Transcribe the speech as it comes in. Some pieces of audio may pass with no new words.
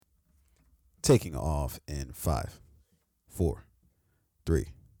taking off in 5, 4, 3,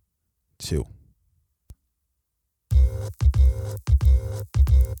 2.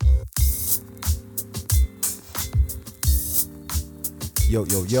 Yo,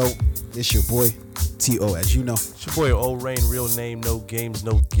 yo, yo, it's your boy, T.O., as you know. It's your boy, O Rain, real name, no games,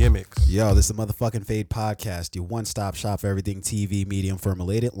 no gimmicks. Yo, this is the motherfucking Fade Podcast, your one-stop shop for everything TV, medium, film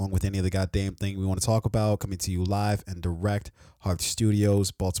related, along with any other goddamn thing we want to talk about, coming to you live and direct, Harvard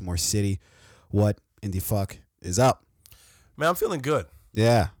Studios, Baltimore City. What in the fuck is up? Man, I'm feeling good.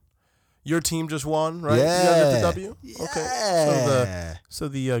 Yeah. Your team just won, right? Yeah. You guys got the W? Yeah. Okay. So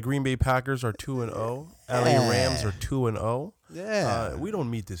the Green Bay Packers are 2-0. LA Rams are 2-0. Yeah. We don't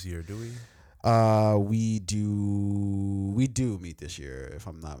meet this year, do we? We do meet this year, if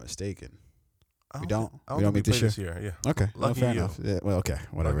I'm not mistaken. We don't meet this year? Yeah. Okay. Lucky fair you. enough. Yeah, well, okay,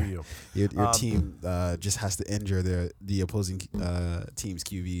 whatever. Lucky you. Your team just has to injure the opposing team's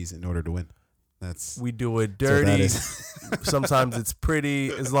QBs in order to win. We do it dirty. So Sometimes it's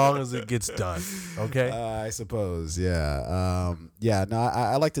pretty, as long as it gets done. Okay. I suppose. Yeah. No.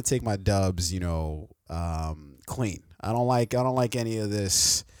 I like to take my dubs, clean. I don't like any of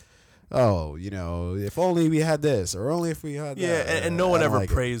this. Oh, if only we had this, or only if we had that. Yeah, and no one ever like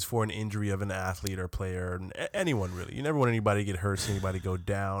prays for an injury of an athlete or player, anyone really. You never want anybody to get hurt, see anybody go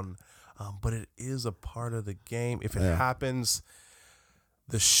down. But it is a part of the game. If it happens,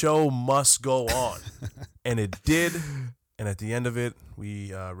 the show must go on. And it did. And at the end of it,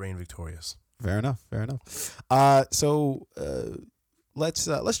 we reigned victorious. Fair enough. So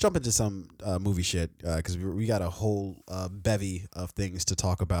let's jump into some movie shit because we got a whole bevy of things to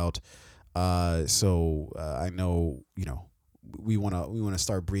talk about. So I know we wanna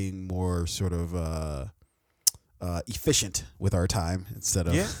start being more sort of efficient with our time instead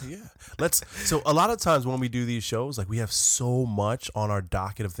of So a lot of times when we do these shows, like, we have so much on our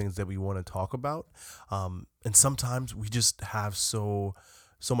docket of things that we want to talk about, and sometimes we just have so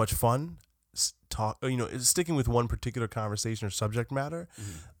much fun sticking with one particular conversation or subject matter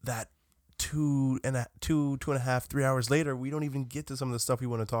that 2.5, 3 hours later, we don't even get to some of the stuff we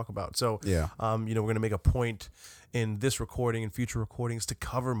want to talk about. So we're going to make a point in this recording and future recordings to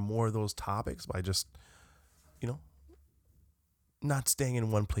cover more of those topics by just not staying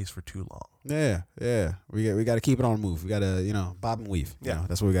in one place for too long. Yeah. We got to keep it on the move. We got to bob and weave.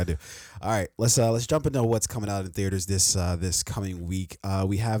 That's what we got to do. All right, let's jump into what's coming out in theaters this coming week.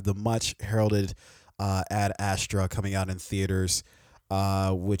 We have the much heralded Ad Astra coming out in theaters,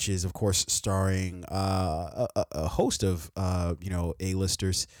 which is of course starring a host of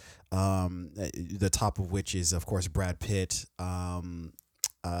A-listers. The top of which is of course Brad Pitt.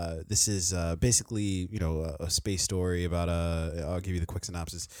 This is basically, a space story about I'll give you the quick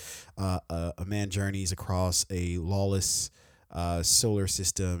synopsis. A man journeys across a lawless solar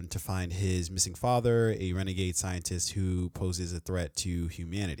system to find his missing father, a renegade scientist who poses a threat to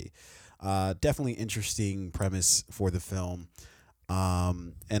humanity. Definitely interesting premise for the film.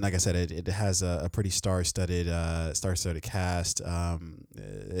 And like I said, it has a pretty star-studded cast.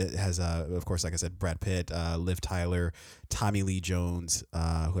 It has, of course, like I said, Brad Pitt, Liv Tyler, Tommy Lee Jones,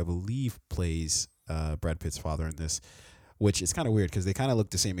 who I believe plays Brad Pitt's father in this, which is kind of weird because they kind of look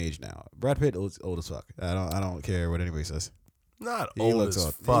the same age now. Brad Pitt looks old as fuck. I don't care what anybody says. Not old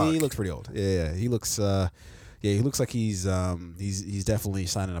as fuck. He looks pretty old. Yeah. He looks. He looks like he's definitely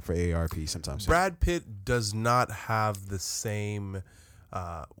signing up for AARP sometime soon. Brad Pitt does not have the same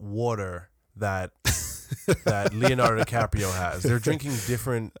water that Leonardo DiCaprio has. They're drinking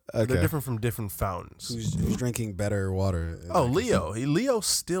different. Okay. They're different from different fountains. Who's drinking better water? Oh, Leo. Leo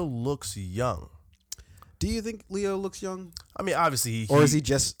still looks young. Do you think Leo looks young? I mean, obviously, or is he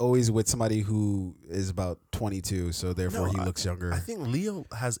just always with somebody who is about 22, so therefore he looks younger? I think Leo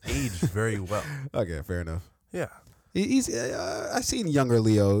has aged very well. Okay, fair enough. Yeah, he's. I've seen younger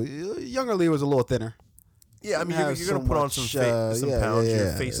Leo. Younger Leo was a little thinner. Yeah, I mean, you're gonna put on some pounds.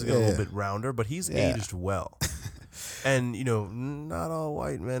 Your face is a little bit rounder, but he's aged well. And not all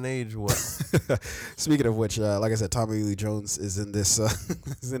white men age well. Speaking of which, like I said, Tommy Lee Jones is in this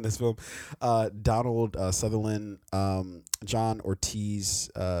film. Donald Sutherland, John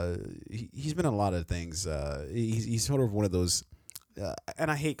Ortiz. He's been in a lot of things. He's sort of one of those. And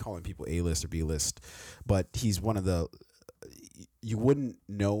I hate calling people A-list or B-list, but he's one of the. You wouldn't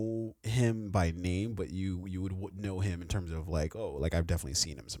know him by name, but you would know him in terms of I've definitely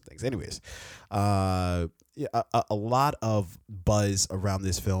seen him in some things. Anyways, a lot of buzz around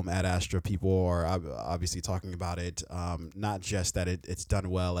this film, Ad Astra. People are obviously talking about it. Not just that it's done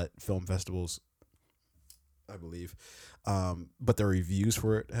well at film festivals, I believe, but the reviews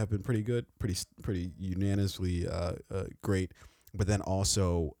for it have been pretty good, pretty unanimously great. But then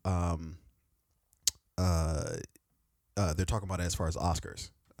also they're talking about it as far as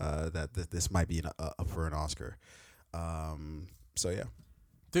Oscars. That this might be up for an Oscar. So yeah.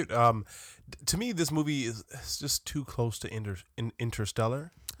 Dude, to me, this movie is just too close to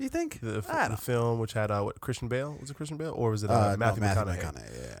Interstellar. You think The film, which had Christian Bale? Was it Christian Bale or was it Matthew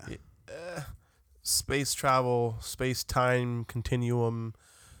McConaughey? Yeah. Space travel, space time continuum,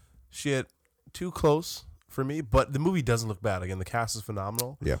 shit, too close for me. But the movie doesn't look bad. Again, the cast is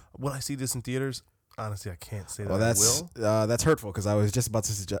phenomenal. Yeah. When I see this in theaters, honestly, I can't say that. Well, that's hurtful because I was just about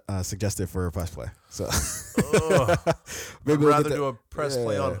to suggest it for a press play. So maybe I'd rather do a press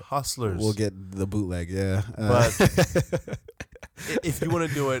play on Hustlers. We'll get the bootleg, yeah. But if you want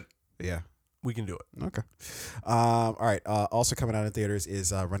to do it, yeah, we can do it. Okay. All right. Also coming out in theaters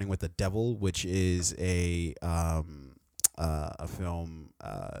is Running with the Devil, which is a film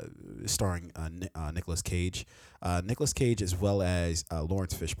starring Nicolas Cage. Nicolas Cage as well as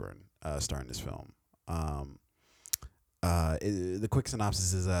Lawrence Fishburne star in this film. The quick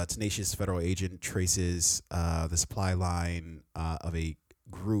synopsis is a tenacious federal agent traces the supply line of a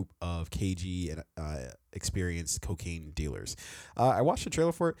group of cagey and experienced cocaine dealers. I watched the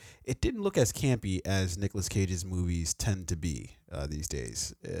trailer for it. It didn't look as campy as Nicolas Cage's movies tend to be these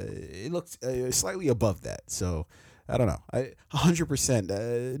days. It looked slightly above that. So I don't know.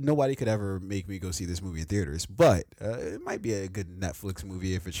 100%. Nobody could ever make me go see this movie in theaters, but it might be a good Netflix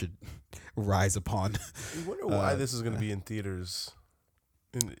movie if it should rise upon. I wonder why this is going to be in theaters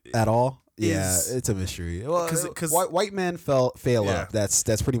at all. Yeah, it's a mystery. Well, because white men fail up.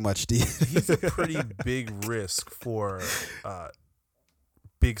 That's pretty much the. He's a pretty big risk for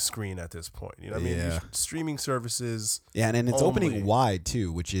big screen at this point. You know what I mean? Yeah. Streaming services. Yeah, and it's opening wide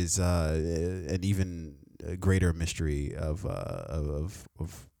too, which is an even greater mystery of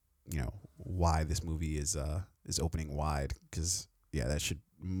why this movie is opening wide, because that should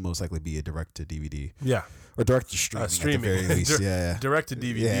most likely be a direct to DVD. Yeah. Or direct to streaming. At the very least. Direct to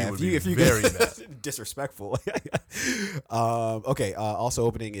DVD would be very bad. Disrespectful. Okay. Also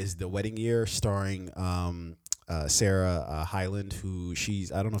opening is The Wedding Year, starring Sarah Hyland, who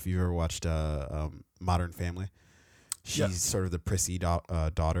I don't know if you've ever watched Modern Family. She's sort of the prissy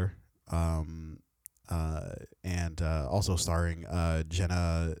daughter. And also starring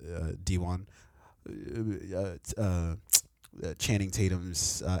Jenna Dewan, Channing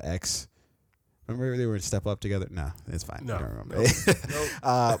Tatum's ex. Remember they were in Step Up together? No, it's fine. No, I don't remember.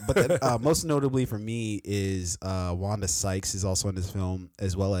 Nope. But then, most notably for me is Wanda Sykes is also in this film,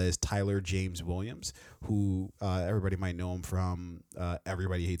 as well as Tyler James Williams, who everybody might know him from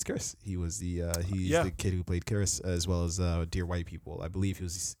Everybody Hates Chris. He was the kid who played Chris, as well as Dear White People. I believe he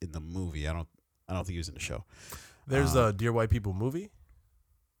was in the movie. I don't think he was in the show. There's a Dear White People movie?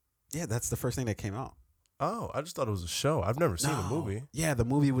 Yeah, that's the first thing that came out. Oh, I just thought it was a show. I've never seen the movie. Yeah, the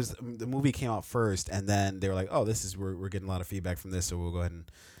movie came out first, and then they were like, "Oh, we're getting a lot of feedback from this, so we'll go ahead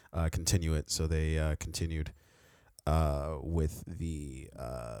and continue it." So they continued with the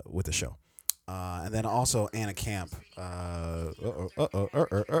show, and then also Anna Camp.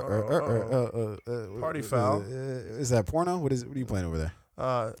 Party foul. Is that porno? What are you playing over there?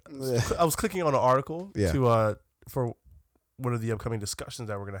 I was clicking on an article for one of the upcoming discussions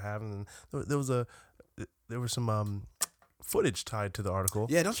that we're gonna have, and there was some footage tied to the article.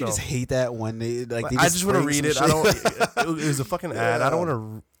 Yeah, don't you just hate that when they I just want to read it. I don't. It was a fucking ad. I don't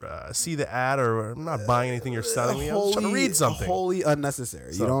want to see the ad, or I'm not buying anything you're selling me. I'm just trying to read something. Wholly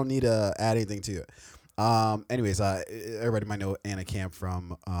unnecessary. You don't need to add anything to it. Anyways, everybody might know Anna Camp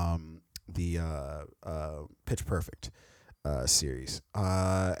from the Pitch Perfect series.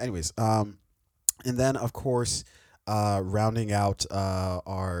 Anyways, and then of course, rounding out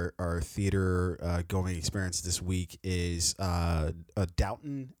our theater going experience this week is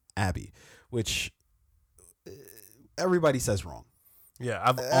Downton Abbey, which everybody says wrong. Yeah,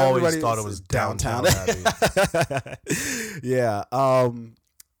 I've always thought it was Downtown Abbey. Yeah.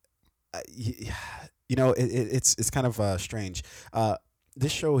 It's kind of strange.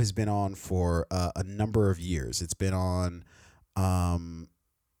 This show has been on for a number of years. It's been on,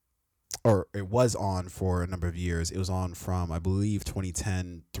 or it was on for a number of years. It was on from, I believe,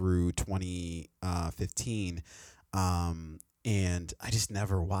 2010 through 2015, and I just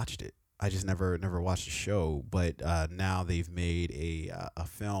never watched it. I just never watched the show. But now they've made a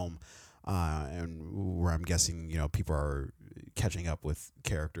film, and where I'm guessing people are catching up with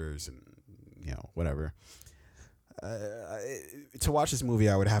characters and whatever. To watch this movie,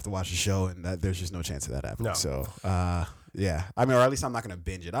 I would have to watch the show, and there's just no chance of that happening. No. So, yeah. I mean, or at least I'm not going to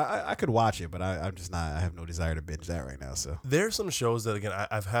binge it. I could watch it, but I'm just not. I have no desire to binge that right now. So there's some shows that again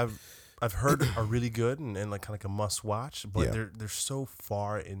I've heard are really good and like kind of like a must watch, but they're so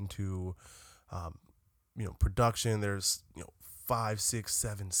far into production. There's 5, 6,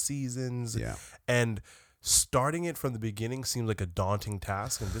 7 seasons. Yeah. And starting it from the beginning seems like a daunting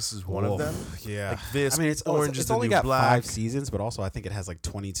task, and this is one of them. Yeah. Like this, I mean, it's Orange is it's the only New got Black 5 seasons, but also I think it has like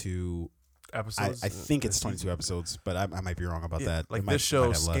 22 episodes. I think it's 22 episodes, but I might be wrong about that. Like It might- this show,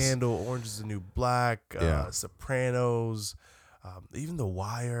 might have less. Scandal, Orange is the New Black, Yeah. Sopranos, even The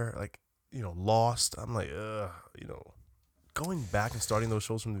Wire, like, Lost. I'm like, going back and starting those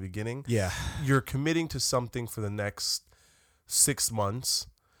shows from the beginning. Yeah. You're committing to something for the next 6 months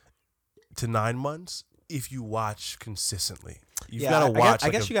to 9 months if you watch consistently. You've got to watch. I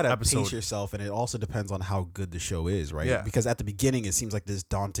guess you got to episode. pace yourself, and it also depends on how good the show is, right? Yeah. Because at the beginning, it seems like this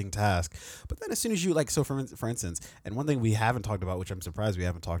daunting task, but then as soon as you so for instance, and one thing we haven't talked about, which I'm surprised we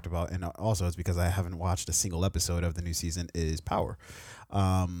haven't talked about, and also it's because I haven't watched a single episode of the new season, is Power.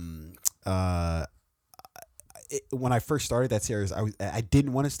 When I first started that series, I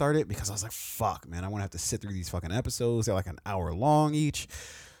didn't want to start it because I was like, fuck, man, I want to have to sit through these fucking episodes. They're like an hour long each.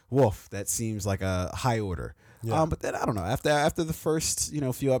 Woof, that seems like a high order. Yeah. But then I don't know. After the first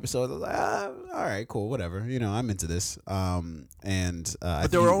few episodes, I was like, all right, cool, whatever. I'm into this. But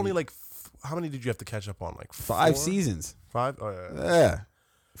there were only like how many did you have to catch up on? Like 5 4? seasons. 5? Oh yeah. Yeah.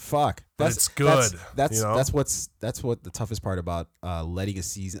 Fuck. But it's good. That's what the toughest part about letting a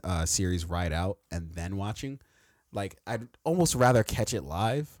series ride out and then watching. Like, I'd almost rather catch it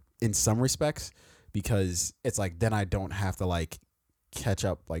live in some respects, because it's like then I don't have to like catch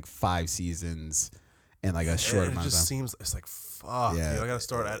up like 5 seasons in like a short amount of time. It just seems it's like fuck. Yeah, I gotta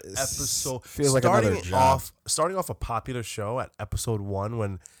start at episode. Feels like another job. Starting off a popular show at episode 1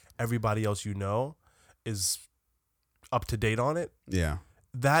 when everybody else is up to date on it. Yeah.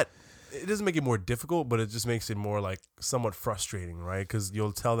 That it doesn't make it more difficult, but it just makes it more like somewhat frustrating, right? Because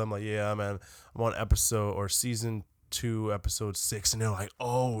you'll tell them like, yeah, man, I'm on episode or season 2, episode 6, and they're like,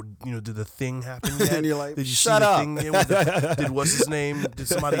 oh, did the thing happen yet? And you're like, did you shut see up. the thing yet? Did what's his name? Did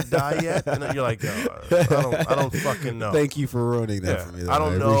somebody die yet? And then you're like, I don't fucking know. Thank you for ruining that for me. Though. I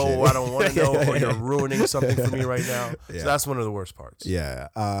don't know. I don't want to know. Or Yeah. you're ruining something for me right now. Yeah. So that's one of the worst parts. Yeah.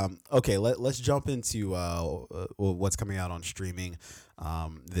 Okay. Let's jump into what's coming out on streaming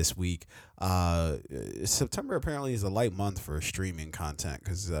this week. September apparently is a light month for streaming content,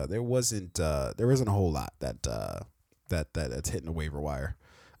 because there wasn't a whole lot that's hitting the waiver wire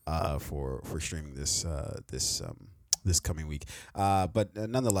for streaming this coming week. But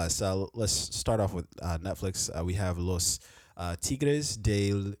nonetheless, let's start off with Netflix. We have Los Tigres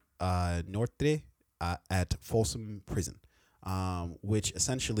del Norte at Folsom Prison, which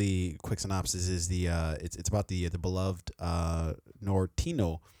essentially, quick synopsis, is it's about the beloved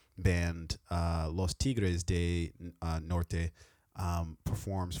Nortino band Los Tigres de Norte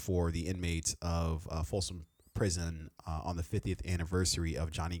performs for the inmates of Folsom Prison on the 50th anniversary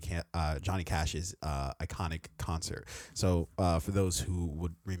of Johnny Cash's iconic concert. So for those who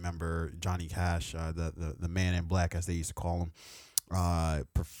would remember Johnny Cash, the man in black, as they used to call him,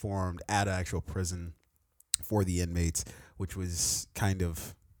 performed at an actual prison for the inmates, which was kind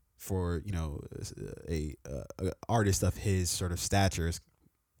of, for a artist of his sort of stature,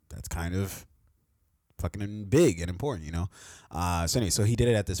 that's kind of fucking big and important, so anyway, so he did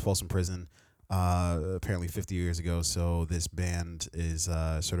it at this Folsom Prison apparently 50 years ago. So this band is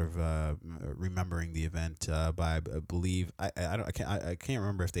sort of remembering the event by, I believe, I can't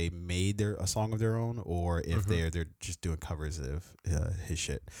remember if they made a song of their own, or if they're just doing covers of his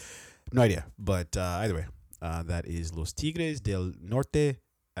shit. No idea, but either way, that is Los Tigres del Norte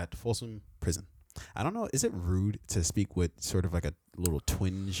at Folsom Prison. I don't know, is it rude to speak with sort of like a little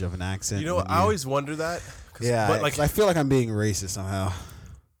twinge of an accent? I always wonder that. Yeah, but like, I feel like I'm being racist somehow.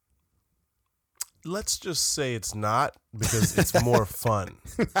 Let's just say it's not, because it's more fun.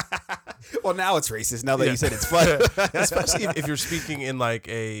 Well, now it's racist, now that you said it's fun. Especially if you're speaking in like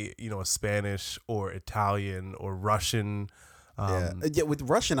a Spanish or Italian or Russian. Yeah, with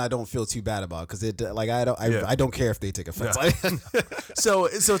Russian, I don't feel too bad about, because I don't care if they take offense. Yeah. So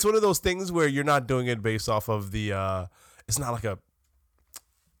it's one of those things where you're not doing it based off of the. It's not like a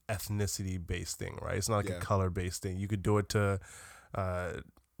ethnicity based thing, right? It's not like a color based thing. You could do it to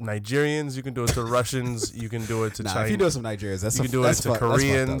Nigerians, you can do it to Russians, you can do it to Chinese. If you do it to Nigerians, you can do it to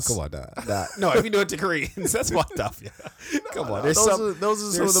Koreans. Come on, no, if you do it to Koreans, that's fucked up. Yeah. Come on, those are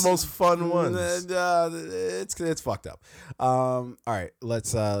some of the most fun ones. It's fucked up. All right,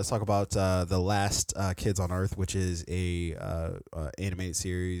 let's talk about The Last Kids on Earth, which is a animated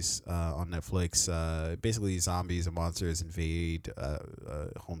series on Netflix. Basically, zombies and monsters invade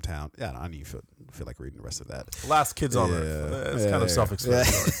hometown. Yeah, I don't even feel like reading the rest of that. Last Kids on Earth. It's kind of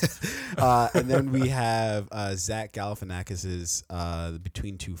self-explanatory. And then we have Zach Galifianakis's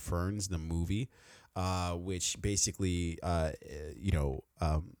Between Two Ferns, the movie, which basically, I'm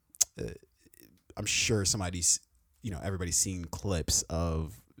sure everybody's seen clips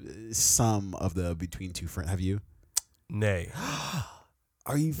of some of the Between Two Ferns. Have you? Nay.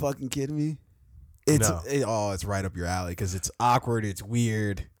 Are you fucking kidding me? It's No. It's right up your alley because it's awkward, it's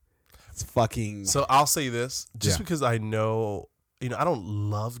weird, it's fucking. So I'll say this, just because I know, I don't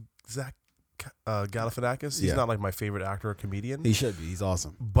love Zach Galifianakis. He's not like my favorite actor or comedian. He should be. He's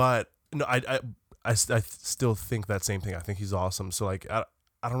awesome. But no, I still think that same thing. I think he's awesome. So like I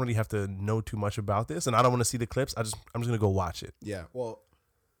don't really have to know too much about this, and I don't want to see the clips. I'm just gonna go watch it. Yeah. Well,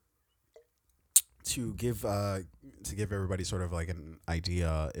 to give everybody sort of like an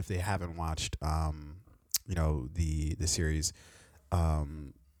idea, if they haven't watched, the series,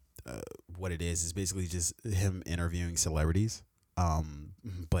 what it is basically just him interviewing celebrities.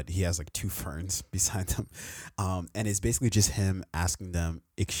 But he has like two ferns beside them, and it's basically just him asking them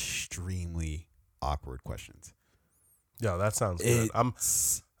extremely awkward questions. Yeah, that sounds good. I'm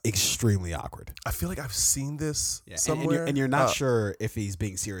extremely awkward. I feel like I've seen this somewhere, and you're not sure if he's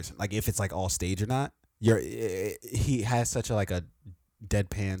being serious, like if it's like all stage or not. He has such a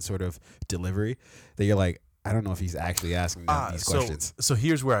deadpan sort of delivery that you're like, I don't know if he's actually asking them these questions. So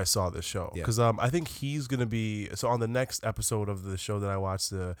here's where I saw this show, because I think he's gonna be on the next episode of the show that I watched,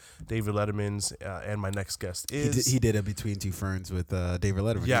 the David Letterman's, and my next guest is he did a Between Two Ferns with David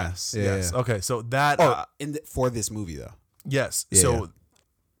Letterman. Yes, yeah. yes. Okay, so that for this movie though. Yes. Yeah, so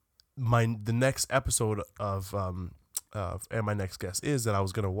the next episode of and my next guest is that I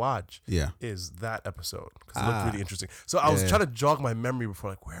was gonna watch is that episode because it looked really interesting. So I was trying to jog my memory before,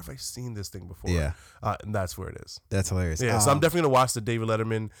 like, where have I seen this thing before? Yeah, and that's where it is. That's hilarious. Yeah, so I'm definitely gonna watch the David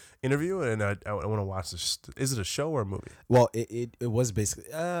Letterman interview, and I want to watch this. Is it a show or a movie? Well, it was basically.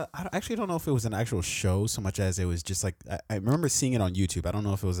 I actually don't know if it was an actual show so much as it was just like I remember seeing it on YouTube. I don't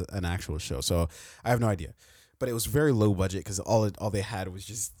know if it was an actual show, so I have no idea. But it was very low budget because all they had was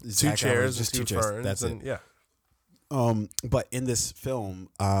just two chairs, just two chairs. ferns. That's it. Yeah. But in this film,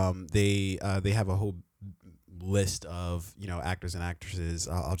 they have a whole list of actors and actresses.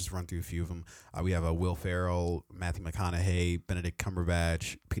 I'll just run through a few of them. We have Will Ferrell, Matthew McConaughey, Benedict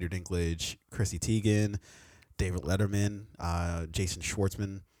Cumberbatch, Peter Dinklage, Chrissy Teigen, David Letterman, Jason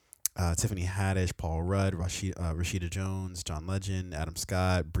Schwartzman, Tiffany Haddish, Paul Rudd, Rashida Jones, John Legend, Adam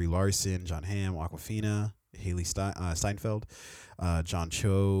Scott, Brie Larson, John Hamm, Awkwafina, Haley Steinfeld, John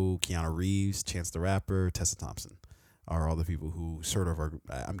Cho, Keanu Reeves, Chance the Rapper, Tessa Thompson are all the people who sort of are,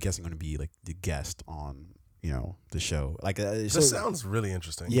 I'm guessing, going to be like the guest on the show. Like this sounds really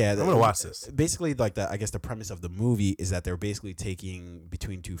interesting. Yeah, I'm gonna watch this. Basically, like I guess the premise of the movie is that they're basically taking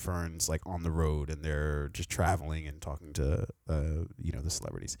Between Two Ferns like on the road, and they're just traveling and talking to the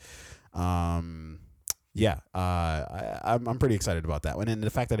celebrities. I'm pretty excited about that one, and the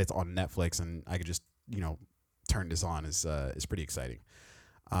fact that it's on Netflix and I could just turn this on is pretty exciting.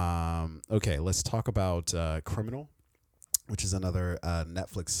 Okay, let's talk about Criminal, which is another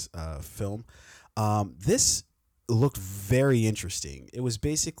Netflix film. This looked very interesting. It was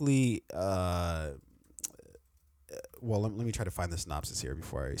basically well, let me try to find the synopsis here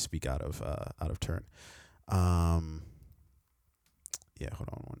before I speak out of turn. Hold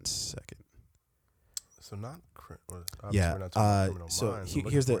on one second. So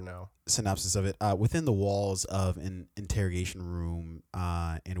here's the synopsis of it. Within the walls of an interrogation room,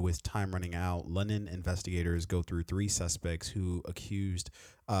 and with time running out, London investigators go through three suspects who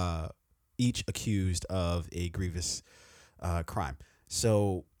each accused of a grievous crime.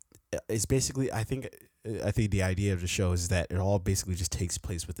 So it's basically, I think the idea of the show is that it all basically just takes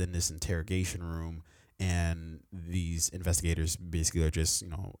place within this interrogation room, and these investigators basically are just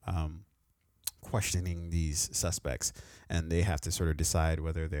questioning these suspects, and they have to sort of decide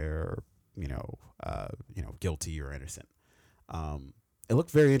whether they're guilty or innocent. It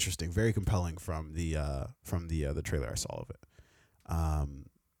looked very interesting, very compelling from the trailer I saw of it.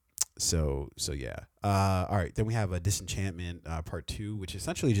 All right, then we have a Disenchantment Part 2, which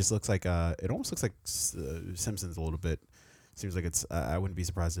essentially just looks like it almost looks like Simpsons a little bit. Seems like it's I wouldn't be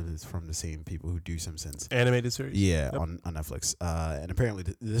surprised if it's from the same people who do Simpsons animated series. Yeah, yep. on Netflix. And apparently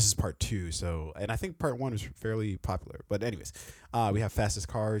this is part 2. So, and I think part 1 was fairly popular. But anyways, we have Fastest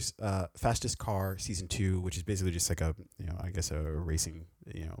Car Season 2, which is basically just like a I guess a racing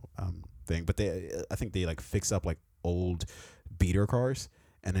thing. But I think they like fix up like old beater cars,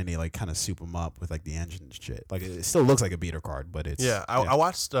 and then they like kind of soup them up with like the engine and shit. Like it still looks like a beater car, but it's I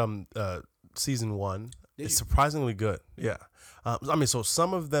watched season 1. It's surprisingly good. Yeah. So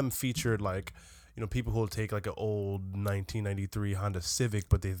some of them featured like, people who will take like an old 1993 Honda Civic,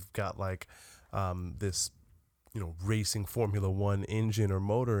 but they've got like this racing Formula One engine or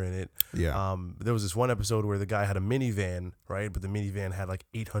motor in it. Yeah. There was this one episode where the guy had a minivan, right? But the minivan had like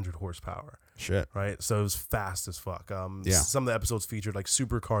 800 horsepower. Shit. Right? So it was fast as fuck. Yeah. Some of the episodes featured like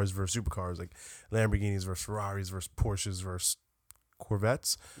supercars versus supercars, like Lamborghinis versus Ferraris versus Porsches versus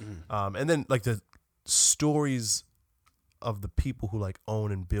Corvettes. And then like the stories of the people who like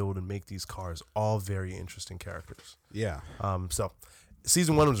own and build and make these cars, all very interesting characters. Yeah. So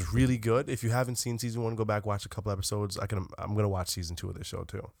season 1 was really good. If you haven't seen season 1, go back, watch a couple episodes. I'm gonna watch season 2 of this show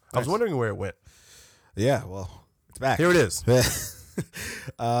too. Nice. I was wondering where it went. Yeah, well, it's back. Here it is.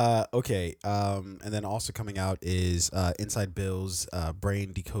 Okay. And then also coming out is Inside Bill's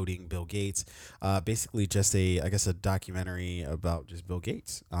Brain Decoding Bill Gates. Basically just I guess a documentary about just Bill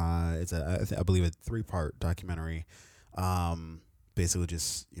Gates. It's I believe a 3-part documentary. Basically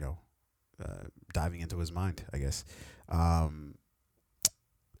just, diving into his mind, I guess.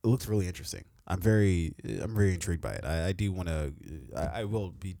 It looks really interesting. I'm very intrigued by it. I do want to. I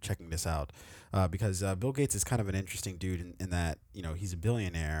will be checking this out because Bill Gates is kind of an interesting dude in that he's a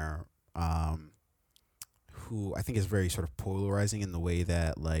billionaire who I think is very sort of polarizing in the way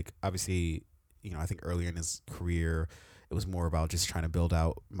that, like, obviously I think earlier in his career it was more about just trying to build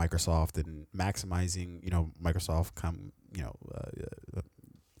out Microsoft and maximizing Microsoft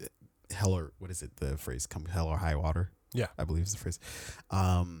hell or what is it the phrase come hell or high water. Yeah, I believe is the phrase.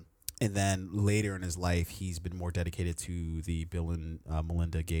 And then later in his life, he's been more dedicated to the Bill and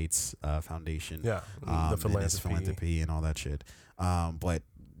Melinda Gates Foundation. Yeah, the philanthropy and all that shit. But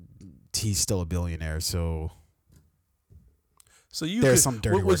he's still a billionaire, so there's some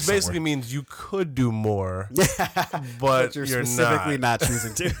dirty work which basically somewhere. Means you could do more, but you're you're specifically not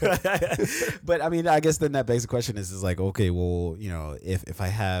choosing to. But I mean, I guess then that begs the question is like, okay, well, if I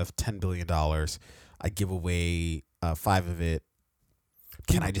have $10 billion, I give away 5 of it.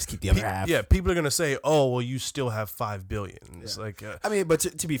 Can I just keep the other half? Yeah, people are gonna say, "Oh, well, you still have $5 billion." It's like, I mean, but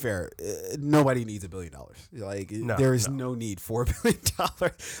to be fair, nobody needs $1 billion. Like, there is no need for $1 billion.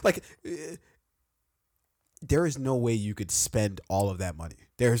 Like, there is no way you could spend all of that money.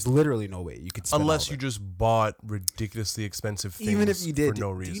 There's literally no way you could spend unless all you just bought ridiculously expensive things. Even if you did, for no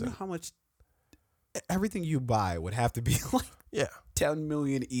reason. Do you know how much everything you buy would have to be like? Yeah, 10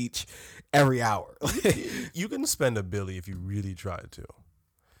 million each every hour. You can spend $1 billion if you really tried to.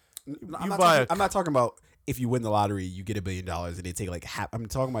 I'm not talking about if you win the lottery, you get $1 billion and they take like half. I'm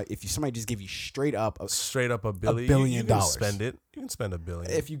talking about if somebody just give you straight up $1 billion. $1 billion. You can spend it. You can spend $1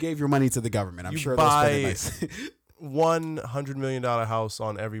 billion. If you gave your money to the government, I'm sure they'll spend it nice. $100 million house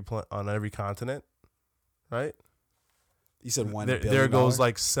on every continent, right? You said $1 billion. There goes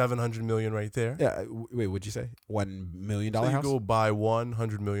like $700 million right there. Yeah. Wait, what'd you say? $1 million house? You go buy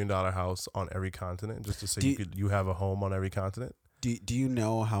 $100 million house on every continent just to say you have a home on every continent. Do you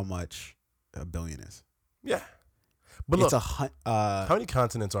know how much $1 billion is? Yeah, but look, how many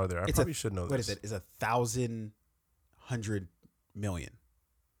continents are there? I probably should know this. What is it? It's 1,100 million.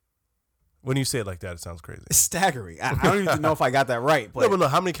 When you say it like that, it sounds crazy. It's staggering. I don't even know if I got that right. But no, but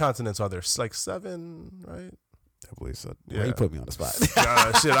look, how many continents are there? Like 7, right? I believe so. Yeah, well, you put me on the spot.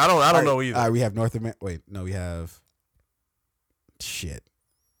 Shit, I don't know either. We have North America. Wait, no, we have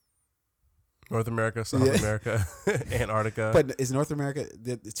North America, South America, Antarctica. But is North America?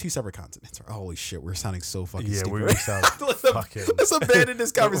 It's 2 separate continents. Holy shit, we're sounding so fucking stupid. Yeah, we sound fucking. Let's abandon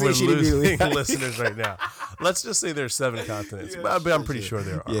this conversation we're immediately. Losing listeners right now. Let's just say there's 7 continents, but I'm pretty sure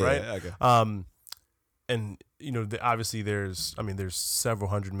there are, right? Okay. And obviously there's several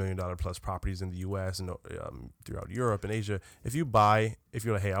 $100 million plus properties in the U.S. and throughout Europe and Asia. If you're like,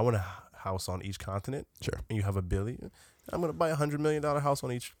 hey, I want a house on each continent, sure, and you have $1 billion. I'm gonna buy $100 million house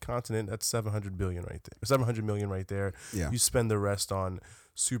on each continent. That's $700 billion right there. $700 million right there. Yeah. You spend the rest on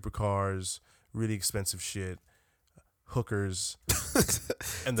supercars, really expensive shit, hookers,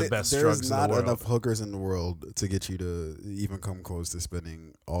 and the best drugs in the world. There's not enough hookers in the world to get you to even come close to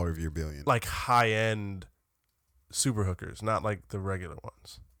spending all of your $1 billion. Like high end super hookers, not like the regular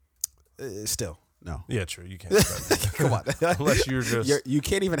ones. Still. No. Yeah, true. You can't spend it. Come on. Unless you're just... You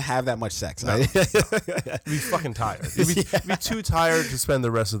can't even have that much sex. No. You'd be fucking tired. You'd be too tired to spend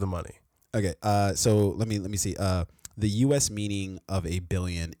the rest of the money. Okay. So let me see. The U.S. meaning of $1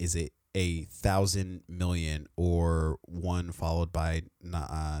 billion is a 1,000 million or 1 followed by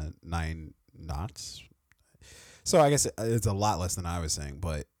 9 knots. So I guess it's a lot less than I was saying,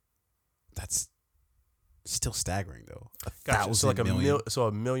 but that's still staggering though. Gotcha. So like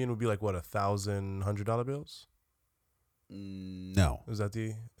 $1 million would be like what, $1,000 bills? No. Is that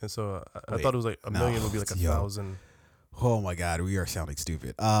and so I thought it was like $1 million would be like 1,000. Oh my God, we are sounding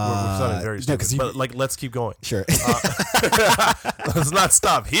stupid. We're sounding very stupid. But like, let's keep going. Sure. Let's not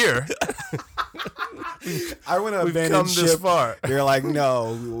stop here. I want to We've abandon come this ship. far. You're like,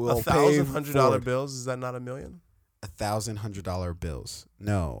 no, we'll pay $1,000 bills. Is that not $1 million? $1,000 bills.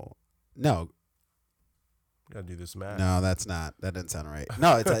 No. Gotta do this math. No, that's not. That doesn't sound right.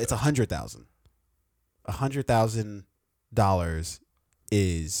 No, it's $100,000. $100,000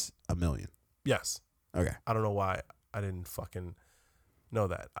 is $1 million. Yes. Okay. I don't know why I didn't fucking know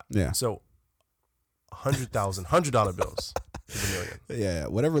that. Yeah. So $100 bills is $1 million. Yeah.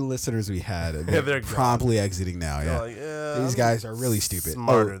 Whatever listeners we had, they're promptly exiting now. Yeah. Like, These guys are really stupid.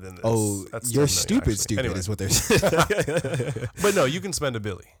 Smarter than this. Oh, That's you're 10 million, stupid. actually. Stupid Anyway. is what they're saying. But no, you can spend $1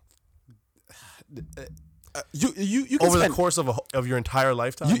 billion. You can over spend, the course of your entire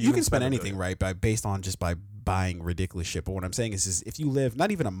lifetime. you can spend $1 anything, billion. right? Based on just by buying ridiculous shit. But what I'm saying is if you live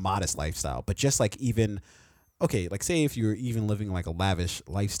not even a modest lifestyle, but just like even okay, like say if you're even living like a lavish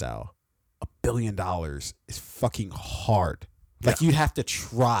lifestyle, $1 billion is fucking hard. Like you'd have to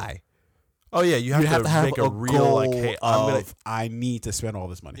try. Oh yeah, you have to have make a real goal like, hey, I need to spend all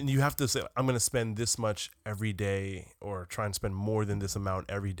this money. and you have to say I'm gonna spend this much every day, or try and spend more than this amount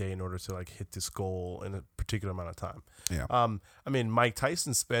every day in order to like hit this goal in a particular amount of time. Yeah. I mean, Mike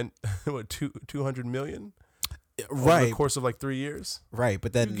Tyson spent what 200 million Right. over the course of like 3 years. Right,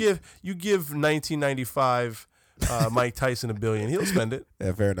 but then You give 1995 Mike Tyson $1 billion, he'll spend it.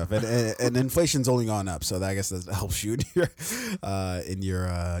 yeah, fair enough. And inflation's only gone up, so I guess that helps you in your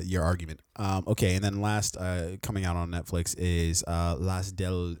argument. Okay, and then last coming out on Netflix is Las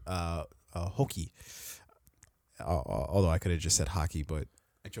del Hockey. Although I could have just said hockey, but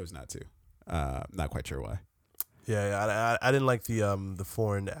I chose not to. Not quite sure why. Yeah, I didn't like the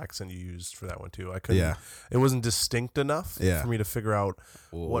foreign accent you used for that one too. I couldn't. Yeah. It wasn't distinct enough Yeah. for me to figure out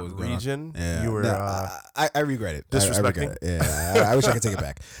What was what going on? region Yeah. you were. No, I regret it. I disrespecting? regret it. Yeah, I wish I could take it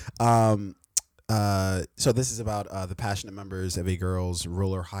back. So this is about the passionate members of a girls'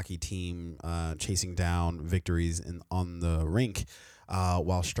 roller hockey team chasing down victories on the rink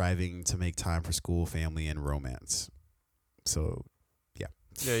while striving to make time for school, family, and romance. So,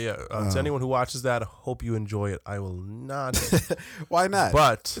 Yeah. To anyone who watches that, I hope you enjoy it. I will not. why not?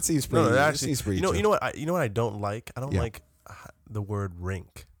 But it seems pretty. no, It actually, seems pretty. you know chill. what? You know what I don't like. I don't Yeah. like the word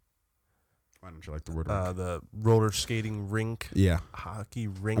rink. Why don't you like the word? Rink? The roller skating rink. Yeah. Hockey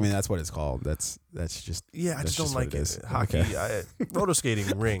rink. I mean, that's what it's called. That's just. yeah, I that's just don't like what it. is. Hockey, Okay. roller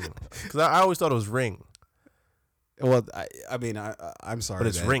skating ring. Because I always thought it was ring. Well, I mean, I'm sorry, But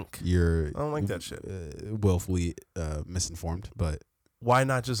it's that rink. You're. I don't like that shit. Willfully misinformed, but Why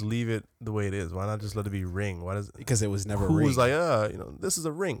not just leave it the way it is? Why not just let it be ring? Why does because it was never. who ring. was like, this is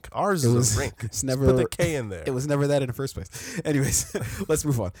a rink. Ours It is was a rink. It's Just never. put the K in there. It was never that in the first place. Anyways, let's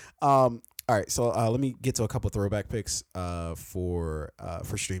move on. All right, so let me get to a couple throwback picks for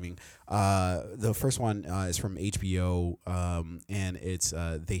streaming. The first one is from HBO, and it's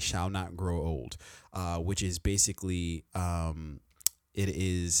 "They Shall Not Grow Old," which is basically it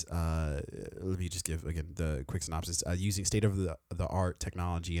is. Let me just give again the quick synopsis. Using state of the art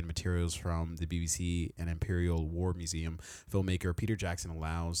technology and materials from the BBC and Imperial War Museum, filmmaker Peter Jackson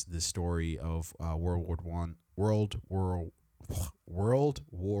allows the story of World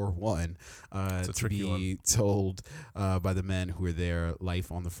War One to be told by the men who were there.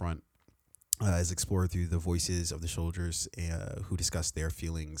 Life on the front is explored through the voices of the soldiers who discuss their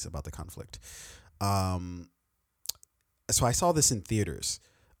feelings about the conflict. So I saw this in theaters,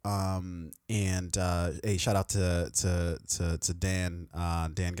 and hey, shout out to Dan.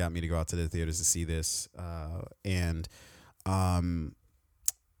 Dan got me to go out to the theaters to see this, and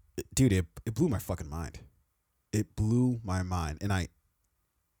dude, it blew my fucking mind. It blew my mind, and I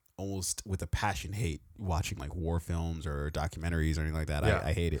almost with a passion hate watching like war films or documentaries or anything like that. Yeah.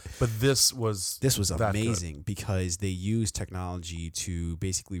 I hate it. But this was amazing because they use technology to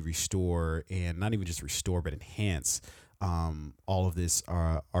basically restore, and not even just restore, but enhance all of this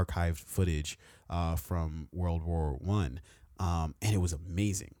archived footage from World War One, and it was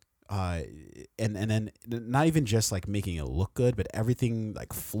amazing. And then not even just like making it look good, but everything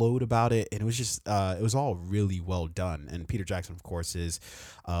like flowed about it, and it was just it was all really well done. And Peter Jackson, of course, is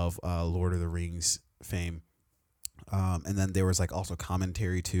of Lord of the Rings fame. And then there was like also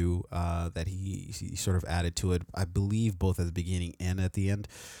commentary too that he sort of added to it, I believe, both at the beginning and at the end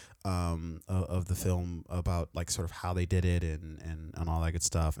of the film about like sort of how they did it and all that good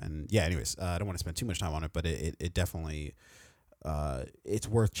stuff. And yeah, anyways, I don't want to spend too much time on it, but it definitely it's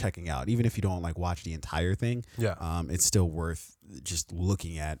worth checking out, even if you don't like watch the entire thing. Yeah. It's still worth just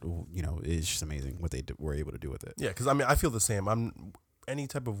looking at. It's just amazing what they were able to do with it. Yeah, because I mean, I feel the same. any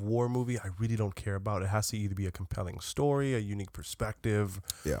type of war movie, I really don't care about. It has to either be a compelling story, a unique perspective,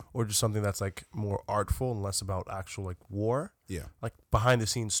 or just something that's like more artful and less about actual like war. Yeah. Like behind the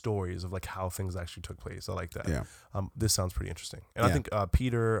scenes stories of like how things actually took place. I like that. Yeah. This sounds pretty interesting. And I think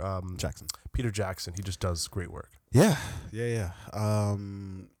Peter Jackson, he just does great work. Yeah.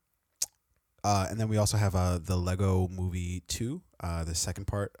 And then we also have the Lego Movie 2, the second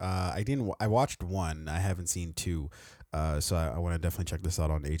part. I watched 1. I haven't seen 2, so I want to definitely check this out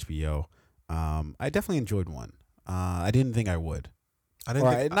on HBO. I definitely enjoyed 1. I didn't think I would.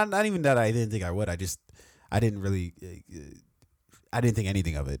 Not even that I didn't think I would. I didn't really. I didn't think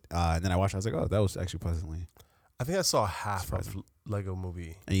anything of it. And then I watched. I was like, oh, that was actually pleasantly. I think I saw half of Lego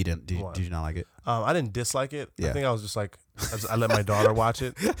Movie. And you didn't? Did you not like it? I didn't dislike it. Yeah. I think I was just like, I let my daughter watch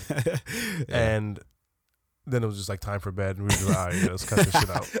it, and then it was just like time for bed, and we were like, all right, let's cut this shit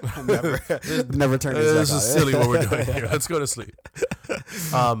out. Never turn this back on. This is silly what we're doing here. Let's go to sleep.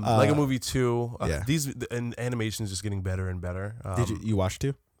 Lego Movie 2. These animation is just getting better and better. Did you watch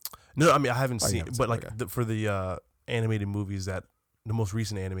 2? No, I mean I haven't seen, but like for the animated movies the most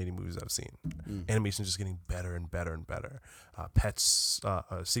recent animated movies I've seen, animation is just getting better and better and better. Pets,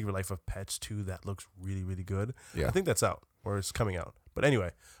 Secret Life of Pets 2, that looks really, really good. Yeah. I think that's out, or it's coming out. But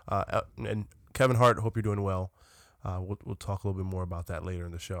anyway, and Kevin Hart, hope you're doing well. We'll talk a little bit more about that later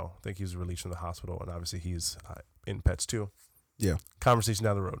in the show. I think he was released from the hospital, and obviously he's in Pets 2. Yeah. Conversation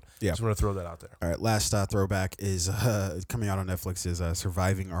down the road. Yeah. Just want to throw that out there. All right. Last throwback is coming out on Netflix is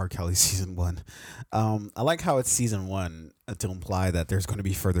Surviving R. Kelly season 1. I like how it's season 1 to imply that there's going to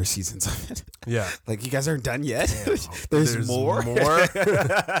be further seasons of it. Yeah. Like, you guys aren't done yet? There's more?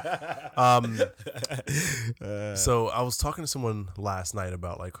 So I was talking to someone last night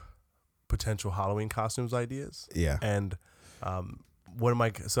about like potential Halloween costumes ideas. Yeah. And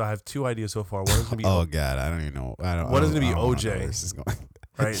so I have 2 ideas so far. One is gonna be God, I don't even know. One is gonna be OJ. This is going.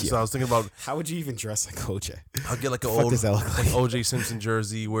 Right. So I was thinking about how would you even dress like OJ? I'll get like an old like OJ Simpson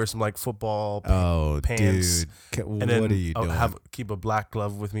jersey, wear some like football pants, dude. And then what are you doing? Keep a black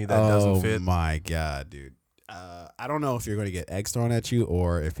glove with me that doesn't fit. Oh my God, dude. I don't know if you're going to get eggs thrown at you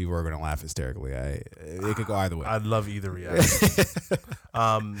or if people are going to laugh hysterically. It could go either way. I'd love either reaction.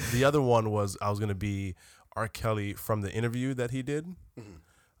 The other one was I was going to be R. Kelly from the interview that he did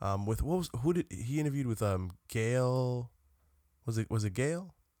with who did he interviewed with Gail? Was it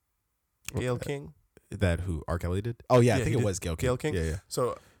Gail? Gail King? That who R. Kelly did? Oh yeah, I think it was Gail King. Gail King. Yeah.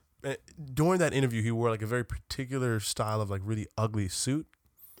 So during that interview, he wore like a very particular style of like really ugly suit.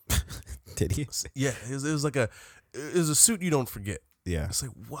 Did he? Yeah, it was a suit you don't forget. Yeah, it's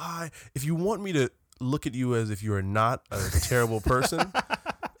like, why? If you want me to look at you as if you are not a terrible person.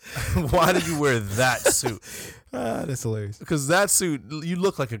 Why did you wear that suit? That's hilarious. Because that suit, you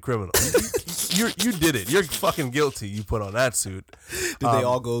look like a criminal. You did it. You're fucking guilty. You put on that suit. Did they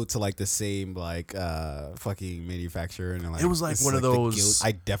all go to like the same like fucking manufacturer and like it was like one of those?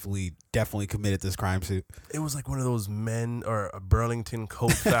 I definitely committed this crime suit. It was like one of those men or a Burlington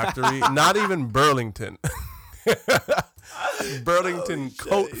coat factory. Not even Burlington. Burlington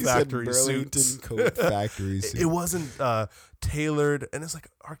coat factory Burlington suits. Coat factory suit. It wasn't tailored, and it's like,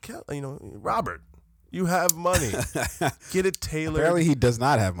 Kelly, Robert, you have money, get it tailored. Apparently, he does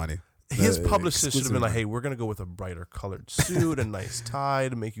not have money. His publicist should have been like, "Hey, we're gonna go with a brighter colored suit, a nice tie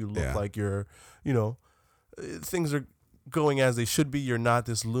to make you look like you're, things are going as they should be. You're not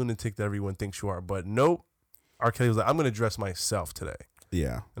this lunatic that everyone thinks you are." But nope, R. Kelly was like, "I'm gonna dress myself today."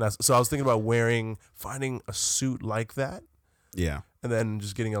 Yeah, and so I was thinking about finding a suit like that. Yeah, and then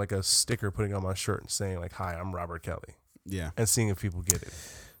just getting like a sticker, putting on my shirt, and saying like, "Hi, I'm Robert Kelly." Yeah, and seeing if people get it.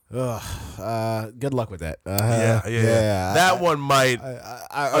 Good luck with that. Yeah. That one might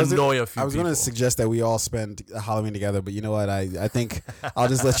annoy a few people. I was going to suggest that we all spend Halloween together, but you know what? I think I'll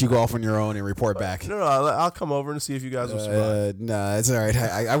just let you go off on your own and report back. No, I'll come over and see if you guys will survive. No, it's all right.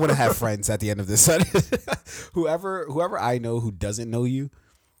 I want to have friends at the end of this. Whoever I know who doesn't know you,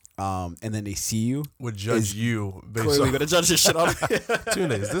 and then they see you would judge you based clearly going to judge this shit on.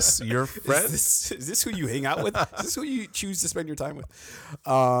 Tune in. Is this your friend? Is this who you hang out with? Is this who you choose to spend your time with?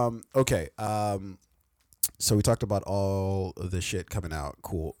 Okay. So we talked about all of the shit coming out.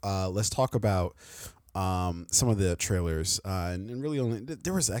 Cool. Let's talk about some of the trailers. And really only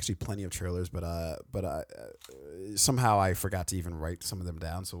there was actually plenty of trailers, but somehow I forgot to even write some of them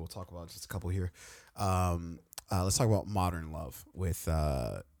down. So we'll talk about just a couple here. Let's talk about Modern Love with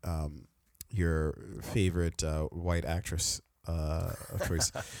your favorite white actress of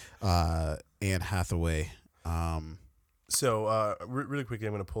choice, Anne Hathaway. So, really quickly,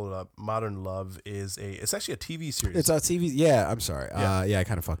 I'm going to pull it up. Modern Love it's actually a TV series. It's a TV. Yeah, I'm sorry. Yeah, I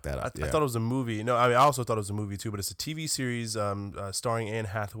kind of fucked that up. I thought it was a movie. No, I mean, I also thought it was a movie too, but it's a TV series starring Anne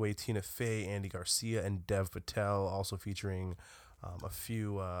Hathaway, Tina Fey, Andy Garcia, and Dev Patel, also featuring a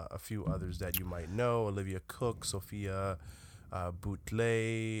few others that you might know: Olivia Cooke, Sophia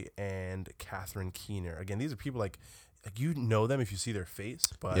Boutlé, and Catherine Keener. Again, these are people like you know them if you see their face,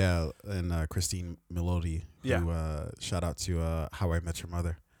 but and Christine Milioti, who shout out to How I Met Your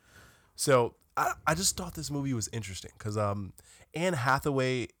Mother. So I just thought this movie was interesting because Anne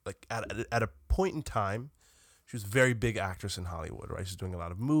Hathaway, like at a point in time, she was a very big actress in Hollywood, right? She's doing a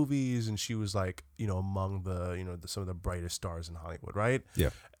lot of movies, and she was like among the some of the brightest stars in Hollywood, right? Yeah.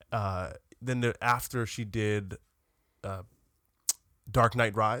 Then after she did Dark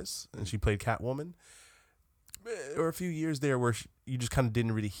Knight Rise, and she played Catwoman. There were a few years there where you just kind of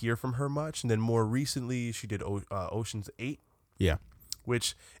didn't really hear from her much. And then more recently, she did Ocean's 8. Yeah.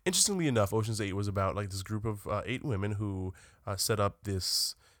 Which, interestingly enough, Ocean's 8 was about like this group of 8 women who set up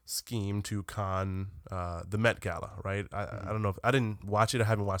this scheme to con the Met Gala, right? I don't know if I didn't watch it. I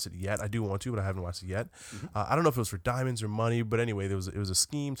haven't watched it yet. I do want to, but I haven't watched it yet. I don't know if it was for diamonds or money, but anyway, it was a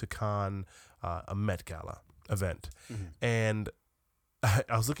scheme to con a Met Gala event. And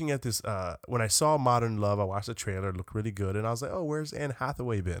I was looking at this when I saw Modern Love. I watched the trailer; it looked really good, and I was like, "Oh, where's Anne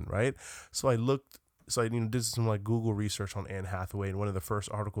Hathaway been?" Right? So I looked. So I did some like Google research on Anne Hathaway, and one of the first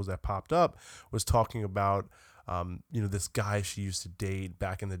articles that popped up was talking about this guy she used to date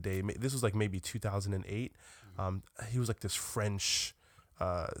back in the day. This was like maybe 2008. He was like this French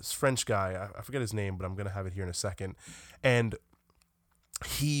guy. I forget his name, but I'm gonna have it here in a second, and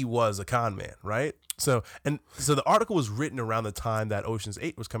he was a con man, right? So the article was written around the time that Ocean's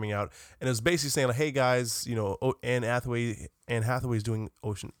 8 was coming out, and it was basically saying like, hey guys, Anne Hathaway's doing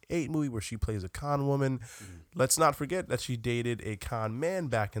Ocean 8 movie where she plays a con woman. Let's not forget that she dated a con man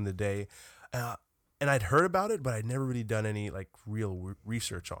back in the day. And I'd heard about it, but I'd never really done any like real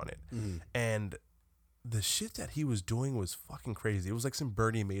research on it. And the shit that he was doing was fucking crazy. It was like some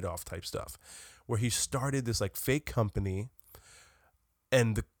Bernie Madoff type stuff where he started this like fake company.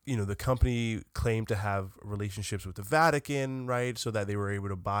 And the company claimed to have relationships with the Vatican, right? So that they were able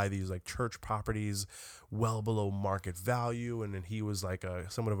to buy these like church properties well below market value, and then he was like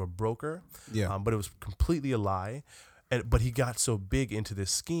somewhat of a broker. Yeah. But it was completely a lie, but he got so big into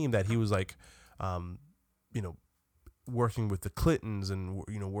this scheme that he was like, working with the Clintons and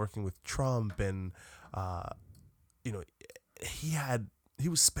working with Trump, and he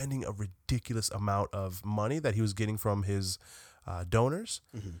was spending a ridiculous amount of money that he was getting from his donors.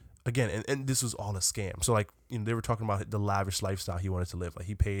 Again, and this was all a scam. So like they were talking about the lavish lifestyle he wanted to live. Like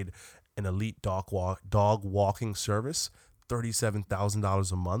he paid an elite dog walking service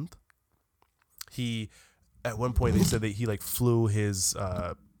 $37,000 a month. He at one point they said that he like flew his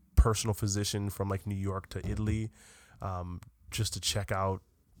personal physician from like New York to Italy just to check out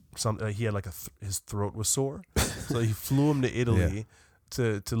something. He had like his throat was sore, so he flew him to Italy. Yeah.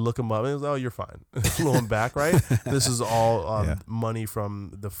 To look him up, and he was, oh, you're fine. Flew him back, right? This is all money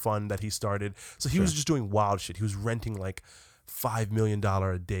from the fund that he started. So he was just doing wild shit. He was renting like $5 million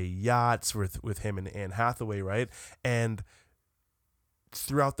a day yachts with him and Anne Hathaway, right? And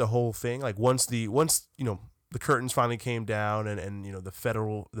throughout the whole thing, like once the curtains finally came down and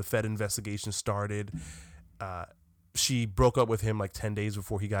the Fed investigation started, she broke up with him like 10 days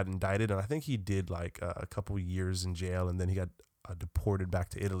before he got indicted, and I think he did like a couple years in jail, and then he got deported back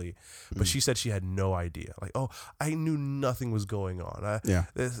to Italy. But she said she had no idea. Like, oh, I knew nothing was going on.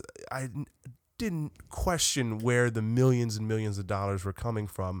 I didn't question where the millions and millions of dollars were coming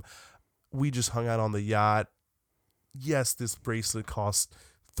from. We just hung out on the yacht. Yes, this bracelet cost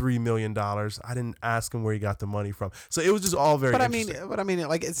 $3 million. I didn't ask him where he got the money from. So it was just all very interesting. But I mean,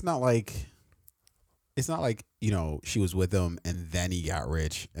 like it's not like she was with him and then he got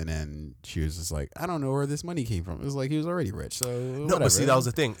rich and then she was just like, I don't know where this money came from. It was like he was already rich. So no, whatever. But see, that was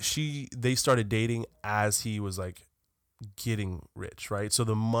the thing. They started dating as he was like getting rich, right? So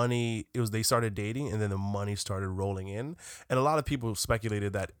the money they started dating and then the money started rolling in, and a lot of people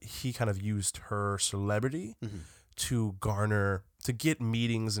speculated that he kind of used her celebrity to get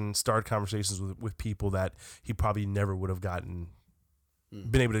meetings and start conversations with people that he probably never would have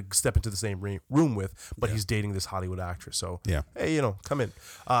been able to step into the same room with, but he's dating this Hollywood actress. So, hey, come in.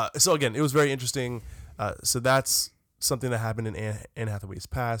 So again, it was very interesting. So that's something that happened in Anne Hathaway's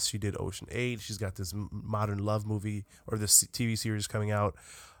past. She did Ocean 8. She's got this Modern Love movie or this TV series coming out.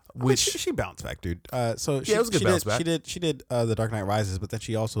 Which she bounced back, dude. It was a good bounce back. She did The Dark Knight Rises, but then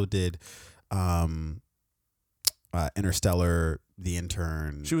she also did Interstellar, The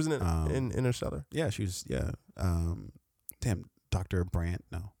Intern. She was in Interstellar. Yeah, she was. Yeah. damn, Dr. Brand.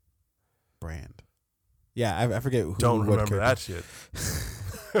 No. Brand. Yeah, I forget who. Don't remember character. that shit.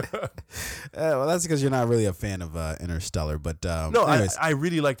 Well, that's because you're not really a fan of Interstellar, but no, I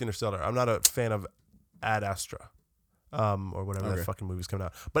really liked Interstellar. I'm not a fan of Ad Astra, or whatever that fucking movie's coming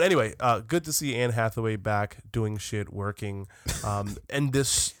out. But anyway, good to see Anne Hathaway back doing shit, working, and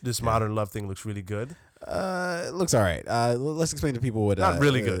this modern love thing looks really good. It looks all right. Let's explain to people what. Not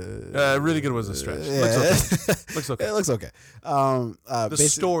really good. Really good was a stretch. Yeah. Looks okay. It looks okay. The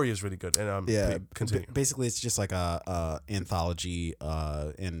story is really good. And continue. Basically, it's just like a anthology.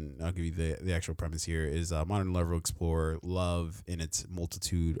 And I'll give you the actual premise here is modern love will explore love in its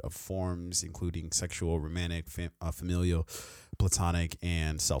multitude of forms, including sexual, romantic, familial, platonic,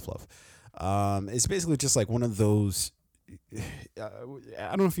 and self-love. It's basically just like one of those. I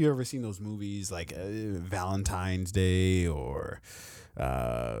don't know if you've ever seen those movies like Valentine's Day or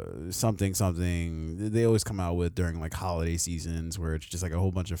something. They always come out with during like holiday seasons where it's just like a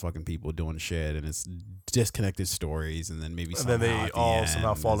whole bunch of fucking people doing shit and it's disconnected stories and then maybe somehow they all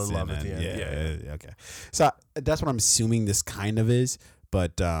somehow fall in love at the end. Yeah. Okay. So that's what I'm assuming this kind of is,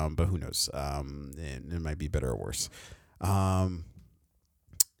 but who knows? It might be better or worse.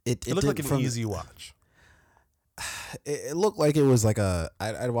 It looked like an easy watch. It looked like it was like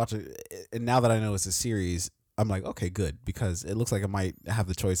I'd watch it, and now that I know it's a series, I'm like, okay, good, because it looks like I might have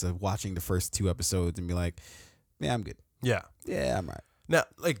the choice of watching the first 2 episodes and be like, yeah, I'm good. Yeah, I'm right. Now,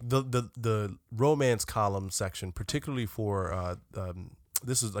 like the romance column section, particularly for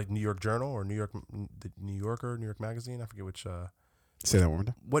this is like New York Journal or the New Yorker, New York Magazine. I forget which. Say that one more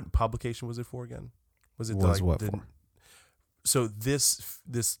time. What publication was it for again? Was it what for? So this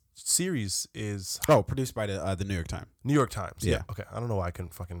series is produced by the New York Times. New York Times. Yeah. Okay. I don't know why I can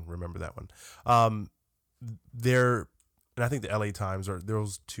fucking remember that one. And I think the LA Times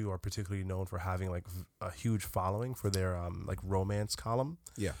those two are particularly known for having like a huge following for their like romance column.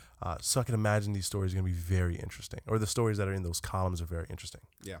 Yeah. So I can imagine these stories are going to be very interesting, or the stories that are in those columns are very interesting.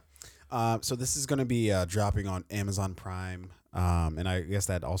 Yeah. So this is going to be dropping on Amazon Prime, and I guess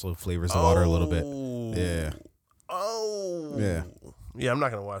that also flavors the water a little bit. Yeah. Oh. Yeah. Yeah, I'm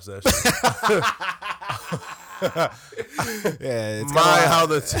not gonna watch that shit. It's how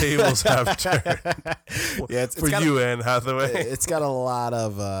the tables have turned. Yeah, for you, Anne Hathaway. It's got a lot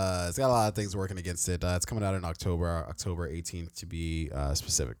of things working against it. It's coming out in October 18th to be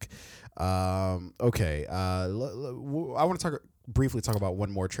specific. Okay. I want to briefly talk about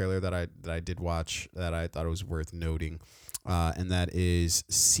one more trailer that I did watch that I thought it was worth noting, and that is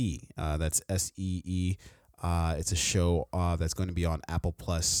C. That's SEE. It's a show that's going to be on Apple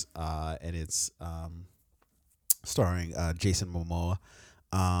Plus, and it's starring Jason Momoa,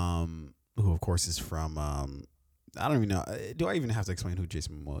 who of course is from. I don't even know. Do I even have to explain who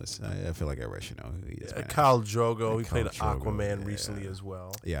Jason Momoa is? I feel like everybody should know who he is. Khal Drogo. He played Aquaman recently as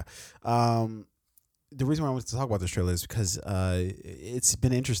well. Yeah. The reason why I wanted to talk about this trailer is because it's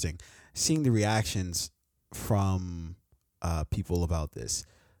been interesting seeing the reactions from people about this.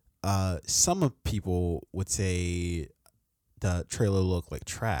 Some of people would say the trailer looked like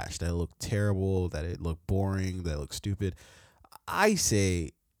trash, that it looked terrible, that it looked boring, that it looked stupid. I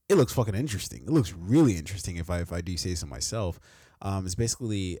say it looks fucking interesting. It looks really interesting if I do say so myself. It's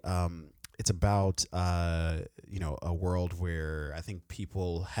basically it's about a world where I think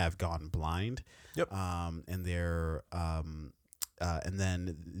people have gone blind. Yep. And they're and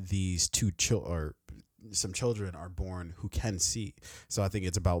then these some children are born who can see. So I think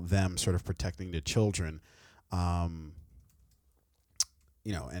it's about them sort of protecting the children, and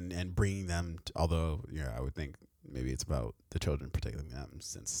bringing them although I would think maybe it's about the children protecting them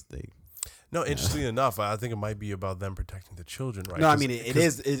since they. No, interestingly enough, I think it might be about them protecting the children, right? No, I mean it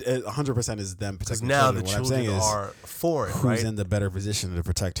is 100% is them protecting the now children. The children are foreign, who's right? in the better position to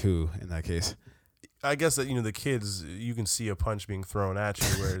protect who in that case? I guess that the kids, you can see a punch being thrown at you,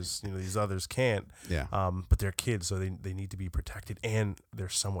 whereas these others can't. Yeah. But they're kids, so they need to be protected, and they're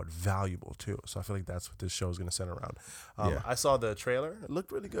somewhat valuable too. So I feel like that's what this show is going to center around. I saw the trailer; it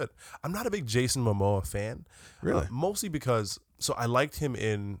looked really good. I'm not a big Jason Momoa fan, really, mostly because I liked him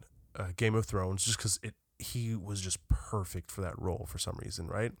in Game of Thrones just because he was just perfect for that role for some reason,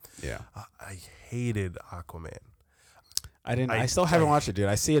 right? Yeah. I hated Aquaman. I still haven't watched it, dude.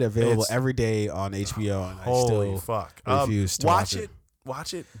 I see it available every day on HBO, and I still refuse to watch it.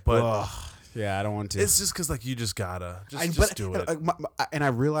 Watch it, but yeah, I don't want to. It's just because you just gotta just do it. And I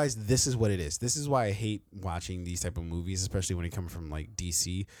realized this is what it is. This is why I hate watching these type of movies, especially when they come from like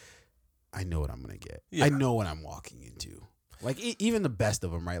DC. I know what I'm gonna get. Yeah. I know what I'm walking into. Like even the best of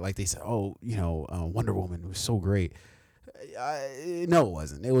them, right? Like they said, Wonder Woman was so great. No, it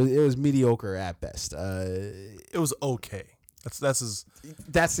wasn't. It was mediocre at best. It was okay. That's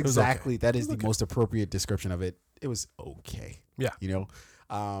exactly okay. that is the most appropriate description of it. It was okay. Yeah.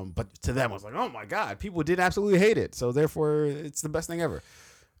 But to them, I was like, oh my god, people did absolutely hate it. So therefore, it's the best thing ever.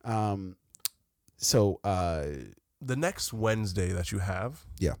 The next Wednesday that you have,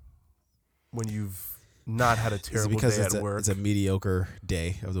 yeah, when you've not had a terrible day at work, it's a mediocre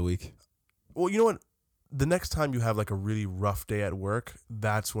day of the week. Well, you know what? The next time you have like a really rough day at work,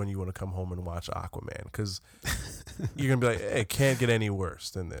 that's when you want to come home and watch Aquaman, because you're gonna be like, "Hey, it can't get any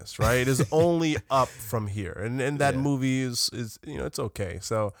worse than this, right? It is only up from here." And that movie is it's okay.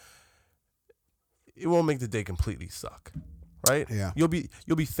 So it won't make the day completely suck, right? Yeah. You'll be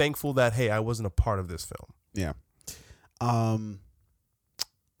thankful that, hey, I wasn't a part of this film. Yeah.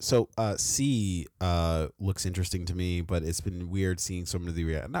 So C looks interesting to me, but it's been weird seeing some of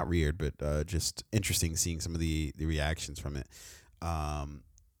the not weird, but just interesting seeing some of the reactions from it,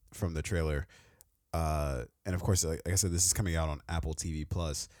 from the trailer, and of course, like I said, this is coming out on Apple TV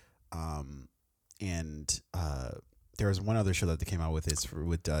Plus, and there was one other show that they came out with. It's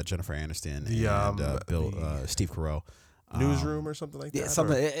with Jennifer Aniston and Steve Carell. Newsroom or something like that? Yeah,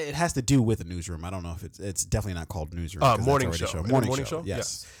 something. It has to do with a newsroom. I don't know if it's definitely not called Newsroom. Morning show. Morning show.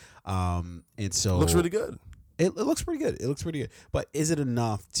 Yes. And so looks really good. It looks pretty good. It looks pretty good. But is it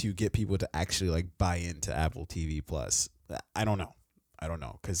enough to get people to actually like buy into Apple TV Plus? I don't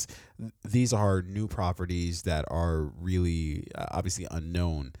know. Because these are new properties that are really obviously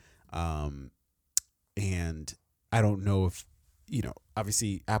unknown, and I don't know if.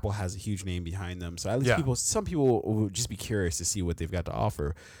 Obviously Apple has a huge name behind them, so at least some people will just be curious to see what they've got to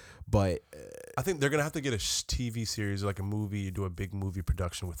offer. But I think they're gonna have to get a TV series, like a movie, do a big movie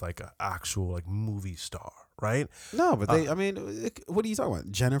production with like an actual like movie star, right? No, but what are you talking about?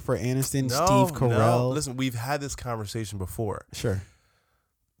 Jennifer Aniston, Steve Carell. No. Listen, we've had this conversation before. Sure.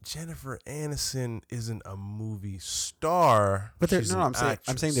 Jennifer Aniston isn't a movie star. But I'm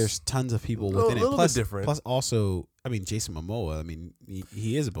saying there's tons of people within it. Plus, different. Plus, also, Jason Momoa.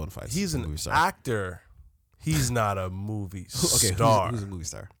 He is a bona fide. He's an movie star. actor. He's not a movie star. Who's a movie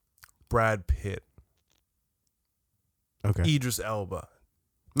star? Brad Pitt. Okay. Idris Elba.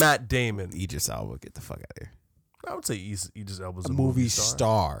 Matt Damon. Idris Elba, get the fuck out of here. I would say Idris Elba's a movie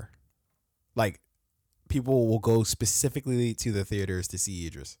star. Like, people will go specifically to the theaters to see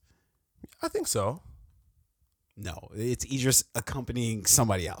Idris. I think so. No, it's Idris accompanying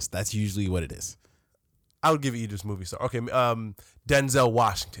somebody else. That's usually what it is. I would give Idris movie star. Okay, Denzel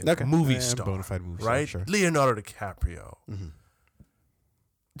Washington, movie star, bona fide movie right? Star, sure. Leonardo DiCaprio. Mm-hmm.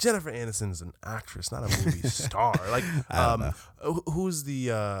 Jennifer Aniston is an actress, not a movie star. Like, who's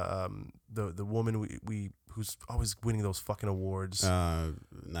the woman who's always winning those fucking awards?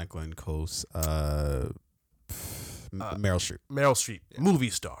 Not Glenn Close. Meryl Streep. Meryl Streep, movie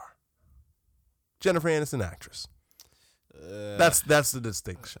star. Jennifer Aniston, actress. That's the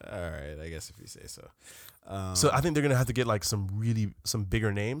distinction. All right, I guess if you say so. So I think they're gonna have to get like some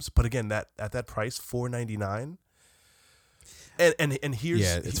bigger names, but again, at that price, $4.99. And here's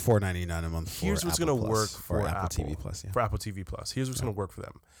it's $4.99 a month. Here's what's going to work for Apple TV Plus. Yeah. For Apple TV Plus. Here's what's going to work for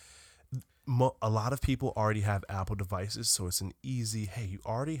them. A lot of people already have Apple devices, so it's an easy. Hey, you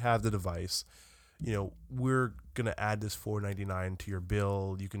already have the device. We're going to add this $4.99 to your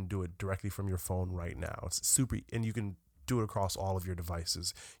bill. You can do it directly from your phone right now. It's super, and you can do it across all of your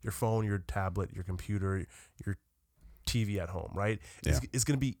devices: your phone, your tablet, your computer, your TV at home. Right? Yeah. It's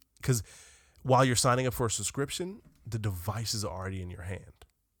going to be because while you're signing up for a subscription, the device is already in your hand.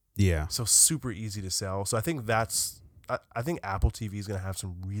 Yeah. So super easy to sell. So I think I think Apple TV is going to have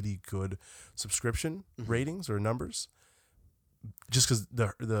some really good subscription ratings or numbers, just because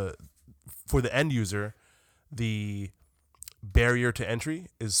the for the end user, the barrier to entry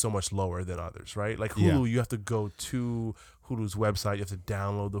is so much lower than others, right? Like Hulu, you have to go to Hulu's website, you have to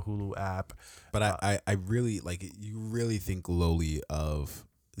download the Hulu app. But I really like it. You really think lowly of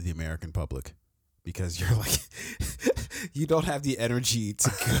the American public. Because you're like, you don't have the energy to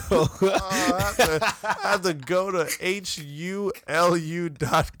go. I have to go to HULU.com.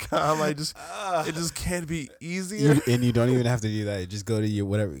 It just can't be easier. And you don't even have to do that. You just go to your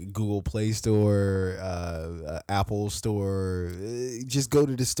whatever Google Play Store, Apple Store. Just go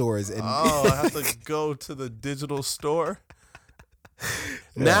to the stores. And I have to go to the digital store.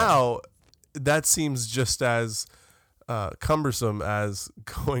 Yeah. Now, that seems just as cumbersome as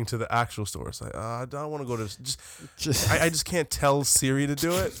going to the actual store. It's like, I don't want to go to I just can't tell Siri to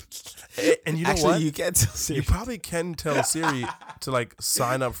do it. And you know actually, what? You can't tell Siri. You probably can tell Siri to like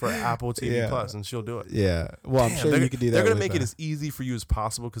sign up for Apple TV Plus, and she'll do it. Yeah. Well, I'm sure you can do that. They're gonna make it as easy for you as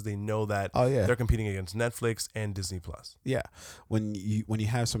possible because they know that they're competing against Netflix and Disney Plus. Yeah. When you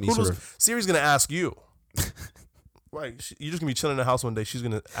have so many sort of Siri's gonna ask you. Right, you're just gonna be chilling in the house one day. She's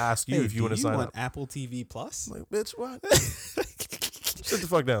gonna ask you if you want to sign up. Apple TV Plus? Like, bitch, what? Sit the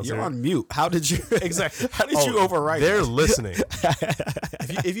fuck down. You're Siri. on mute. How did you exactly? How did you override? They're listening.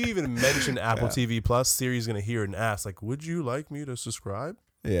 if you even mention Apple TV Plus, Siri's gonna hear it and ask, like, "Would you like me to subscribe?"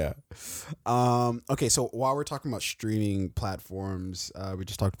 Yeah. Okay. So while we're talking about streaming platforms, we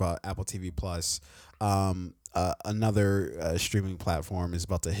just talked about Apple TV Plus. Another streaming platform is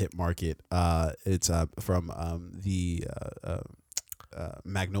about to hit market. It's from the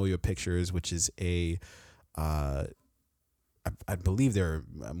Magnolia Pictures, which is I believe they're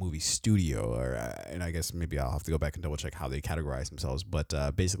a movie studio, and I guess maybe I'll have to go back and double check how they categorize themselves. But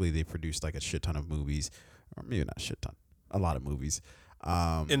basically, they produced like a shit ton of movies, or maybe not a shit ton, a lot of movies.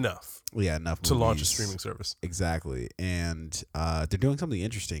 Enough. Yeah, enough to movies. Launch a streaming service. Exactly, and they're doing something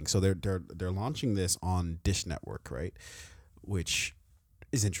interesting. So they're launching this on Dish Network, right? Which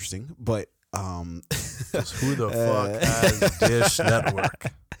is interesting, but who the fuck has Dish Network?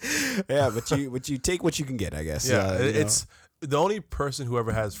 Yeah, but you take what you can get, I guess. Yeah, it's the only person who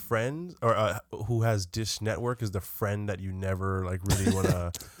ever has friends or who has Dish Network is the friend that you never like really want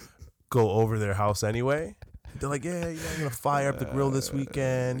to go over their house anyway. They're like, yeah, I'm gonna fire up the grill this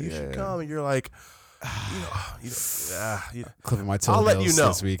weekend. You should come, and you're like, clipping my toenails I'll let you know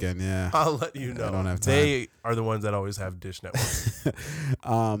this weekend. Yeah, I'll let you know. I don't have time. They are the ones that always have Dish Network.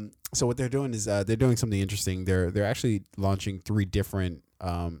 So what they're doing is they're doing something interesting. They're actually launching 3 different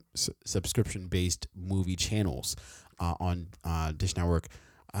subscription based movie channels on Dish Network.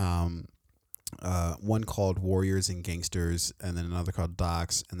 One called Warriors and Gangsters, and then another called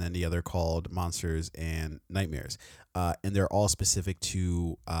Docs, and then the other called Monsters and Nightmares. And they're all specific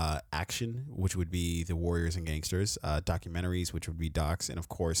to action, which would be the Warriors and Gangsters, documentaries, which would be Docs, and of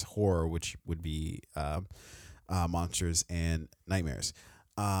course horror, which would be Monsters and Nightmares.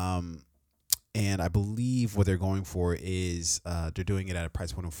 And I believe what they're going for is they're doing it at a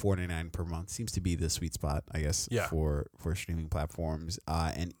price point of $4.99 per month. Seems to be the sweet spot, I guess, for streaming platforms.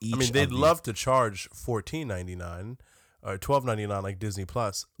 And each, they'd love to charge $14.99 or $12.99 like Disney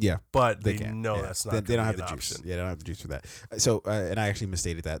Plus. Yeah, but they know that's not. They don't have the juice. Yeah, they don't have the juice for that. So, and I actually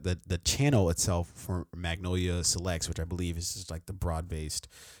misstated that the channel itself for Magnolia Selects, which I believe is just like the broad based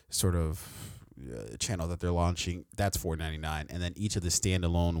sort of channel that they're launching, that's $4.99, and then each of the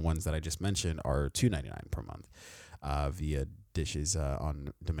standalone ones that I just mentioned are $2.99 per month via Dish's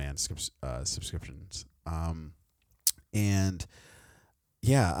on demand subscriptions. And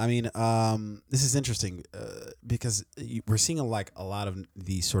yeah, I mean, this is interesting because we're seeing a lot of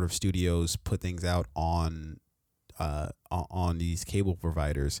these sort of studios put things out on these cable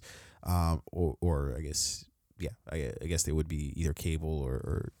providers, or I guess I guess they would be either cable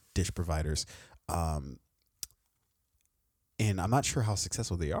or Dish providers. And I'm not sure how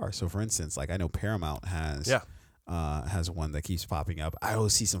successful they are. So, for instance, like I know Paramount has one that keeps popping up. I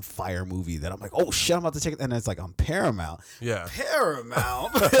always see some fire movie that I'm like, oh shit, I'm about to check it, and it's like on Paramount. Yeah,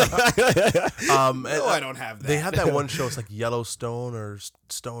 Paramount. No, I don't have that. They have that one show. It's like Yellowstone or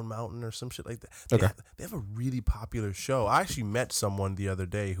Stone Mountain or some shit like that. They have a really popular show. I actually met someone the other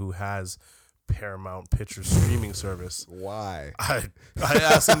day who has Paramount Pictures streaming service. Why? I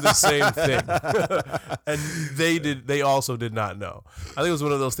asked them the same thing, and they also did not know. I think it was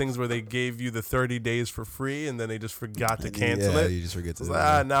one of those things where they gave you the 30 days for free, and then they just forgot to cancel it. You just forget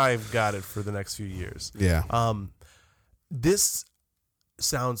to. Now I've got it for the next few years. Yeah. This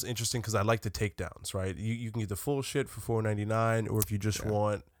sounds interesting because I like the takedowns. Right, you can get the full shit for $4.99, or if you just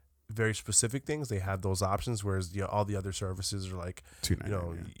want very specific things, they have those options. Whereas all the other services are like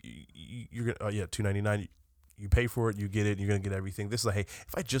 $2.99. You're gonna $2.99. You pay for it, you get it, and you're gonna get everything. This is like, hey,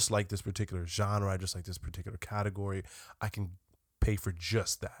 if I just like this particular genre, I just like this particular category, I can pay for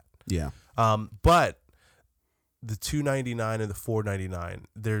just that. Yeah. But the $2.99 and the $4.99,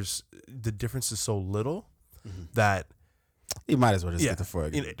 there's the difference is so little that you might as well just get the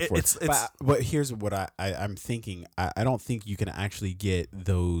four. But here's what I'm thinking. I don't think you can actually get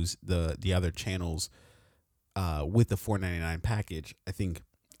the other channels with the $4.99 package. I think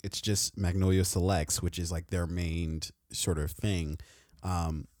it's just Magnolia Selects, which is like their main sort of thing,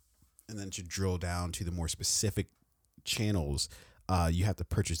 and then to drill down to the more specific channels, you have to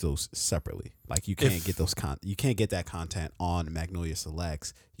purchase those separately. Like you can't get those you can't get that content on Magnolia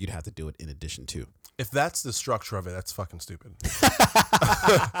Selects. You'd have to do it in addition to. If that's the structure of it, that's fucking stupid.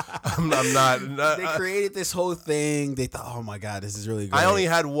 I'm not. They created this whole thing. They thought, oh my god, this is really great. I only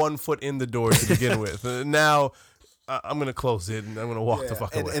had one foot in the door to begin with. Now I'm gonna close it and I'm gonna walk the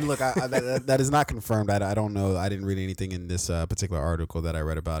fuck away. And look, that is not confirmed. I don't know. I didn't read anything in this particular article that I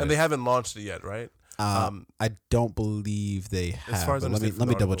read about it. And they haven't launched it yet, right? I don't believe they have. As far as let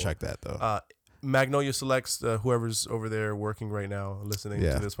me double check that though. Magnolia Selects, whoever's over there working right now, listening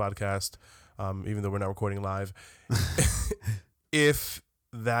to this podcast, even though we're not recording live, if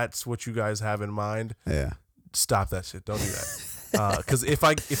that's what you guys have in mind, stop that shit. Don't do that. Because if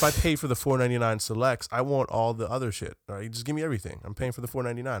I pay for the $4.99 Selects, I want all the other shit. All right, just give me everything. I'm paying for the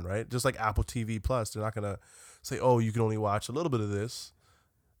 $4.99, right? Just like Apple TV Plus, they're not gonna say, oh, you can only watch a little bit of this.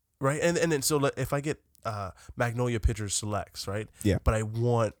 Right, and then so if I get Magnolia Pictures Selects, right? Yeah. But I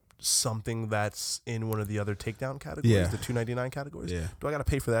want something that's in one of the other takedown categories, the $2.99 categories. Yeah. Do I got to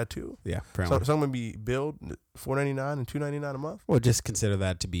pay for that too? Yeah. So I'm gonna be billed $4.99 and $2.99 a month. Well, just consider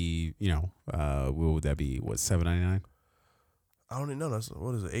that to be, what would that be? What, $7.99? I don't even know.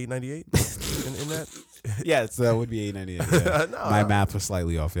 What is it? $8.98 in that? Yeah, that would be $8.98. Yeah. No, my math was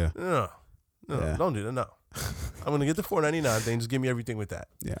slightly off. Yeah. No, don't do that. No. I'm gonna get the $4.99 thing. Just give me everything with that.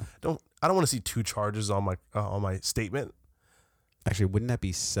 Yeah. I don't want to see two charges on my statement. Actually, wouldn't that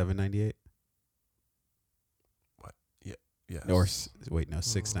be $7.98? What? Yeah. Yeah. Or wait, no,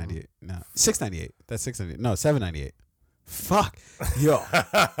 $6.98. No, $6.98. That's $6.98. No, $7.98. Fuck. Yo.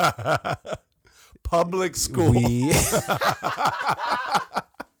 Public school.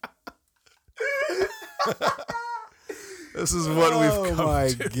 This is what we've come to. Oh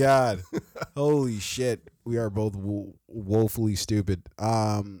my god. Holy shit. We are both woefully stupid.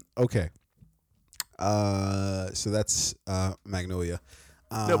 Okay. So that's Magnolia.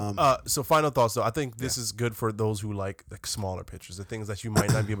 So final thoughts though. I think this is good for those who like smaller pictures, the things that you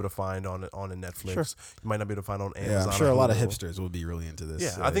might not be able to find on a Netflix. Sure. You might not be able to find on Amazon. Yeah, I'm sure a lot of hipsters will be really into this.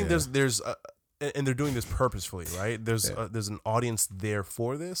 Yeah, I think there's and they're doing this purposefully, right? There's an audience there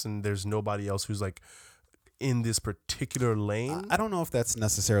for this, and there's nobody else who's like in this particular lane. I don't know if that's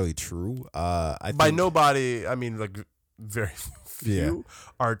necessarily true. By nobody, I mean like very few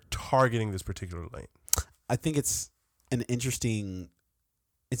are targeting this particular lane. I think it's an interesting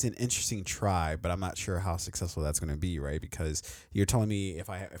try, but I'm not sure how successful that's going to be, right? Because you're telling me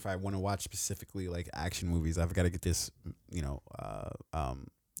if I want to watch specifically like action movies, I've got to get this,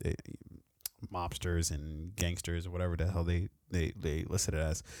 mobsters and gangsters or whatever the hell they listed it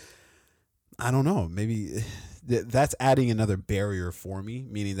as. I don't know. Maybe that's adding another barrier for me,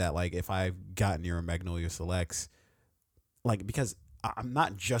 meaning that like if I've gotten your Magnolia Selects, like because I'm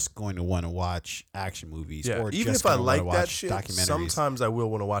not just going to want to watch action movies, or even just if I like that shit, documentaries. Sometimes I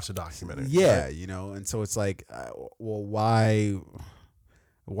will want to watch a documentary. Yeah, right? And so it's like, well, why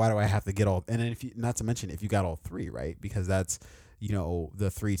do I have to get all? And then not to mention if you got all three, right? Because that's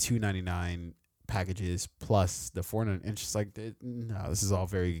the three $2.99 packages plus the $4.99. It's just like, no, this is all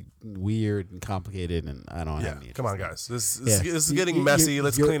very weird and complicated, and I don't have any. Come on, guys, this is getting messy.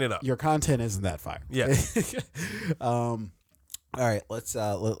 Let's clean it up. Your content isn't that fire. Yeah. All right,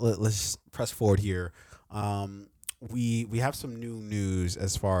 let's press forward here. We have some new news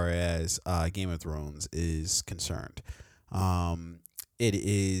as far as Game of Thrones is concerned. It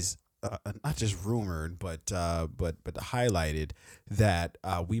is not just rumored, but highlighted that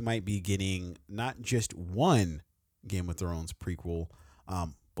we might be getting not just one Game of Thrones prequel,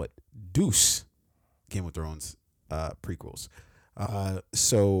 but deuce Game of Thrones prequels.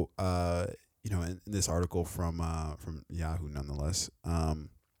 In this article from Yahoo, nonetheless, I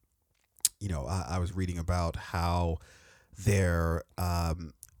was reading about how the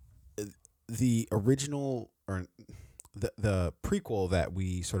original or the prequel that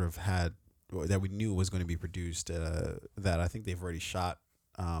we sort of had, or that we knew was going to be produced, that I think they've already shot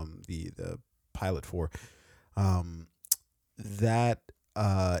the pilot for, that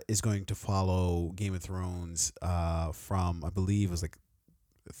is going to follow Game of Thrones from, I believe it was like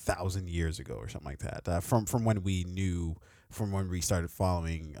 1,000 years ago or something like that, from when we started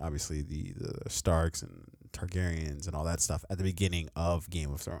following obviously the Starks and Targaryens and all that stuff at the beginning of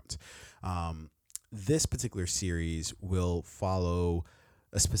Game of Thrones. This particular series will follow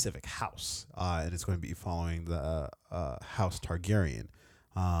a specific house, and it's going to be following the House Targaryen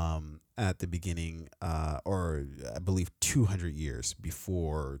at the beginning, or I believe 200 years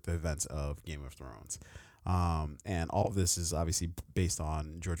before the events of Game of Thrones. And all of this is obviously based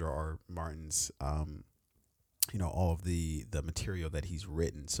on George R.R. Martin's all of the material that he's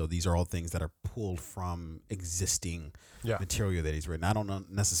written. So these are all things that are pulled from existing material that he's written. I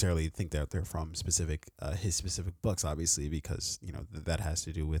don't necessarily think that they're from his specific books, obviously, because that has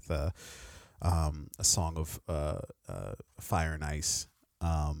to do with a Song of Fire and Ice,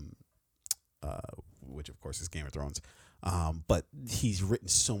 which of course is Game of Thrones. But he's written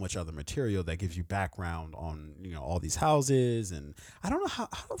so much other material that gives you background on all these houses, and I don't know how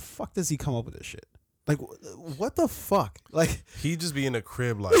the fuck does he come up with this shit? Like, what the fuck? Like, he just be in a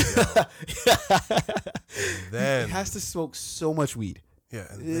crib like, yo. Then he has to smoke so much weed. Yeah,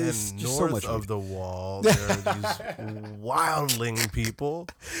 and then north of the wall, there are these wildling people.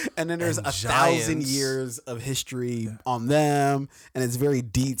 And then there's 1,000 years of history on them, and it's very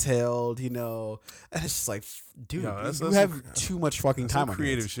detailed, And it's just like, dude, you have too much fucking time on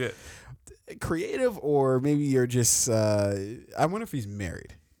creative shit. Creative, or maybe you're just, I wonder if he's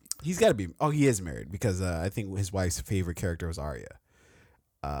married. He's got to be. Oh, he is married, because I think his wife's favorite character was Arya.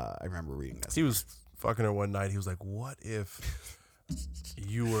 I remember reading that. He was fucking her one night. He was like, what if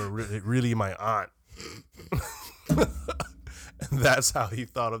you were really my aunt? And that's how he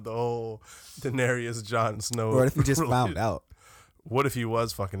thought of the whole Daenerys Jon Snow. What if he just found out? What if he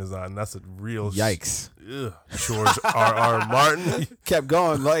was fucking his aunt? And that's a real yikes. George R.R. Martin kept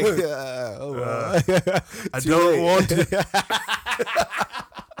going like, I don't want to.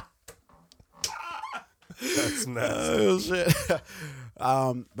 That's nasty. Oh, shit.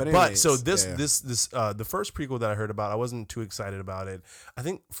 But anyways, so this the first prequel that I heard about, I wasn't too excited about it. I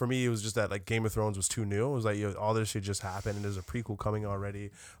think for me it was just that, like, Game of Thrones was too new. It was like, all this shit just happened and there's a prequel coming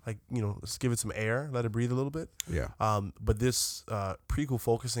already. Like, let's give it some air, let it breathe a little bit. Yeah. But this prequel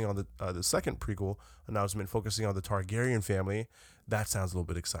focusing on the second prequel announcement focusing on the Targaryen family, that sounds a little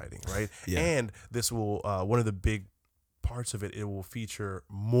bit exciting, right? Yeah. And this will one of the big parts of it will feature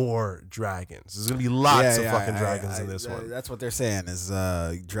more dragons. There's gonna be lots of fucking dragons in this one. That's what they're saying is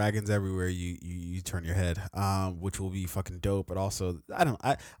dragons everywhere you turn your head, which will be fucking dope. But also,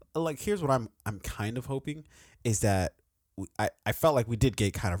 here's what I'm kind of hoping is that I felt like we did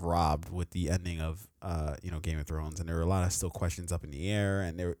get kind of robbed with the ending of Game of Thrones, and there were a lot of still questions up in the air,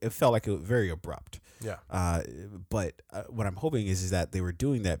 and it felt like it was very abrupt. Yeah. But what I'm hoping is that they were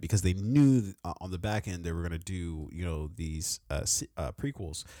doing that because they knew on the back end they were going to do these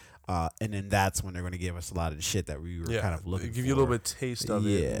prequels, and then that's when they're going to give us a lot of the shit that we were kind of looking for. Give you a little bit taste of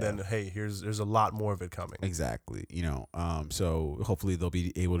it, and then hey, there's a lot more of it coming. Exactly. So hopefully they'll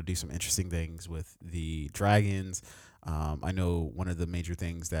be able to do some interesting things with the dragons. I know one of the major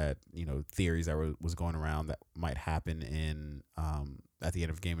things that theories that was going around that might happen in at the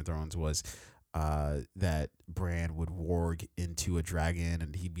end of Game of Thrones was that Bran would warg into a dragon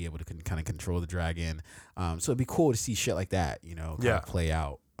and he'd be able to kind of control the dragon. So it'd be cool to see shit like that, kind of play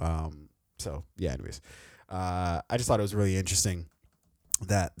out. So yeah, anyways, I just thought it was really interesting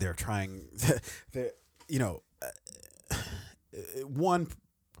that they're trying, one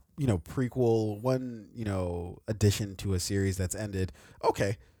prequel, one addition to a series that's ended.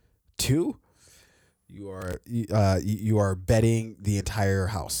 Okay, 2. You are betting the entire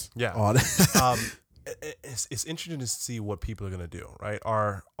house. Yeah. On it's interesting to see what people are going to do, right?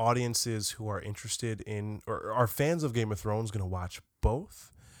 Are audiences who are interested in or are fans of Game of Thrones going to watch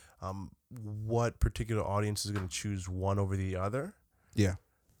both? What particular audience is going to choose one over the other? Yeah.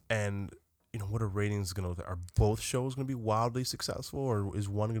 And what are ratings going to? Are both shows going to be wildly successful, or is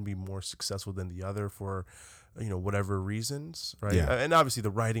one going to be more successful than the other for whatever reasons, right? Yeah. And obviously the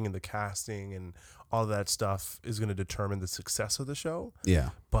writing and the casting and all that stuff is going to determine the success of the show.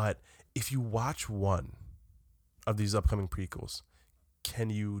 Yeah. But if you watch one of these upcoming prequels, can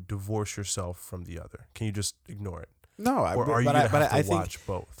you divorce yourself from the other? Can you just ignore it? No, or are you going to have to watch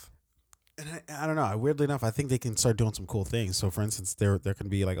both? And I don't know. Weirdly enough, I think they can start doing some cool things. So, for instance, there can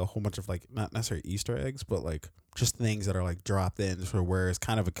be like a whole bunch of like not necessarily Easter eggs, but like just things that are like dropped in, sort of where it's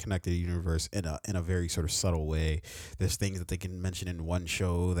kind of a connected universe in a very sort of subtle way. There's things that they can mention in one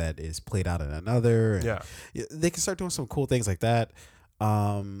show that is played out in another. And they can start doing some cool things like that.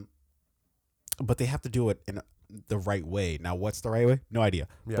 But they have to do it in the right way. Now, what's the right way? No idea.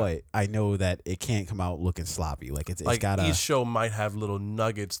 Yeah. But I know that it can't come out looking sloppy. Like it's gotta. Each show might have little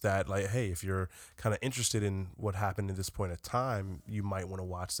nuggets that, like, hey, if you're kind of interested in what happened at this point of time, you might want to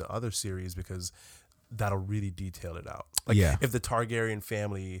watch the other series because that'll really detail it out. Like, if the Targaryen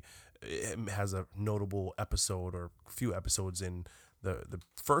family has a notable episode or few episodes in the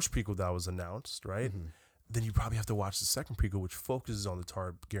first prequel that was announced, right? Mm-hmm. Then you probably have to watch the second prequel, which focuses on the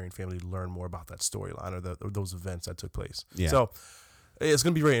Targaryen family to learn more about that storyline or those events that took place. Yeah. So it's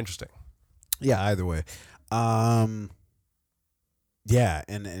going to be very interesting. Yeah, either way. Yeah,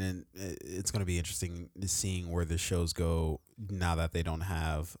 and it's going to be interesting seeing where the shows go now that they don't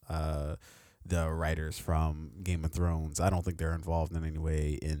have the writers from Game of Thrones. I don't think they're involved in any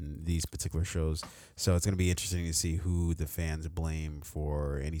way in these particular shows. So it's going to be interesting to see who the fans blame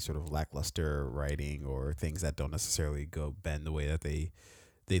for any sort of lackluster writing or things that don't necessarily go bend the way that they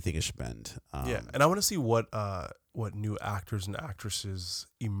think it should bend. Yeah, and I want to see what new actors and actresses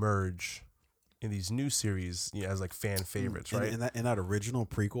emerge in these new series, as like fan favorites, right? In that original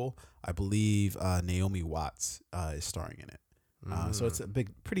prequel, I believe Naomi Watts is starring in it. So it's a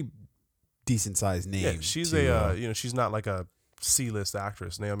pretty decent sized name. Yeah, she's she's not like a C-list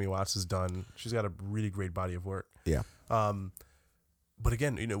actress. Naomi Watts she's got a really great body of work. Yeah. But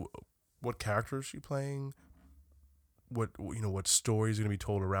again, what character is she playing? What story is going to be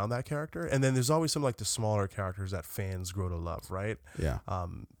told around that character? And then there's always some like the smaller characters that fans grow to love, right? Yeah.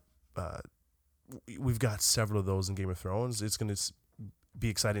 We've got several of those in Game of Thrones. It's going to be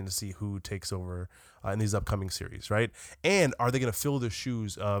exciting to see who takes over in these upcoming series, right? And are they going to fill the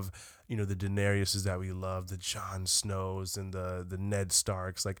shoes of, the Daenerys that we love, the Jon Snows and the Ned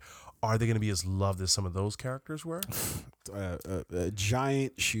Starks? Like, are they going to be as loved as some of those characters were?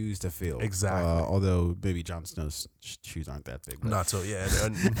 Giant shoes to fill. Exactly. Although maybe Jon Snow's shoes aren't that big. But. Not so, yeah.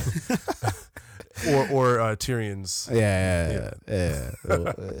 or Tyrion's. Yeah.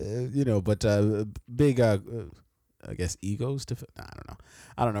 But big, I guess, egos to. I don't know.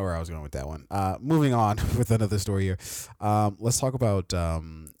 I don't know where I was going with that one. Moving on with another story here. Let's talk about.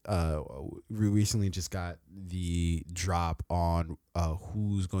 We recently just got the drop on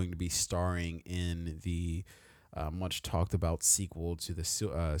who's going to be starring in the much talked about sequel to the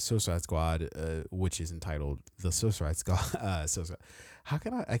Suicide Squad, which is entitled The Suicide Squad. How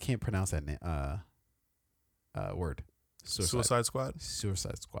can I can't pronounce that name. Word. Suicide Squad?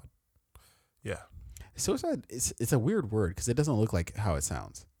 Suicide Squad. Yeah. Suicide, it's a weird word because it doesn't look like how it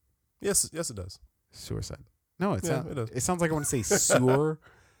sounds. Yes, it does. Suicide. No, it does. It sounds like I want to say sewer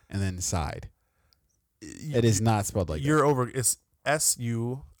and then side. It is not spelled like you're that. over. It's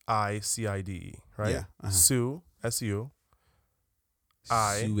SUICIDE, right? Yeah. Sue, SU.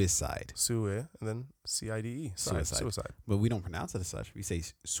 Suicide. Sue, and then CIDE. Suicide. But we don't pronounce it as such. We say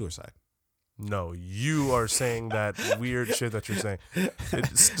suicide. No, you are saying that weird shit that you're saying.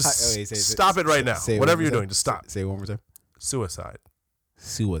 Stop it right now. Whatever you're doing, just stop. Say it one more time. Suicide.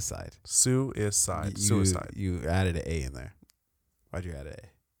 Suicide. Suicide. Suicide. You added an A in there. Why'd you add an A?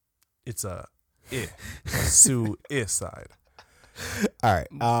 It's a suicide. All right.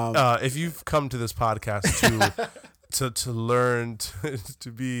 If you've come to this podcast to learn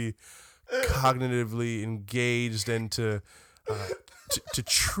to be cognitively engaged and to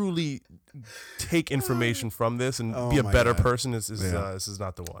truly take information from this and be a better person, this is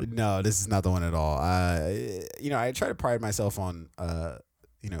not the one. No, this is not the one at all. I try to pride myself on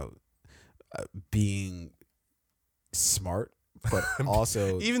being smart, but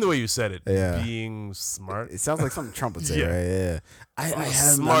also even the way you said it, yeah. being smart. It sounds like something Trump would say, yeah. right? Yeah. I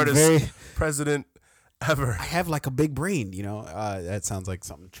have smartest president ever. I have like a big brain, that sounds like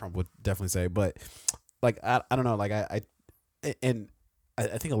something Trump would definitely say, but like, I don't know. Like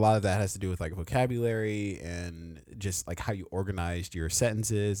I think a lot of that has to do with like vocabulary and just like how you organized your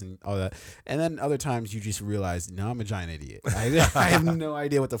sentences and all that. And then other times you just realize, no, I'm a giant idiot. I have no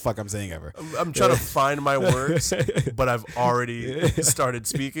idea what the fuck I'm saying ever. I'm trying to find my words, but I've already started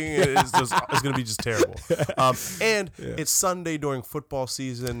speaking. It's going to be just terrible. It's Sunday during football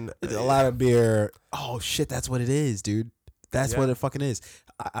season. A lot of beer. Oh shit, that's what it is, dude. That's what it fucking is.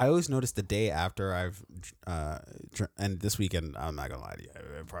 I always notice the day after I've, and this weekend, I'm not gonna lie to you,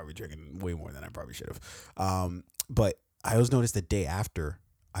 I'm probably drinking way more than I probably should have. But I always notice the day after,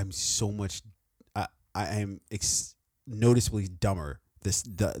 I'm so much, I am noticeably dumber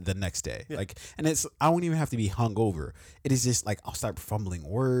the next day. Yeah. Like, and I won't even have to be hungover. It is just like, I'll start fumbling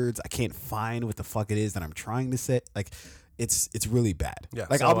words. I can't find what the fuck it is that I'm trying to say. Like, it's really bad. Yeah.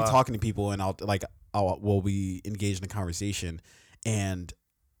 Like, so, I'll be talking to people and we'll be engaged in a conversation and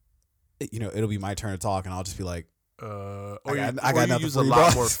it'll be my turn to talk and I'll just be like, I got use a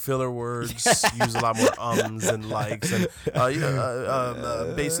lot more filler words, use a lot more ums and likes, and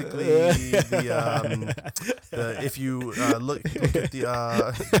basically if you look at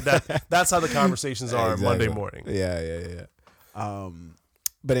the that's how the conversations are exactly. Monday morning. Yeah.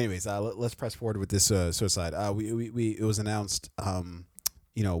 But anyways, let's press forward with this suicide. It was announced,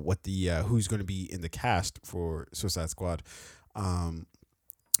 what the who's going to be in the cast for Suicide Squad.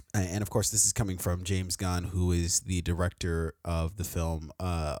 And of course, this is coming from James Gunn, who is the director of the film,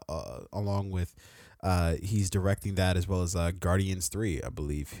 along with He's directing that as well as Guardians 3. I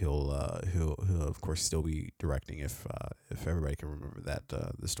believe he'll of course still be directing if everybody can remember that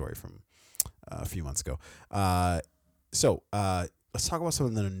the story from a few months ago. So let's talk about some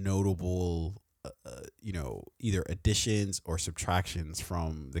of the notable either additions or subtractions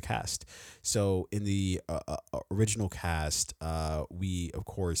from the cast. So in the original cast, we of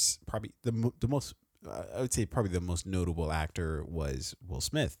course probably the most I would say probably the most notable actor was Will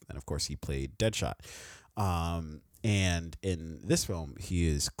Smith, and of course he played Deadshot. And in this film, he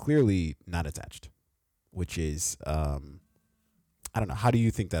is clearly not attached, which is I don't know. How do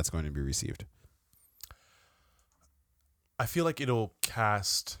you think that's going to be received? I feel like it'll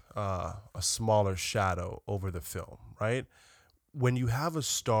cast a smaller shadow over the film, right? When you have a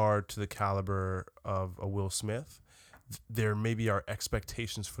star to the caliber of a Will Smith, there maybe are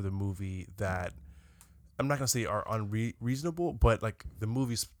expectations for the movie that I'm not going to say are unreasonable, but like the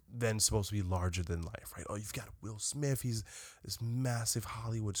movie's then supposed to be larger than life, right? Oh, you've got Will Smith. He's this massive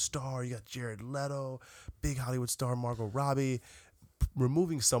Hollywood star. You got Jared Leto, big Hollywood star, Margot Robbie.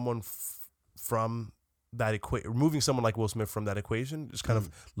 Removing someone from that removing someone like Will Smith from that equation just kind of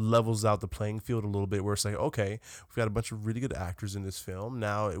levels out the playing field a little bit, where it's like, okay, we've got a bunch of really good actors in this film.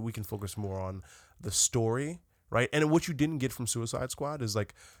 Now we can focus more on the story, right? And what you didn't get from Suicide Squad is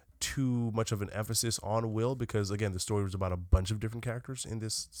like too much of an emphasis on Will, because again, the story was about a bunch of different characters in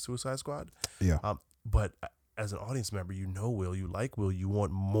this Suicide Squad. Yeah. But as an audience member, Will, you like Will, you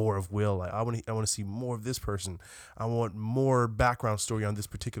want more of Will. Like I want to see more of this person. I want more background story on this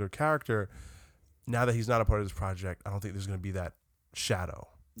particular character. Now that he's not a part of this project, I don't think there's going to be that shadow.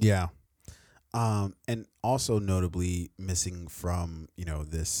 Yeah. And also notably missing from,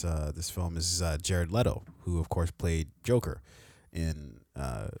 this film is Jared Leto, who of course played Joker in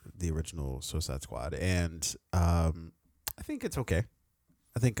the original Suicide Squad. And I think it's okay.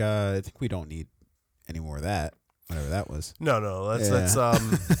 I think we don't need any more of that, whatever that was. No, let's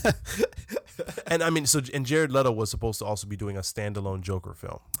And I mean, and Jared Leto was supposed to also be doing a standalone Joker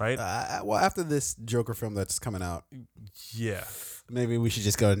film, right? Well, after this Joker film that's coming out, yeah, maybe we should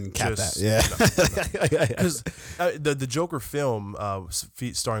just go ahead and cap that. Yeah, because the Joker film,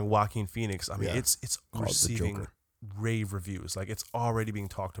 starring Joaquin Phoenix, I mean, it's receiving rave reviews. Like it's already being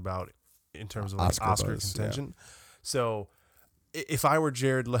talked about in terms of like Oscar contention. Yeah. So, if I were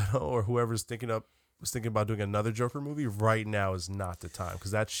Jared Leto or whoever's thinking about doing another Joker movie, right now is not the time,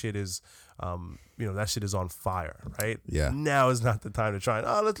 because that shit is, that shit is on fire, right? Yeah. Now is not the time to try and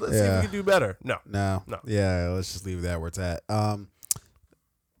let's see if we can do better. No. Yeah, let's just leave that where it's at.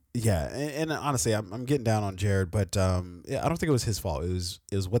 Yeah, and honestly, I'm getting down on Jared, but I don't think it was his fault. It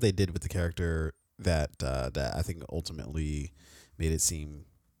was what they did with the character that I think ultimately made it seem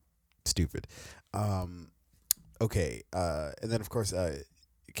stupid. Okay, and then of course,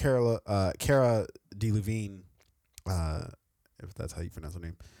 Cara Delevingne, if that's how you pronounce her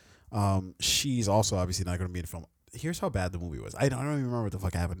name, she's also obviously not going to be in the film. Here's how bad the movie was. I don't even remember what the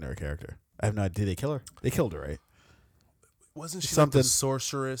fuck happened to her character. I have no idea. Did they kill her? They killed her, right? Wasn't she something like the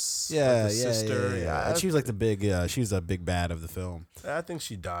sorceress? Yeah, like the sister. Yeah. And she was like the big. She was a big bad of the film. I think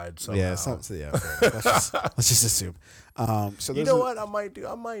she died somehow. Yeah, let's just assume. So you know what I might do?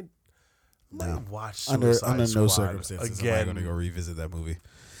 I might watch Suicide Squad under no circumstances again. am I going to go revisit that movie.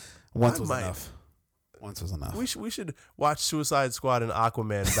 Once was enough. We should watch Suicide Squad and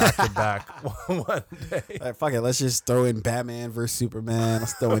Aquaman back to back one day. All right, fuck it. Let's just throw in Batman versus Superman.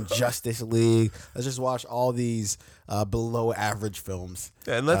 Let's throw in Justice League. Let's just watch all these below average films.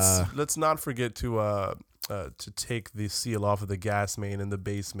 Yeah, and let's not forget to take the seal off of the gas main in the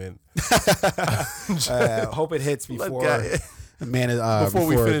basement. Hope it hits before. Before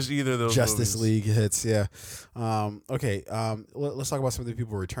we finish either of those Justice movies. League hits, yeah. Okay, let's talk about some of the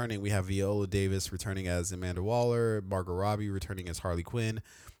people returning. We have Viola Davis returning as Amanda Waller, Margot Robbie returning as Harley Quinn,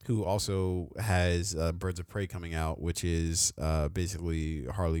 who also has Birds of Prey coming out, which is basically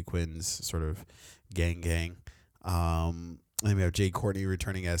Harley Quinn's sort of gang. And then we have Jay Courtney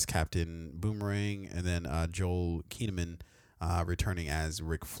returning as Captain Boomerang, and then Joel Kinnaman returning as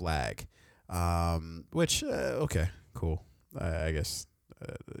Rick Flag, which, okay, cool. I guess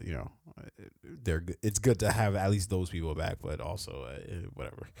it's good to have at least those people back, but also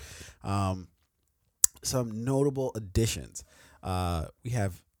whatever. Some notable additions. We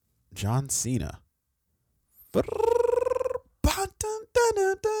have John Cena.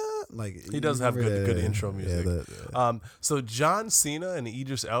 Like he does have good intro music. So John Cena and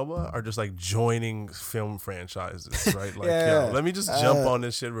Idris Elba are just like joining film franchises, right? Like, let me just jump on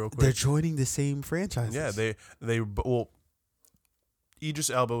this shit real quick. They're joining the same franchises. Yeah,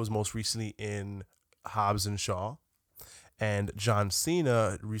 Idris Elba was most recently in Hobbs and Shaw, And John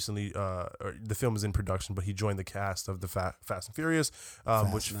Cena recently, the film is in production, but he joined the cast of the Fast and Furious,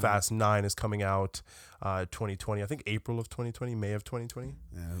 which 9. Fast 9 is coming out 2020. I think April of 2020, May of 2020.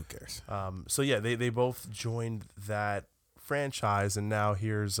 Yeah, who cares? So yeah, they both joined that franchise, and now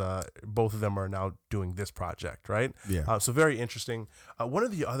here's both of them are now doing this project, right? Yeah. So very interesting. One of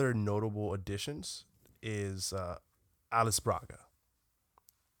the other notable additions is Alice Braga,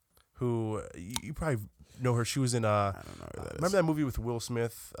 who you probably know her. She was in I don't know who that is. remember that movie with Will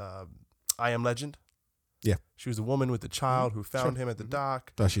Smith, I Am Legend? Yeah. She was the woman with the child who found him at the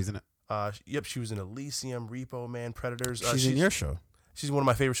dock. Oh, she's in it. Yep, she was in Elysium, Repo Man, Predators. She's in your show. She's one of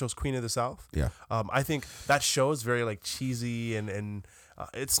my favorite shows, Queen of the South. Yeah. I think that show is very like cheesy and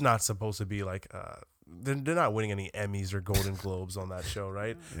it's not supposed to be like they're not winning any Emmys or Golden Globes on that show,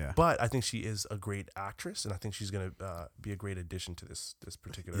 right? Yeah. But I think she is a great actress, and I think she's gonna be a great addition to this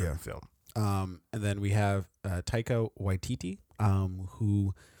particular film. And then we have Taika Waititi,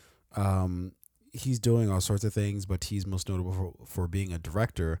 who he's doing all sorts of things, but he's most notable for being a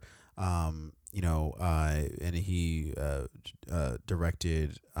director. And he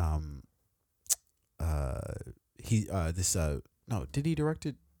directed did he direct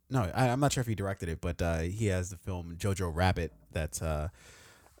it? No, I'm not sure if he directed it, but he has the film Jojo Rabbit that's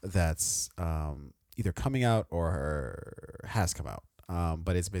either coming out or has come out.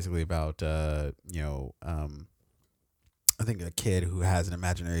 But it's basically about I think a kid who has an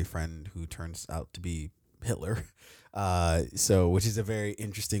imaginary friend who turns out to be Hitler. Which is a very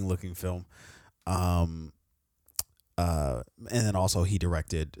interesting looking film. And then also he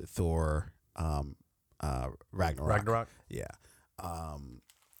directed Thor Ragnarok. Yeah.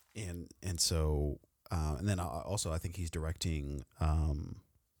 And then also I think he's directing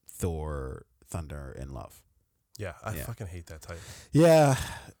Thor Thunder and Love. Yeah, I fucking hate that title. Yeah,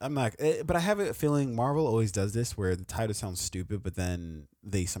 I'm not. But I have a feeling Marvel always does this, where the title sounds stupid, but then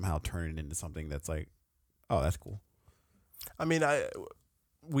they somehow turn it into something that's like, oh, that's cool. I mean,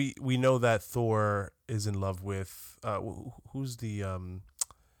 we know that Thor is in love with who's the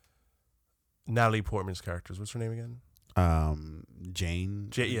Natalie Portman's characters? What's her name again? Jane.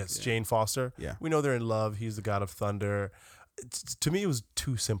 Jane Foster. Yeah, we know they're in love. He's the god of thunder. To me, it was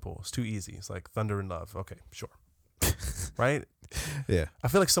too simple. It's too easy. It's like thunder and love. Okay, sure. Right? Yeah. I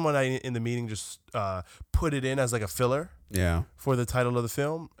feel like someone in the meeting just put it in as like a filler. Yeah. For the title of the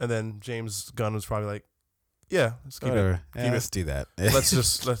film, and then James Gunn was probably like, "Yeah, let's keep it. Let's do that.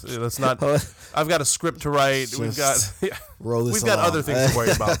 Let's not. I've got a script to write. We've got other things to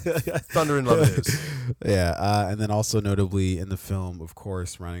worry about. Thunder and Love it is. Yeah, and then also notably in the film, of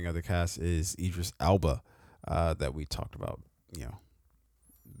course, rounding out the cast is Idris Elba, that we talked about,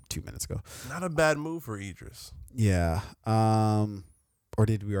 2 minutes ago. Not a bad move for Idris. Yeah. Or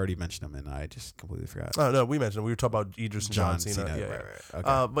did we already mention him and I just completely forgot? Oh no, we mentioned him. We were talking about Idris and John Cena. Yeah, right.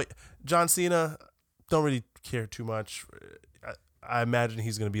 Okay. But John Cena, don't really care too much. I imagine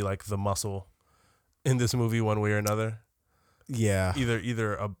he's going to be like the muscle in this movie one way or another. Yeah.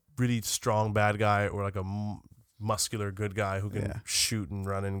 Either a really strong bad guy or like a muscular good guy who can shoot and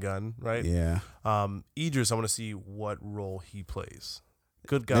run and gun, right? Yeah. Idris, I want to see what role he plays.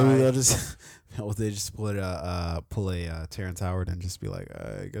 Good guy. Maybe they just pull a Terrence Howard and just be like,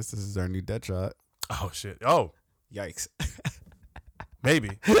 I guess this is our new Deadshot. Oh shit! Oh, yikes! Maybe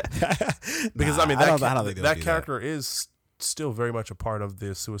because I don't think that character that. is still very much a part of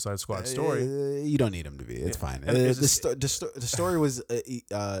the Suicide Squad story. You don't need him to be. It's fine. The story was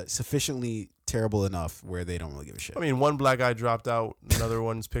sufficiently terrible enough where they don't really give a shit. I mean, one black guy dropped out, another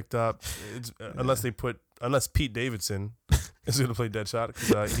one's picked up. Unless Pete Davidson is going to play Deadshot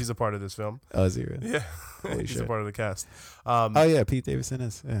because he's a part of this film. Oh, is he really? Yeah, he's a part of the cast. Pete Davidson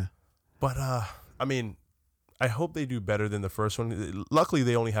is. Yeah, but I mean, I hope they do better than the first one. Luckily,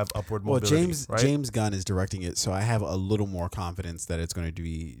 they only have upward mobility. Well, James Gunn is directing it, so I have a little more confidence that it's going to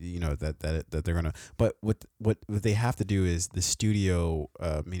be, that they're going to. But what they have to do is the studio,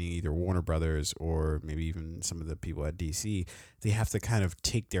 meaning either Warner Brothers or maybe even some of the people at DC, they have to kind of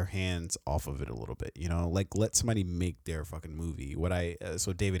take their hands off of it a little bit. Like let somebody make their fucking movie.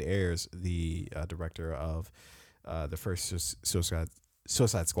 So David Ayers, the director of the first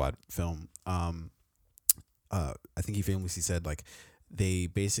Suicide Squad film. I think he famously said like they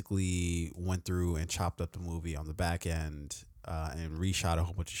basically went through and chopped up the movie on the back end and reshot a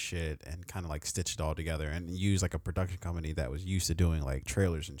whole bunch of shit and kind of like stitched it all together and used like a production company that was used to doing like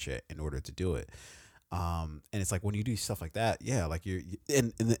trailers and shit in order to do it. And it's like when you do stuff like that, yeah, like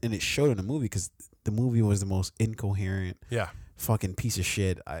and it showed in the movie because the movie was the most incoherent fucking piece of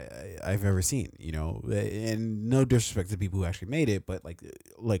shit I've ever seen, you know. And no disrespect to the people who actually made it, but like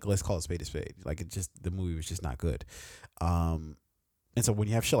let's call it spade a spade. Like the movie was just not good. And so when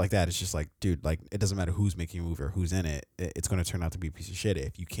you have shit like that, it's just like, dude, like it doesn't matter who's making a movie or who's in it. It's going to turn out to be a piece of shit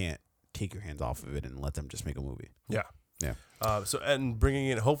if you can't take your hands off of it and let them just make a movie. Yeah. Yeah. So and bringing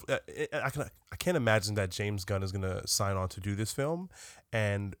in hope, I can't imagine that James Gunn is gonna sign on to do this film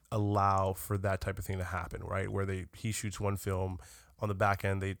and allow for that type of thing to happen, right? Where he shoots one film, on the back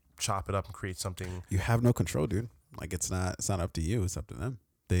end they chop it up and create something. You have no control, dude. Like it's not up to you. It's up to them.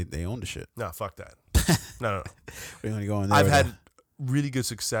 They own the shit. No, fuck that. No. We're gonna go in there. I've had really good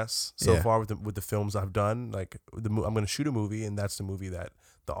success so far with the films I've done. Like I'm gonna shoot a movie, and that's the movie that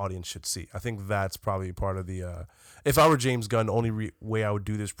the audience should see. I think that's probably part of the. If I were James Gunn, the only way I would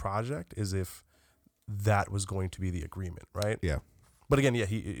do this project is if that was going to be the agreement, right? Yeah. But again,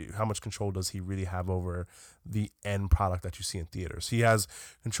 how much control does he really have over the end product that you see in theaters? He has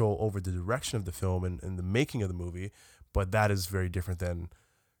control over the direction of the film and the making of the movie, but that is very different than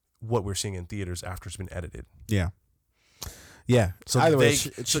what we're seeing in theaters after it's been edited. Yeah. Yeah. So either way,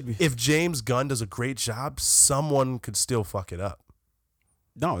 it should be. If James Gunn does a great job, someone could still fuck it up.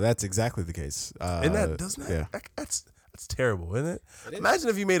 No, that's exactly the case. And that's terrible, isn't it? Imagine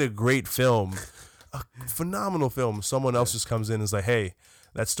if you made a great film, a phenomenal film. Someone else just comes in and is like, "Hey,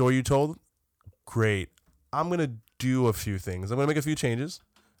 that story you told, great. I'm gonna do a few things. I'm gonna make a few changes,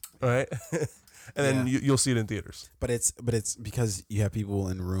 all right, and then you'll see it in theaters." But it's because you have people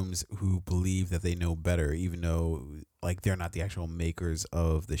in rooms who believe that they know better, even though like they're not the actual makers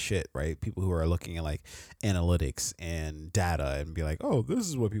of the shit, right? People who are looking at like analytics and data and be like, "Oh, this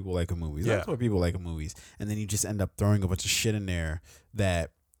is what people like in movies. That's what people like in movies," and then you just end up throwing a bunch of shit in there that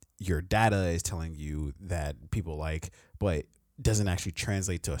your data is telling you that people like, but doesn't actually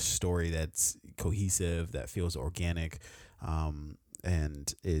translate to a story that's cohesive, that feels organic,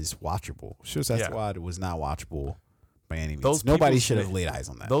 and is watchable. Suicide Squad was not watchable by any means. Nobody should have laid eyes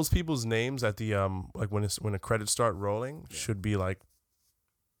on that. Those people's names at the like when the credits start rolling should be like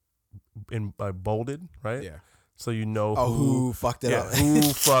in bolded, right? Yeah. So you know who fucked it up. Who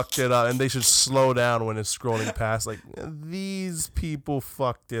fucked it up, and they should slow down when it's scrolling past. Like these people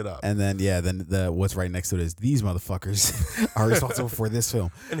fucked it up. And then the what's right next to it is these motherfuckers are responsible for this film.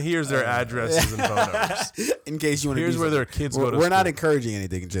 And here's their addresses and phone numbers. In case you want to. Here's where their kids go to We're school. not encouraging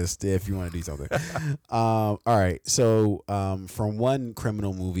anything. Just if you want to do something. All right. So from one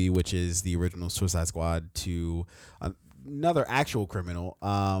criminal movie, which is the original Suicide Squad, to another actual criminal,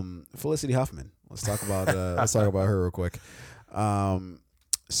 Felicity Huffman. Let's talk about her real quick.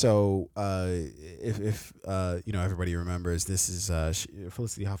 So if you know, everybody remembers, this is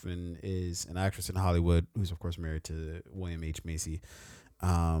Felicity Huffman is an actress in Hollywood who's of course married to William H. Macy,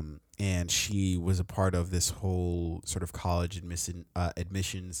 and she was a part of this whole sort of college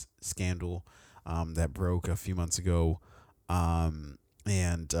admissions scandal that broke a few months ago.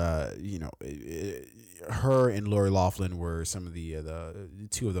 And you know, her and Lori Loughlin were some of the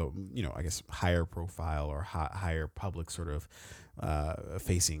two of the, you know, I guess higher profile or higher public sort of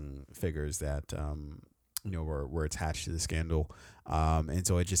facing figures that you know were attached to the scandal, and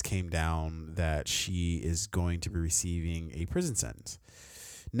so it just came down that she is going to be receiving a prison sentence.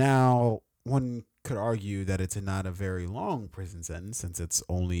 Now, one could argue that it's not a very long prison sentence since it's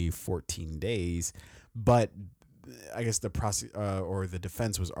only 14 days, but I guess the or the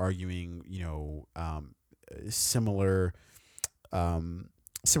defense was arguing, you know, similar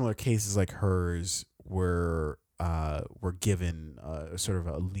cases like hers were given sort of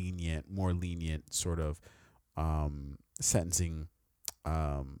a more lenient sort of sentencing.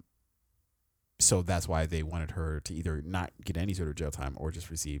 So that's why they wanted her to either not get any sort of jail time or just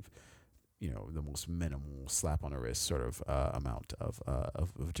receive, you know, the most minimal slap on the wrist sort of amount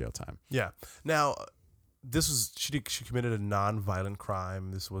of jail time. Yeah. Now, this was she committed a non-violent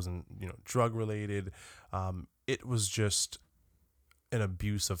crime. This wasn't, you know, drug related. It was just an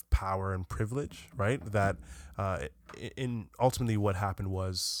abuse of power and privilege, right? That in ultimately what happened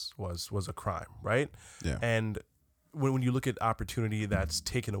was a crime, right? Yeah. And when you look at opportunity that's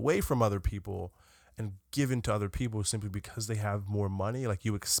taken away from other people and given to other people simply because they have more money, like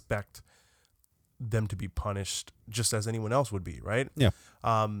you expect them to be punished just as anyone else would be, right? Yeah.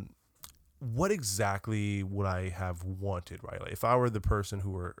 What exactly would I have wanted, right? Like if I were the person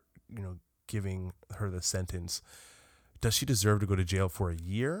who were, you know, giving her the sentence, does she deserve to go to jail for a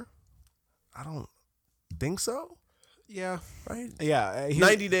year? I don't think so. Yeah. Right? Yeah.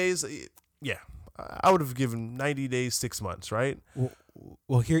 90 days. Yeah. I would have given 90 days, 6 months, right?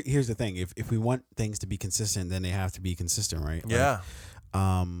 Well, here's the thing. If we want things to be consistent, then they have to be consistent, right? Yeah.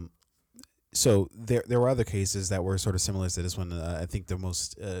 Like, so there were other cases that were sort of similar to this one. I think the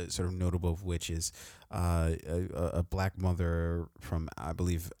most sort of notable of which is a black mother from, I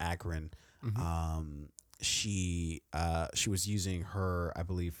believe, Akron. She was using her, I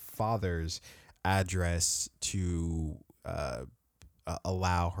believe, father's address to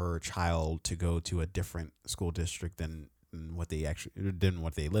allow her child to go to a different school district than what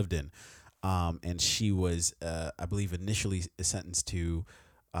they lived in. And she was, I believe, initially sentenced to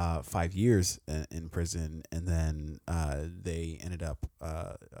 5 years in prison, and then they ended up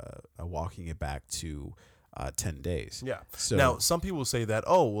walking it back to 10 days. Yeah. So now, some people say that,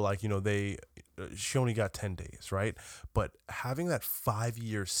 oh, well, like, she only got 10 days, right? But having that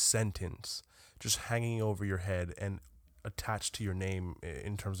 5-year sentence just hanging over your head and attached to your name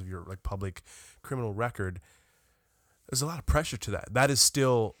in terms of your like public criminal record, there's a lot of pressure to that. That is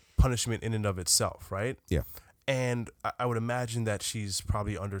still punishment in and of itself, right? Yeah. And I would imagine that she's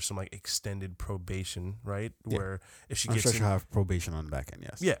probably under some like extended probation, right? Yeah. Where if she I'm gets sure she'll have probation on the back end.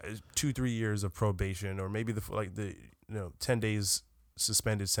 Yes. yeah, 2-3 years of probation, or maybe the 10 days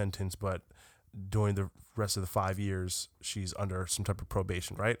suspended sentence, but during the rest of the 5 years she's under some type of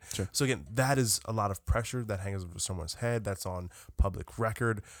probation, right? Sure. So again, that is a lot of pressure that hangs over someone's head. That's on public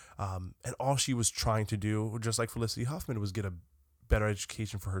record, and all she was trying to do, just like Felicity Huffman, was get a better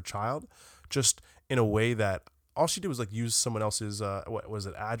education for her child, just in a way that all she did was like use someone else's what was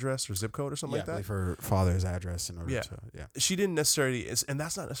it, address or zip code or something like that. I believe her father's address in order Yeah. to She didn't necessarily, and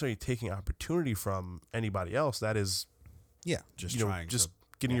that's not necessarily taking opportunity from anybody else. That is just trying, just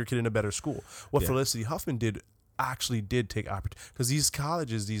getting your kid in a better school. What Felicity Huffman did take opportunity, because these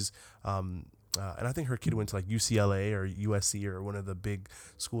colleges, and I think her kid went to like UCLA or USC or one of the big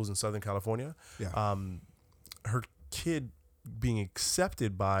schools in Southern California. Yeah. Her kid being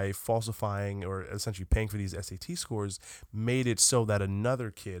accepted by falsifying or essentially paying for these SAT scores made it so that another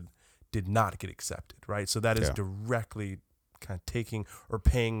kid did not get accepted, right? So that is directly kind of taking or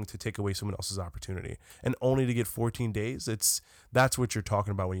paying to take away someone else's opportunity, and only to get 14 days. That's what you're talking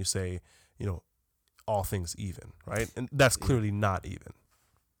about when you say, all things even, right? And that's clearly not even.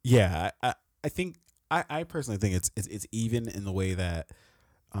 Yeah, I think I personally think it's even in the way that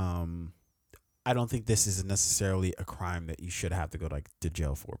I don't think this is necessarily a crime that you should have to go to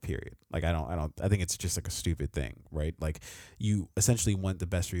jail for, period. Like I think it's just like a stupid thing, right? Like you essentially want the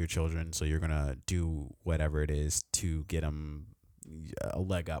best for your children, so you're going to do whatever it is to get them a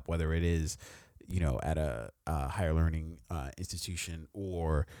leg up, whether it is, at a higher learning institution,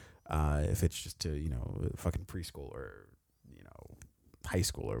 or if it's just to, fucking preschool or, high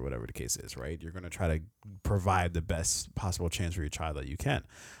school or whatever the case is, right? You're going to try to provide the best possible chance for your child that you can.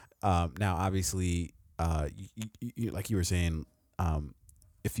 Now, obviously, you, like you were saying,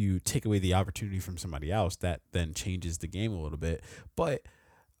 if you take away the opportunity from somebody else, that then changes the game a little bit. But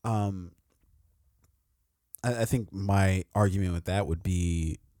I think my argument with that would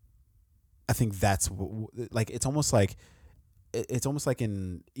be, I think that's like it's almost like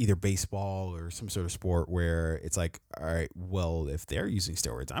in either baseball or some sort of sport where it's like, all right, well, if they're using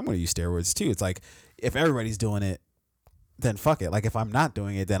steroids, I'm going to use steroids too. It's like if everybody's doing it, then fuck it. Like if I'm not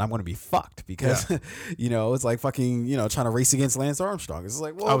doing it, then I'm going to be fucked because, it's like fucking, trying to race against Lance Armstrong. It's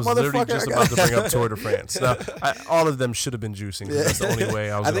like, well, I was literally just about to bring up Tour de France. Now, all of them should have been juicing. That's the only way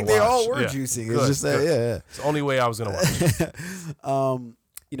I was going to watch. I think they all were juicing. It's just that, It's the only way I was going to watch.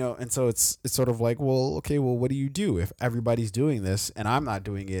 And so it's sort of like, well, okay, well, what do you do if everybody's doing this and I'm not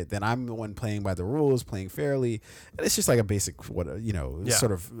doing it? Then I'm the one playing by the rules, playing fairly. And it's just like a basic, sort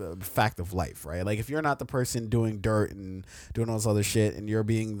of fact of life, right? Like if you're not the person doing dirt and doing all this other shit and you're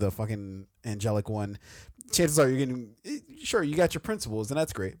being the fucking angelic one, chances are you're getting, sure, you got your principles and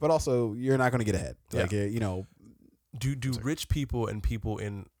that's great, but also you're not going to get ahead. Like, Do rich people and people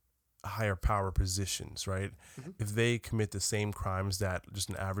in higher power positions, right? Mm-hmm. If they commit the same crimes that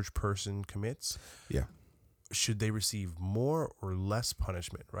just an average person commits, should they receive more or less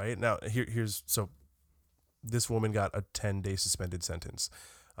punishment, right? Now, so this woman got a 10-day suspended sentence.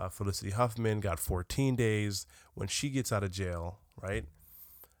 Felicity Huffman got 14 days. When she gets out of jail, right,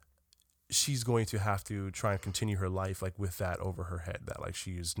 she's going to have to try and continue her life like with that over her head, that like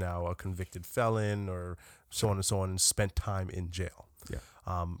she is now a convicted felon or so on and so on, and spent time in jail.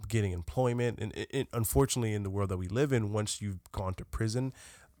 Getting employment. And unfortunately, in the world that we live in, once you've gone to prison,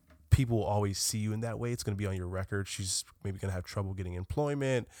 people will always see you in that way. It's going to be on your record. She's maybe going to have trouble getting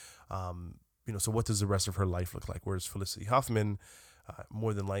employment. So what does the rest of her life look like? Whereas Felicity Huffman,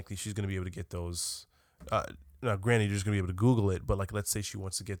 more than likely, she's going to be able to get those. now granted you're just gonna be able to Google it, but like let's say she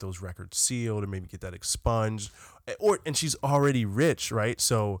wants to get those records sealed or maybe get that expunged, and she's already rich, right?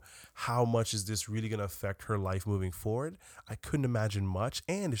 So how much is this really gonna affect her life moving forward? I couldn't imagine much.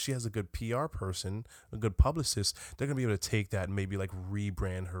 And if she has a good PR person, a good publicist, they're gonna be able to take that and maybe like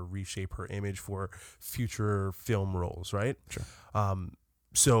rebrand her, reshape her image for future film roles, right? Sure.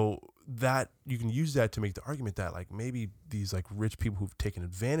 So that you can use that to make the argument that like maybe these like rich people who've taken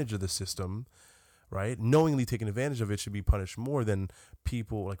advantage of the system, right, knowingly taking advantage of it, should be punished more than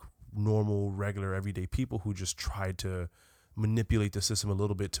people like normal, regular, everyday people who just tried to manipulate the system a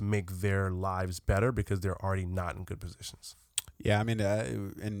little bit to make their lives better because they're already not in good positions. Yeah, I mean,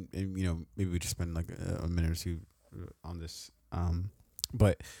 and you know, maybe we just spend like a minute or two on this,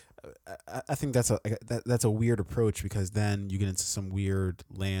 but I think that's a weird approach, because then you get into some weird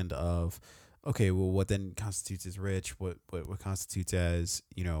land of, okay, well, what then constitutes as rich? What constitutes as,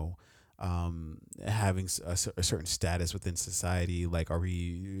 you know, having a certain status within society? Like, are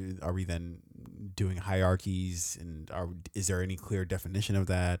we then doing hierarchies, and is there any clear definition of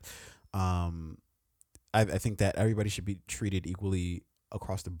that? I think that everybody should be treated equally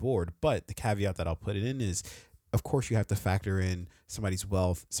across the board, but the caveat that I'll put it in is, of course, you have to factor in somebody's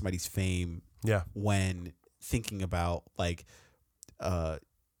wealth, somebody's fame, when thinking about like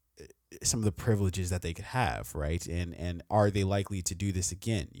some of the privileges that they could have, right? And are they likely to do this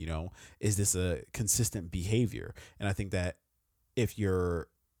again? You know, is this a consistent behavior? And I think that if you're,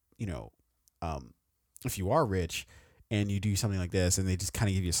 you know, if you are rich and you do something like this and they just kind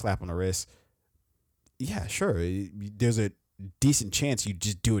of give you a slap on the wrist, yeah, sure, there's a decent chance you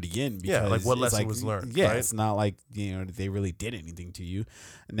just do it again, because like what lesson like, was learned. Yeah, right? It's not like, you know, they really did anything to you.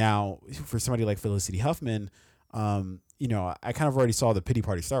 Now, for somebody like Felicity Huffman, you know, I kind of already saw the pity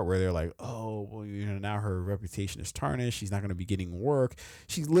party start, where they're like, oh, well, you know, now her reputation is tarnished. She's not going to be getting work.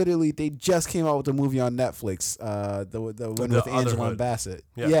 They just came out with a movie on Netflix, the one with Angela Bassett.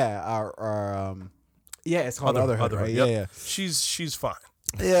 Yeah, it's called Otherhood, right? Yep. Yeah. She's fine.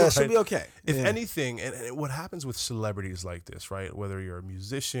 Yeah, right? she'll be okay. If anything, and what happens with celebrities like this, right? Whether you're a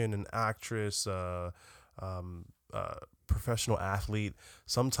musician, an actress, professional athlete,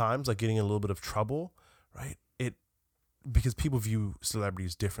 sometimes like getting in a little bit of trouble, right? Because people view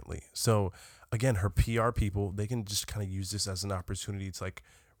celebrities differently. So again, her PR people, they can just kind of use this as an opportunity to like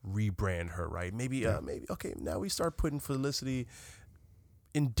rebrand her, right? Maybe okay, now we start putting Felicity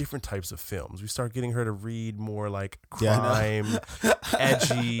in different types of films. We start getting her to read more like crime,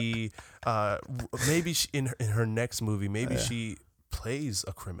 edgy. Maybe in her next movie, maybe she plays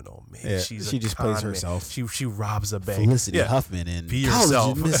a criminal. Maybe she just plays herself. She robs a bank. Felicity Huffman in Be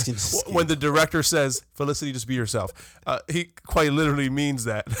yourself. When the director says, Felicity, just be yourself, he quite literally means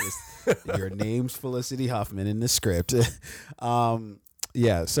that. Your name's Felicity Huffman in the script.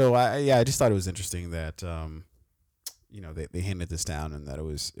 Yeah. So I just thought it was interesting that you know, they handed this down, and that it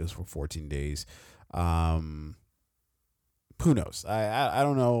was for 14 days. Who knows? I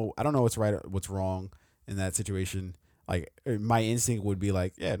don't know. I don't know what's right or what's wrong in that situation. Like, my instinct would be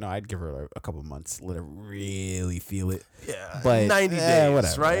like, yeah, no, I'd give her a couple months, let her really feel it. Yeah, but 90 days,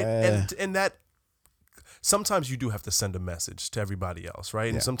 whatever. right? And that sometimes you do have to send a message to everybody else, right?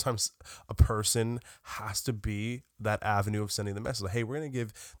 Yeah. And sometimes a person has to be that avenue of sending the message. Like, hey, we're going to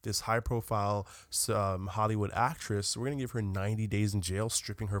give this high-profile Hollywood actress, we're going to give her 90 days in jail,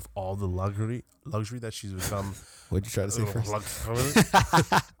 stripping her of all the luxury that she's become. What'd you try to say first?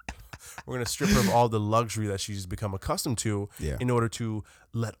 We're going to strip her of all the luxury that she's become accustomed to in order to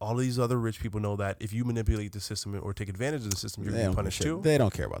let all these other rich people know that if you manipulate the system or take advantage of the system, you're going to be punished too. They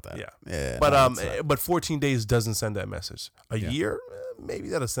don't care about that. Yeah. But 14 days doesn't send that message. A year, maybe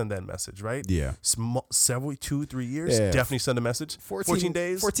that'll send that message, right? Yeah. Several, 2-3 years, definitely send a message. 14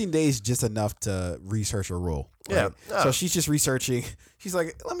 days? 14 days just enough to research a role. Right? Yeah. So she's just researching. She's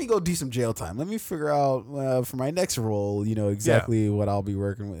like, let me go do some jail time. Let me figure out for my next role, you know, exactly what I'll be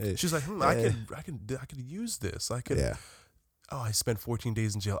working with. She's like, I could use this. I could. Yeah. Oh, I spent 14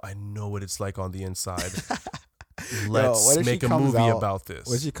 days in jail. I know what it's like on the inside. Let's make a movie about this.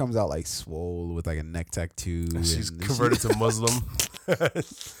 What if she comes out like swole with like a neck tattoo? She's converted to Muslim.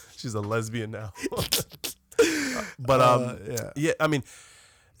 She's a lesbian now. But yeah. I mean,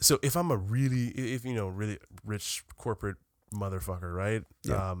 so if I'm really rich corporate motherfucker, right?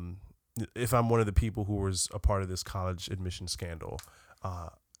 Yeah. If I'm one of the people who was a part of this college admission scandal,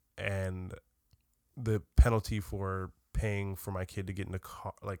 and the penalty for paying for my kid to get into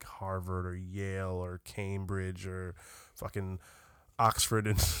like Harvard or Yale or Cambridge or fucking Oxford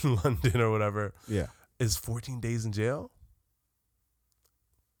in London or whatever, is 14 days in jail,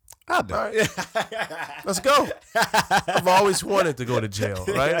 I'll do it. Let's go. I've always wanted to go to jail,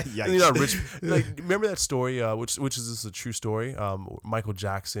 right? And you're not rich. Like, remember that story, which is this is a true story? Michael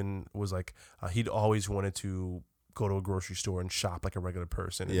Jackson was like, he'd always wanted to go to a grocery store and shop like a regular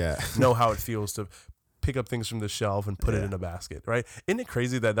person. And know how it feels to pick up things from the shelf and put it in a basket, right? Isn't it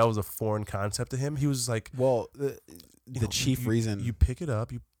crazy that was a foreign concept to him? He was like, well, the chief reason you pick it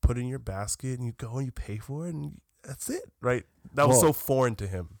up, you put it in your basket, and you go and you pay for it, and that's it, right? That was so foreign to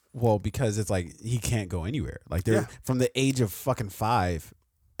him. Well, because it's like he can't go anywhere. Like from the age of fucking 5,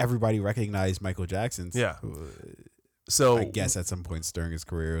 everybody recognized Michael Jackson's. Yeah. So I guess at some points during his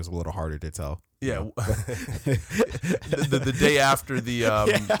career, it was a little harder to tell. Yeah. the day after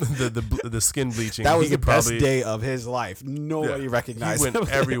the skin bleaching, that was the best day of his life. Nobody recognized him. He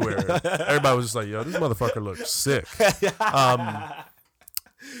went everywhere. Everybody was just like, "Yo, this motherfucker looks sick."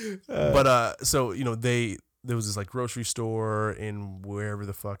 So there was this like grocery store in wherever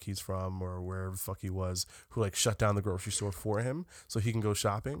the fuck he's from or wherever the fuck he was who like shut down the grocery store for him so he can go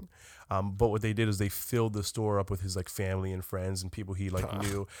shopping. But what they did is they filled the store up with his like family and friends and people he like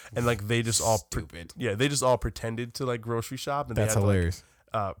knew, and like they just all they just all pretended to like grocery shop, and that's they had hilarious.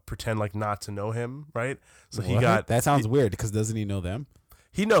 To, like, pretend like not to know him, right? So that sounds weird because doesn't he know them?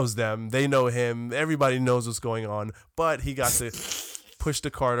 He knows them. They know him. Everybody knows what's going on, but he got to push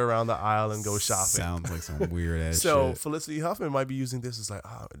the cart around the aisle and go shopping. Sounds like some weird ass shit. So Felicity Huffman might be using this as like,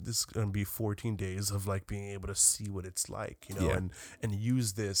 this is gonna be 14 days of like being able to see what it's like, and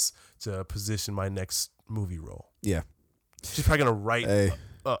use this to position my next movie role. Yeah, she's probably gonna write a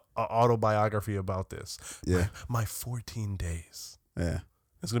autobiography about this. Yeah, my 14 days. Yeah.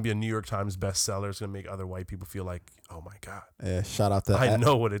 It's going to be a New York Times bestseller. It's going to make other white people feel like, oh my God. Yeah, shout out to I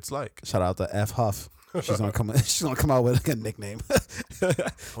know what it's like. Shout out to F Huff. She's gonna come out with like a nickname.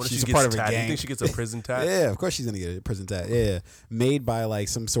 She's a part of a gang. You think she gets a prison tat? Yeah, of course she's gonna get a prison tat. Yeah, made by like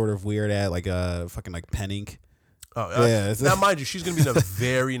some sort of weird ad, like a fucking like pen ink. Oh yeah. Now mind you, she's gonna be in a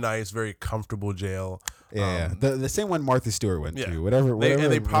very nice, very comfortable jail. Yeah, the same one Martha Stewart went to. Whatever.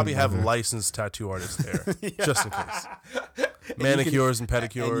 And they probably have licensed tattoo artists there, just in case. Manicures and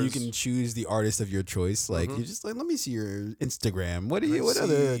pedicures. And you can choose the artist of your choice. Like you just like, let me see your Instagram. What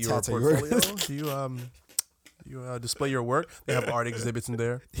other tats are you working? Do you display your work? They have art exhibits in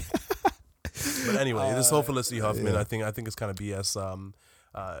there. But anyway, this whole Felicity Huffman, I think it's kind of BS.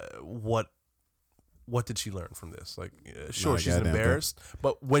 What did she learn from this? Like, sure, she's embarrassed,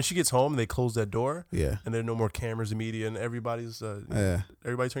 but when she gets home, they close that door. Yeah, and there are no more cameras and media, and everybody's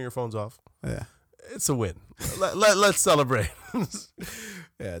everybody turn your phones off. Yeah. It's a win. Let's celebrate.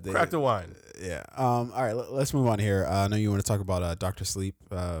 Crack the wine. Yeah. All right. Let's move on here. I know you want to talk about Dr. Sleep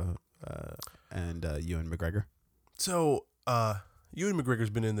and Ewan McGregor. So Ewan McGregor's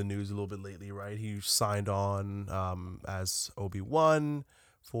been in the news a little bit lately, right? He signed on as Obi-Wan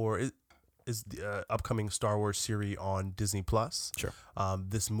for is the upcoming Star Wars series on Disney Plus. Sure.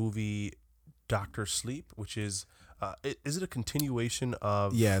 This movie, Dr. Sleep, which is. Is it a continuation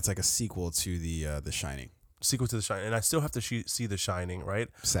of? Yeah, it's like a sequel to the Shining. Sequel to The Shining, and I still have to see The Shining, right?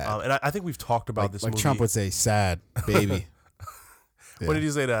 Sad. And I think we've talked about this like movie. Trump would say, "Sad baby." When did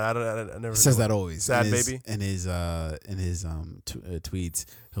he say that? I never. He says that always. Sad baby. In his tweets,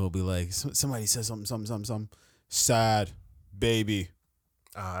 he'll be like, "Somebody says something, sad baby."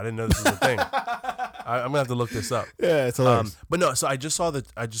 I didn't know this was a thing. I'm gonna have to look this up. Yeah, it's hilarious. But no, so I just saw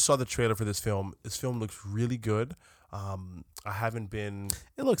the trailer for this film. This film looks really good. I haven't been.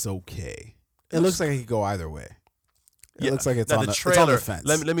 It looks okay. It looks like it could go either way. It looks like it's on the fence.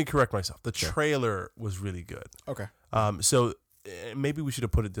 Let me correct myself. The trailer was really good. Okay. So maybe we should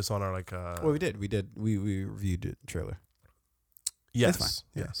have put this on our like. Well, we did. We reviewed the trailer. Yes. That's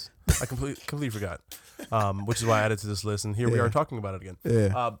fine. Yes. I completely forgot. Which is why I added to this list, and here we are talking about it again.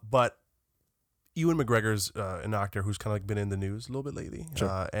 Yeah. But Ewan McGregor's an actor who's kind of like been in the news a little bit lately,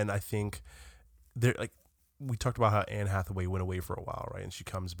 sure. And I think we talked about how Anne Hathaway went away for a while, right? And she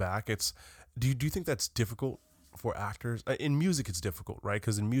comes back. Do you think that's difficult for actors? In music, it's difficult, right?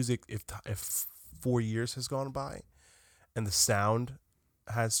 Because in music, if 4 years has gone by, and the sound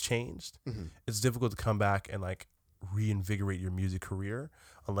has changed, it's difficult to come back and like reinvigorate your music career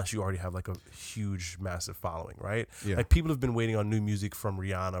unless you already have like a huge, massive following, right? Yeah. Like people have been waiting on new music from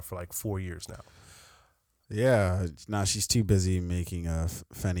Rihanna for like 4 years now. Yeah, now she's too busy making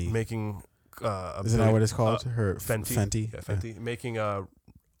Fenty. Making isn't that what it's called? Her Fenty. Yeah, Fenty. Making a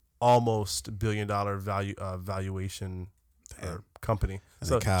almost $1 billion valuation company. And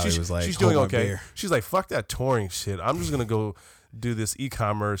so was like, she's doing okay. Beer. She's like, fuck that touring shit. I'm just gonna go do this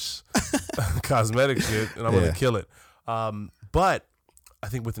e-commerce cosmetic shit, and I'm gonna kill it. But I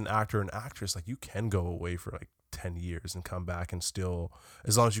think with an actor and actress, like you can go away for like 10 years and come back and still,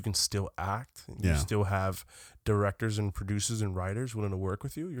 as long as you can still act, you still have directors and producers and writers willing to work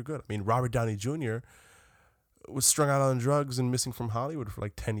with you, you're good. I mean, Robert Downey Jr. was strung out on drugs and missing from Hollywood for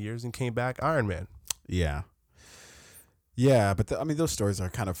like 10 years and came back Iron Man. Yeah. Yeah, but I mean, those stories are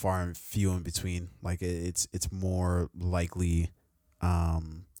kind of far and few in between. Like it's more likely.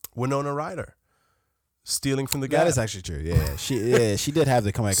 Winona Ryder stealing from the guy. That is actually true. Yeah, she did have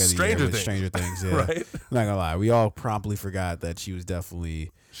the comeback of the year with Stranger Things. Yeah. Right? I'm not gonna lie, we all promptly forgot that she was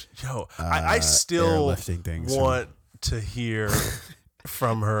definitely. I still things want to hear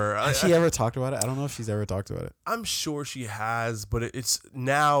from her. Has she ever talked about it? I don't know if she's ever talked about it. I'm sure she has, but it's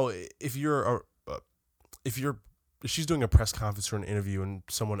now if she's doing a press conference or an interview and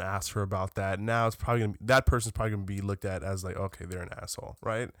someone asks her about that, now it's probably gonna be, that person's probably gonna be looked at as like, okay, they're an asshole,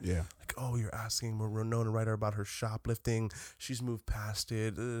 right? Yeah. Like, oh, you're asking Winona Ryder about her shoplifting. She's moved past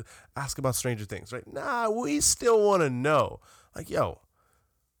it. Ask about Stranger Things, right? Nah, we still want to know. Like, yo,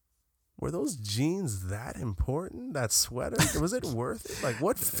 were those jeans that important? That sweater, was it worth it? Like,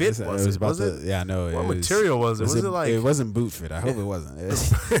 what fit was it? Yeah, no. What material was it? Was it like? It wasn't boot fit. I hope it wasn't.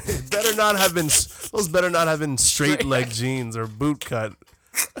 It better not have been. Those better not have been straight leg jeans or boot cut.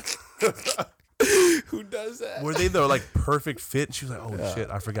 Who does that? Were they the like perfect fit? She was like, oh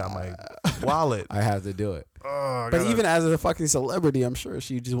shit, I forgot my wallet. I have to do it. Oh, but even as a fucking celebrity, I'm sure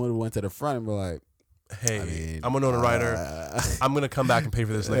she just went to the front and be like, hey, I'm Winona Ryder. I'm going to come back and pay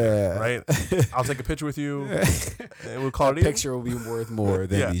for this later, right? I'll take a picture with you, and we'll call it even. Picture will be worth more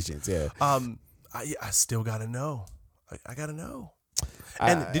than these jeans, I still got to know. I got to know.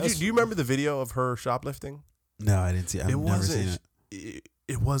 And do you remember the video of her shoplifting? No, I didn't see it. I've never seen it.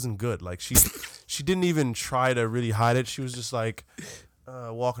 It wasn't good. Like, she didn't even try to really hide it. She was just like...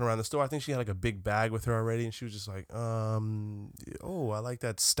 walking around the store. I think she had like a big bag with her already, and she was just like, I like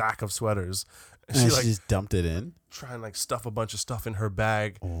that stack of sweaters. And she like just dumped it in, trying to like stuff a bunch of stuff in her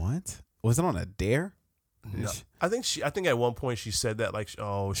bag. What? Was it on a dare? No, I think at one point she said that like,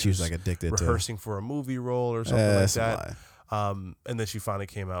 she was like addicted, rehearsing for a movie role or something like that. And then she finally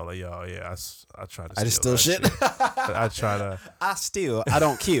came out like, I try to. I just steal shit. I try to. I steal. I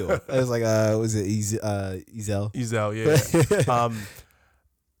don't kill. It was like, was it Ezel? Ezel, yeah.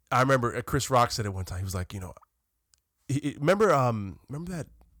 I remember Chris Rock said it one time. He was like, remember that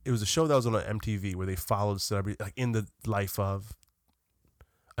it was a show that was on MTV where they followed celebrity like in the life of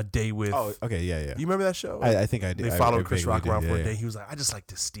A Day With. Oh, okay, yeah. You remember that show? I think I did. They followed Chris Rock around for a day. He was like, I just like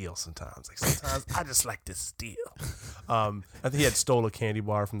to steal sometimes. Like sometimes I just like to steal. I think he had stole a candy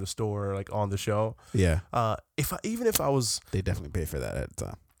bar from the store like on the show. Yeah. If I was, they definitely paid for that at the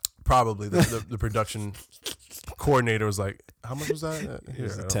time. Probably the production coordinator was like, how much was that? It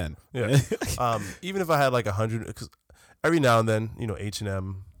was 10. Yeah. Even if I had like 100, because every now and then,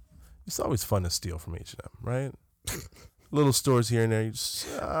 H&M, it's always fun to steal from H&M, right? Little stores here and there. You just,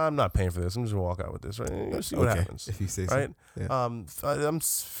 I'm not paying for this. I'm just gonna walk out with this, right? You see what happens. If you say right? So. Yeah. I'm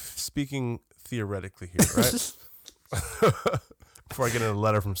speaking theoretically here, right? Before I get a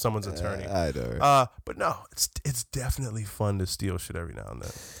letter from someone's attorney. I know. But no, it's definitely fun to steal shit every now and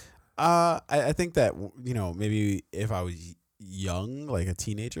then. I think that maybe if I was young, like a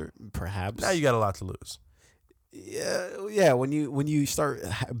teenager, perhaps. Now you got a lot to lose. Yeah. When you start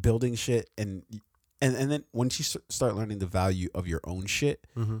building shit and then once you start learning the value of your own shit,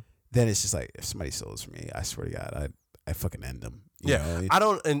 mm-hmm. then it's just like if somebody stole this from me, I swear to God, I fucking end them. You know? I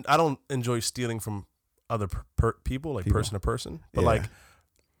don't enjoy stealing from other people, like person to person, but like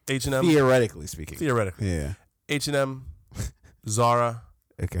H&M. Theoretically speaking. Yeah. H&M, Zara.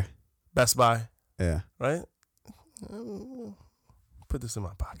 Okay. Best Buy. Yeah. Right? Put this in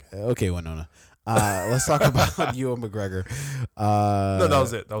my pocket. Okay, Winona. Let's talk about Ewan McGregor. No, that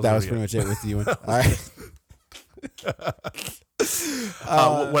was it. That was pretty much it with Ewan. All right.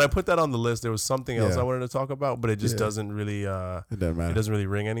 When I put that on the list, there was something else I wanted to talk about, but it just doesn't really. It doesn't matter. It doesn't really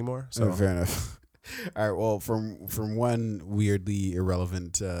ring anymore. So fair enough. All right. Well, from one weirdly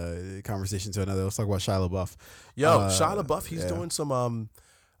irrelevant conversation to another, let's talk about Shia LaBeouf. Shia LaBeouf, he's doing some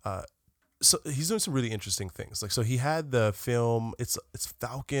so he's doing some really interesting things. Like, so he had the film. It's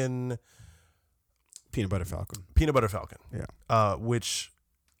Falcon. Peanut Butter Falcon. Yeah. Which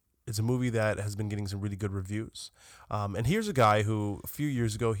is a movie that has been getting some really good reviews. And here's a guy who a few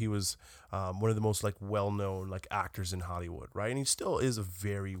years ago he was one of the most like well-known like actors in Hollywood, right? And he still is a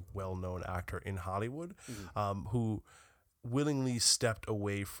very well-known actor in Hollywood, who willingly stepped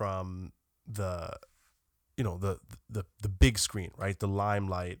away from the big screen, right? The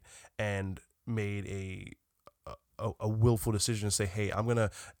limelight, and made a willful decision to say, hey,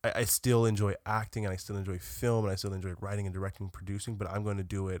 I still enjoy acting and I still enjoy film and I still enjoy writing and directing and producing, but I'm going to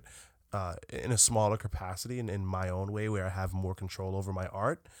do it in a smaller capacity and in my own way where I have more control over my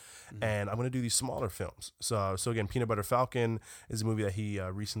art. Mm-hmm. And I'm going to do these smaller films. So again, Peanut Butter Falcon is a movie that he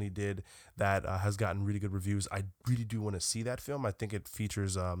recently did that has gotten really good reviews. I really do want to see that film. I think it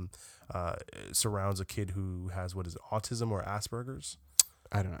features, surrounds a kid who has, autism or Asperger's?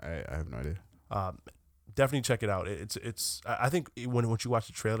 I don't know. I have no idea. Definitely check it out. It's. I think once you watch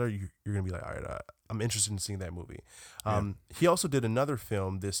the trailer, you're gonna be like, all right, I'm interested in seeing that movie. He also did another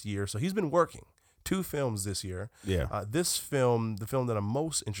film this year, so he's been working 2 films this year. Yeah. This film, the film that I'm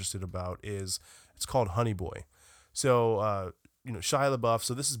most interested about it's called Honey Boy. So Shia LaBeouf.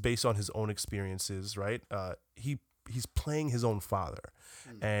 So this is based on his own experiences, right? He's playing his own father,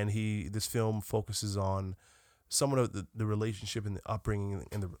 and this film focuses on somewhat of the relationship and the upbringing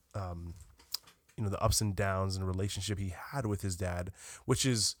and the the ups and downs and the relationship he had with his dad, which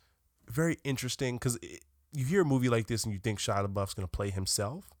is very interesting because you hear a movie like this and you think Shia LaBeouf's going to play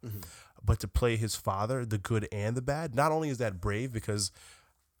himself, but to play his father, the good and the bad, not only is that brave because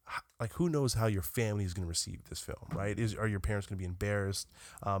like who knows how your family is going to receive this film, right? Are your parents going to be embarrassed?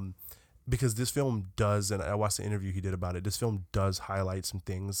 Because this film does, and I watched the interview he did about it, this film does highlight some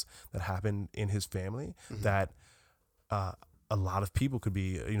things that happened in his family that a lot of people could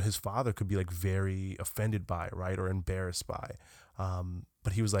be, his father could be like very offended by, right, or embarrassed by.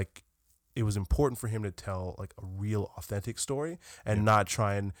 But he was like, it was important for him to tell like a real authentic story and not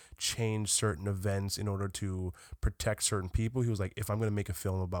try and change certain events in order to protect certain people. He was like, if I'm going to make a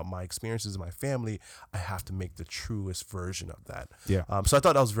film about my experiences in my family, I have to make the truest version of that. Yeah. So I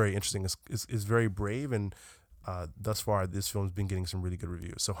thought that was very interesting. It's very brave, and thus far this film's been getting some really good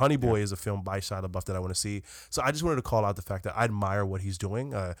reviews. So Honey Boy is a film by Shia LaBeouf that I want to see. So I just wanted to call out the fact that I admire what he's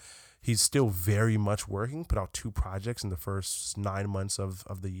doing. He's still very much working, put out 2 projects in the first 9 months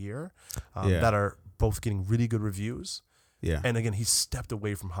of the year that are both getting really good reviews. Yeah. And again, he stepped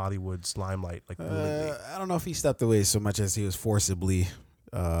away from Hollywood's limelight. Like I don't know if he stepped away so much as he was forcibly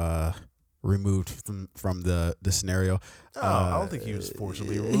removed from the scenario. I don't think he was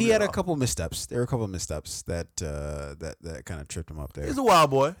forcibly removed. He had a couple missteps. There were a couple of missteps that kind of tripped him up there. He's a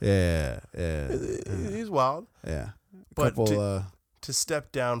wild boy. Yeah. He's wild. Yeah. But to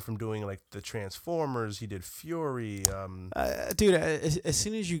step down from doing like the Transformers, he did Fury. Dude, as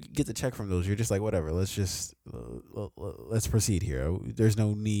soon as you get the check from those, you're just like, whatever. Let's just let's proceed here. There's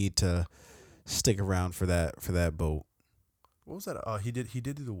no need to stick around for that boat. What was that? He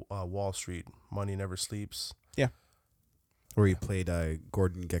did the Wall Street, Money Never Sleeps. Yeah, where he played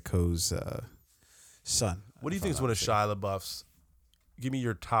Gordon Gekko's son. What do you think is one of Shia LaBeouf's? Give me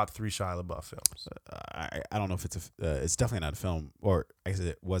your top 3 Shia LaBeouf films. I don't know if it's definitely not a film, or I guess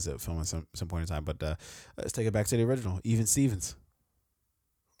it was a film at some point in time. But let's take it back to the original. Even Stevens.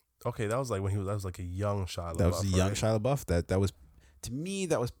 Okay, that was like when that was like a young Shia LaBeouf. That was a young Shia LaBeouf. That was, to me,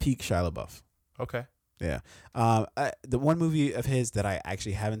 that was peak Shia LaBeouf. Okay. Yeah. The one movie of his that I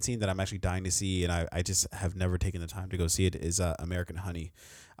actually haven't seen that I'm actually dying to see, and I just have never taken the time to go see it, is American Honey,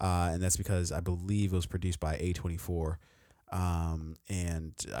 and that's because I believe it was produced by A24.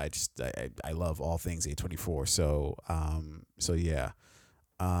 And I love all things A24. So yeah.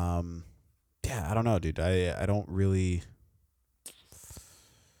 I don't know, dude. I don't really.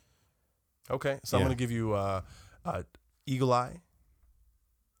 Okay. So I'm going to give you, Eagle Eye.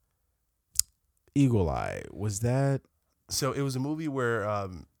 Eagle Eye. Was that? So it was a movie where,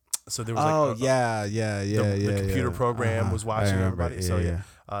 so there was the computer program was watching everybody. So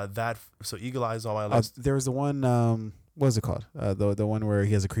Eagle Eye is on my list. There was the one, what was it called? The one where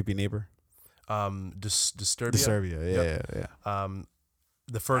he has a creepy neighbor. Disturbia. Disturbia, yeah.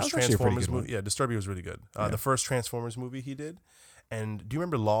 The first Transformers movie. Yeah, Disturbia was really good. The first Transformers movie he did. And do you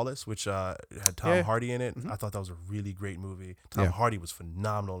remember Lawless, which had Tom Hardy in it? I thought that was a really great movie. Tom Hardy was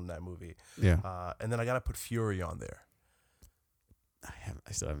phenomenal in that movie. Yeah. And then I got to put Fury on there.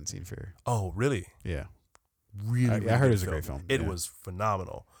 I still haven't seen Fury. Oh, really? Yeah. Really, I heard it was a great film. It was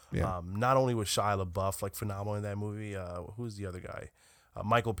phenomenal. Yeah. Not only was Shia LaBeouf like phenomenal in that movie, who's the other guy?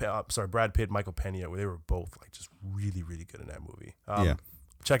 Brad Pitt, Michael Pena. They were both like just really, really good in that movie.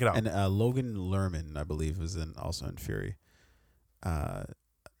 Check it out. And Logan Lerman, I believe, was also in Fury. I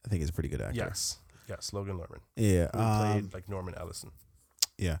think he's a pretty good actor. Yes, Logan Lerman. Yeah, who played like Norman Ellison.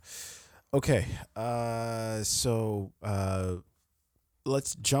 Yeah. Okay. So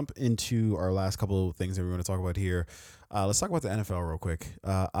let's jump into our last couple of things that we want to talk about here. Let's talk about the NFL real quick.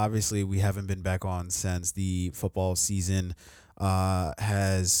 Obviously, we haven't been back on since the football season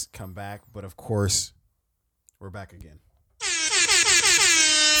has come back, but of course, we're back again.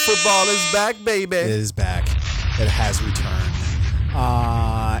 Football is back, baby. It is back. it has returned.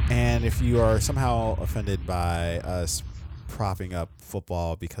 And if you are somehow offended by us propping up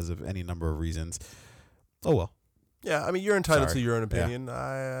football because of any number of reasons, oh well. Yeah, I mean, you're entitled Sorry. to your own opinion.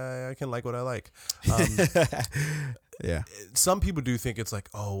 Yeah. I can like what I like. Yeah. Some people do think it's like,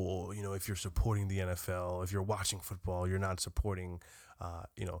 oh, if you're supporting the NFL, if you're watching football, you're not supporting,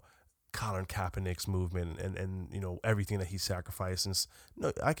 Colin Kaepernick's movement and everything that he sacrificed. And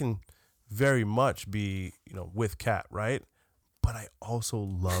no, I can very much be, with Cat, right? But I also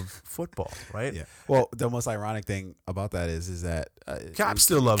love football, right? Yeah. Well, the most ironic thing about that is that Cap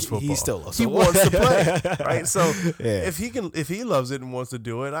still loves football. He still loves football. He wants to play, right? So yeah. if he loves it and wants to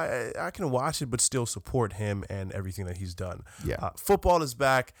do it, I can watch it, but still support him and everything that he's done. Yeah. Football is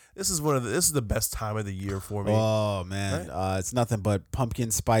back. This is the best time of the year for me. Oh man, right? It's nothing but pumpkin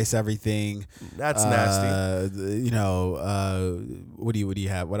spice everything. That's nasty. What do you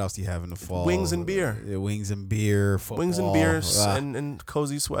have? What else do you have in the fall? Wings and beer. Wings and beer. Football. Wings and beers and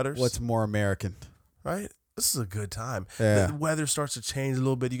cozy sweaters. What's more American? Right? This is a good time. Yeah. The weather starts to change a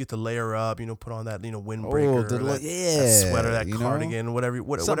little bit. You get to layer up, put on that, windbreaker, that sweater, that cardigan, whatever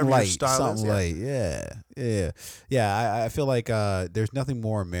your style is. Light. Yeah. I feel like there's nothing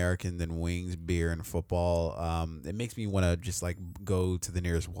more American than wings, beer, and football. It makes me want to just like go to the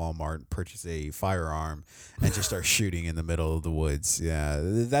nearest Walmart and purchase a firearm and just start shooting in the middle of the woods. Yeah,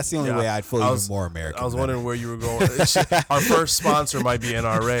 that's the only way I'd feel even more American. I was wondering where you were going. Our first sponsor might be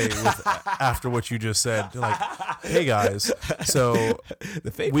NRA after what you just said. Like, hey guys, so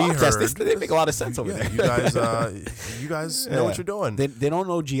the fake podcast, they make a lot of sense over there. You guys know what you're doing. They don't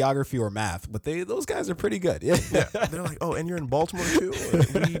know geography or math, but those guys are pretty good. Yeah. They're like, oh, and you're in Baltimore too.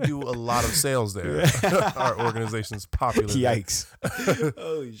 We do a lot of sales there. Our organization's popular. Yikes!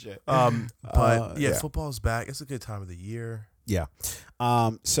 Holy shit. But football's back. It's a good time of the year. Yeah.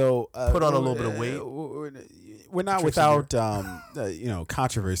 So put on a little bit of weight. We're not without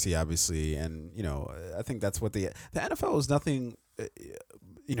controversy, obviously, and I think that's what the NFL is nothing.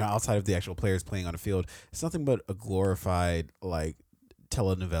 Outside of the actual players playing on the field, it's nothing but a glorified like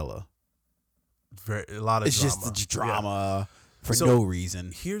telenovela. A lot of it's drama. Just drama for no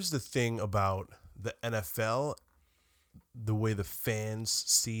reason. Here's the thing about the NFL. The way the fans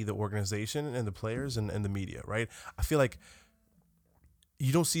see the organization and the players and the media, right? I feel like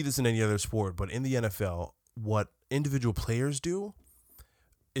you don't see this in any other sport, but in the NFL, what individual players do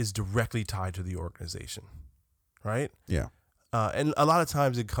is directly tied to the organization, right? Yeah. And a lot of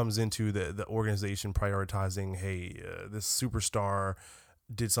times it comes into the organization prioritizing, hey, this superstar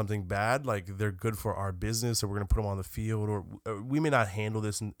did something bad, like they're good for our business, so we're going to put them on the field, or we may not handle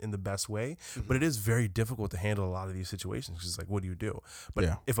this in the best way, but it is very difficult to handle a lot of these situations. It's like, what do you do?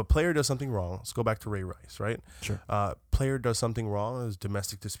 But if a player does something wrong, let's go back to Ray Rice, right? Sure. Player does something wrong, there's a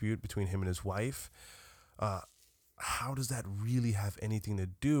domestic dispute between him and his wife. How does that really have anything to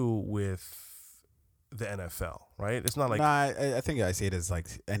do with the NFL, right? It's not like... I think I see it as like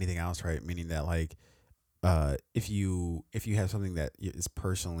anything else, right? Meaning that like, if you have something that is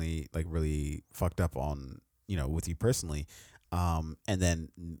personally like really fucked up on with you personally, and then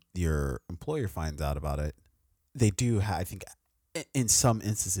your employer finds out about it, they do I think in some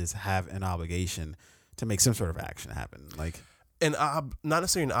instances have an obligation to make some sort of action happen, like not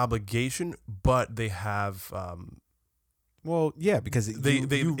necessarily an obligation, but they have well, yeah, because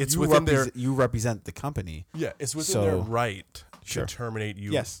you represent the company. Yeah, it's within their right to terminate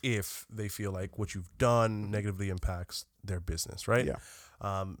you if they feel like what you've done negatively impacts their business, right?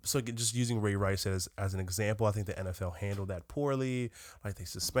 Yeah. So just using Ray Rice as an example, I think the NFL handled that poorly. Like they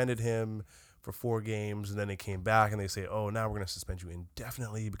suspended him for 4 games, and then they came back and they say, oh, now we're going to suspend you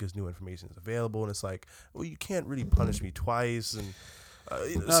indefinitely because new information is available. And it's like, well, you can't really punish me twice. And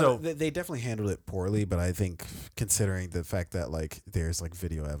so they definitely handled it poorly, but I think considering the fact that like there's like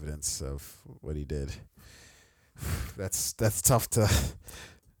video evidence of what he did, that's tough to.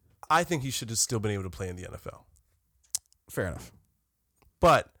 I think he should have still been able to play in the NFL. Fair enough.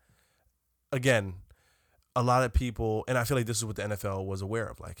 But again, a lot of people, and I feel like this is what the NFL was aware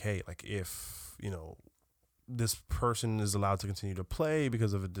of. Like, hey, like if this person is allowed to continue to play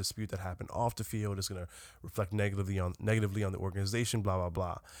because of a dispute that happened off the field, it's going to reflect negatively on the organization, blah,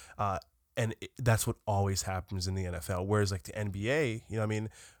 blah, blah. And that's what always happens in the NFL. Whereas like the NBA,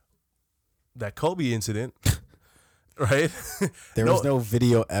 that Kobe incident, right? There was no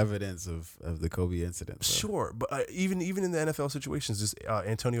video evidence of the Kobe incident. So. Sure. But even in the NFL situations, this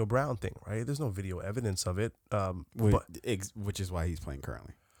Antonio Brown thing, right? There's no video evidence of it. Which is why he's playing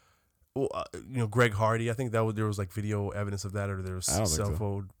currently. Greg Hardy. I think there was like video evidence of that, or there was cell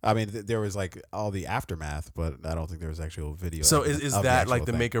phone. I mean, there was like all the aftermath, but I don't think there was actual video. So is that like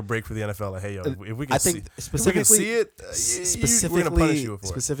the make or break for the NFL? Like, hey, yo, if we can see it, we're gonna punish you for it.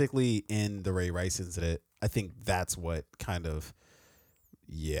 Specifically in the Ray Rice incident, I think that's what kind of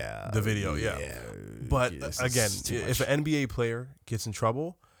the video, But again, if an NBA player gets in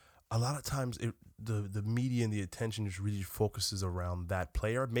trouble, a lot of times the media and the attention just really focuses around that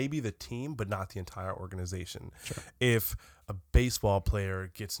player, maybe the team, but not the entire organization. Sure. If a baseball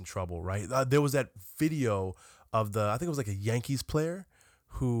player gets in trouble, right? There was that video of I think it was like a Yankees player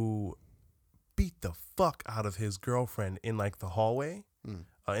who beat the fuck out of his girlfriend in like the hallway.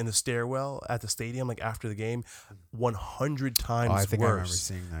 In the stairwell at the stadium, like after the game, 100 times I think worse. I remember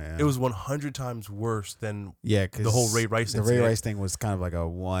seeing that. Yeah. It was 100 times worse than the whole Ray Rice incident. The Ray Rice thing was kind of like a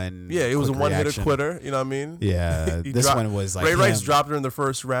one. Yeah, it was a one-hitter quitter. You know what I mean? Yeah, this one was like Ray Rice dropped her in the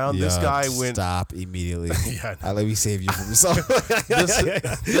first round. This guy went stop immediately. Let me save you from yourself.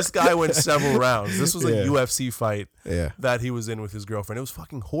 this guy went several rounds. This was a UFC fight Yeah. that he was in with his girlfriend. It was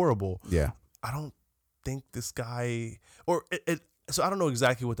fucking horrible. Yeah, I don't think this guy So I don't know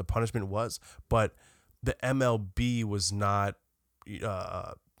exactly what the punishment was, but the MLB was not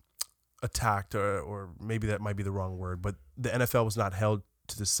attacked, or maybe that might be the wrong word, but the NFL was not held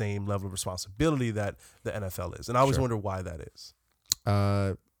to the same level of responsibility that the NFL is, and I always wonder why that is.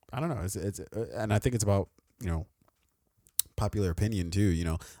 I don't know. It's and I think it's about popular opinion too.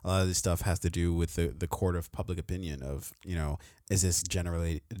 A lot of this stuff has to do with the court of public opinion of is this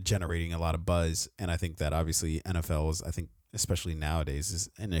generating a lot of buzz, and I think that obviously NFL is, I think, especially nowadays, is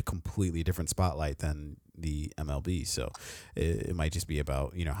in a completely different spotlight than the MLB. So it might just be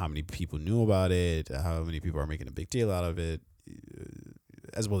about, how many people knew about it, how many people are making a big deal out of it,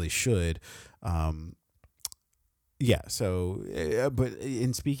 as well they should. So, but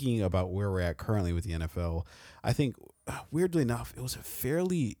in speaking about where we're at currently with the NFL, I think, weirdly enough, it was a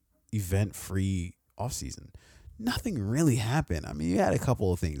fairly event-free offseason. Nothing really happened. I mean, you had a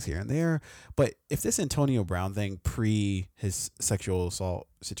couple of things here and there, but if this Antonio Brown thing pre his sexual assault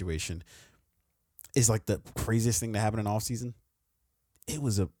situation is like the craziest thing that happened in off season, it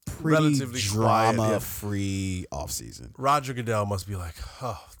was a pretty relatively drama-free off season. Roger Goodell must be like,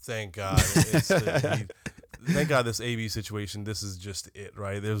 oh, thank God. Thank God this AB situation, this is just it,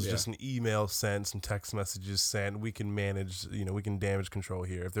 right? There was just an email sent, some text messages sent. We can manage, we can damage control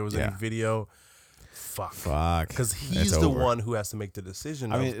here. If there was any video, fuck. Because he's the one who has to make the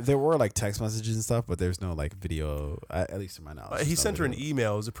decision. I mean, there were like text messages and stuff, but there's no like video, at least in my knowledge. He sent her an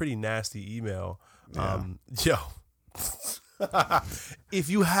email. It was a pretty nasty email. Yeah. If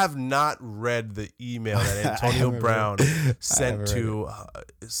you have not read the email that Antonio Brown sent to,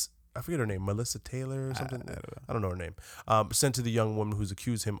 I forget her name, Melissa Taylor or something. I don't know her name. Sent to the young woman who's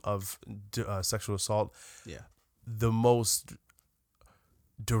accused him of sexual assault. Yeah. The most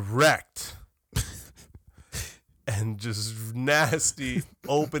direct and just nasty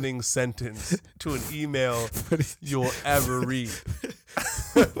opening sentence to an email you'll ever read.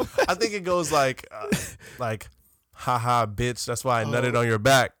 I think it goes like, haha, bitch, that's why I nutted on your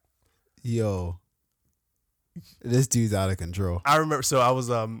back. Yo, this dude's out of control. I remember, so I was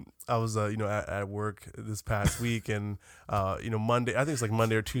at work this past week, and Monday, I think it's like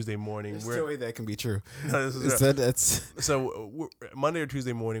Monday or Tuesday morning. There's no way that can be true. No, so Monday or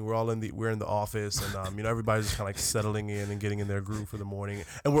Tuesday morning, we're in the office, and everybody's just kind of like settling in and getting in their groove for the morning,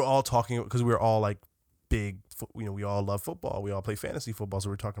 and we're all talking because we're all like big, we all love football. We all play fantasy football, so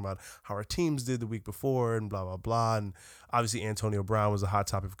we're talking about how our teams did the week before and blah blah blah, and obviously Antonio Brown was a hot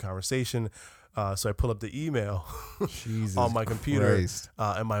topic of conversation. So I pull up the email on my computer,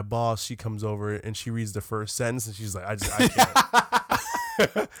 and my boss, she comes over and she reads the first sentence, and she's like, I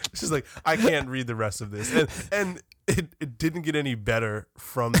can't. She's like, I can't read the rest of this, and it didn't get any better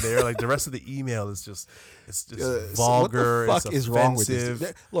from there. Like the rest of the email is just vulgar. So what the fuck is wrong with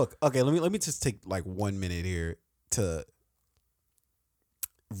this? Look, okay, let me just take like 1 minute here to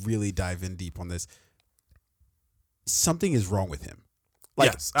really dive in deep on this. Something is wrong with him.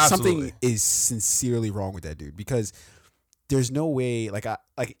 Like, yes, something is sincerely wrong with that dude, because there's no way, like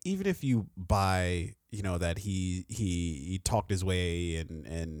even if you buy, that he talked his way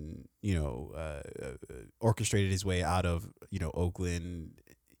and orchestrated his way out of, Oakland,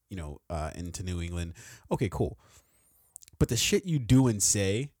 into New England. Okay, cool. But the shit you do and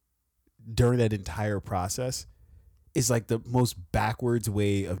say during that entire process is like the most backwards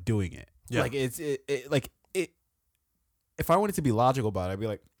way of doing it. Yeah. Like if I wanted to be logical about it, I'd be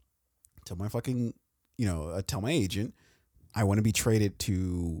like, tell my agent, I want to be traded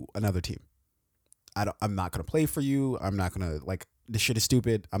to another team. I'm not going to play for you. I'm not going to, like, this shit is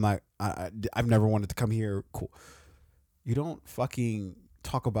stupid. I've never wanted to come here. Cool. You don't fucking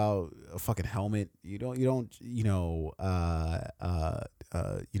talk about a fucking helmet. You don't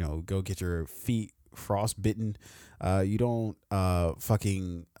go get your feet frostbitten. You don't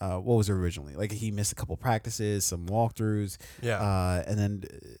fucking what was it originally? Like he missed a couple practices, some walkthroughs. Yeah. And then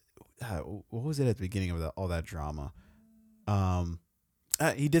what was it at the beginning of all that drama?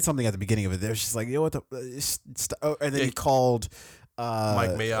 He did something at the beginning of it. There's just like, what the, and then he called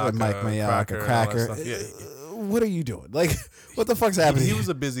Mike Mayock a cracker. What are you doing? Like, what the fuck's happening? He was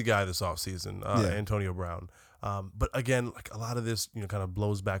a busy guy this offseason, Antonio Brown. But again, like a lot of this, kind of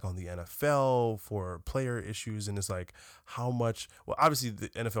blows back on the NFL for player issues, and it's like how much. Well, obviously the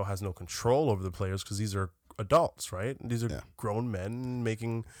NFL has no control over the players because these are adults, right? These are grown men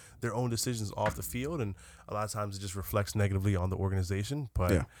making their own decisions off the field, and a lot of times it just reflects negatively on the organization.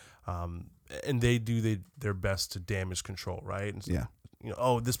 But and they do their best to damage control, right? And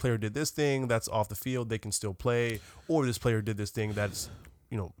so, this player did this thing that's off the field, they can still play, or this player did this thing that's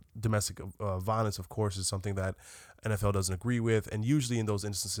domestic violence, of course, is something that NFL doesn't agree with, and usually in those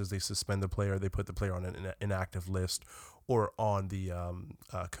instances they suspend the player, they put the player on an inactive list or on the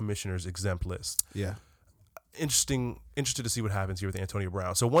commissioner's exempt list. Interested to see what happens here with Antonio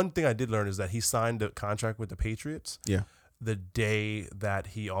Brown. So one thing I did learn is that he signed a contract with the Patriots the day that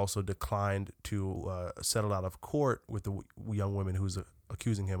he also declined to settle out of court with the young woman who's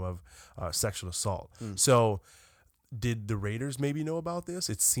accusing him of sexual assault. So did the Raiders maybe know about this?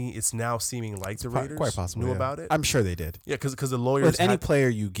 It's now seeming like the Raiders quite possibly, knew about it. I'm sure they did. Yeah, because the lawyers. With any player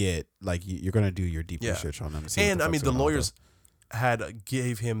you get, like you're going to do your deep research on them. And I mean, the lawyers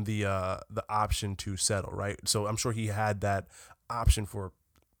gave him the option to settle, right? So I'm sure he had that option for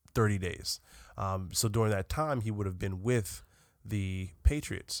 30 days. So during that time, he would have been with the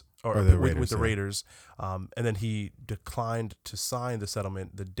Patriots or the Raiders, with the Raiders. And then he declined to sign the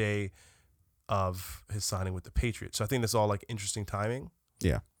settlement the day of his signing with the Patriots. So I think that's all like interesting timing.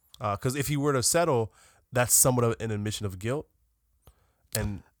 Yeah. Because if he were to settle, that's somewhat of an admission of guilt.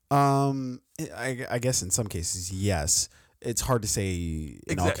 And I guess in some cases, yes. It's hard to say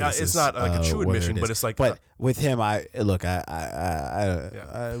in all cases. It's not like a true admission, but it's like. But with him, we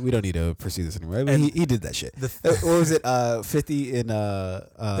don't need to pursue this anymore. I mean, he did that shit. What was it? 50 in. That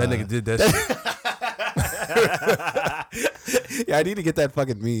nigga did that shit. Yeah, I need to get that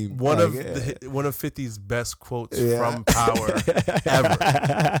fucking meme. One of 50's best quotes from Power ever.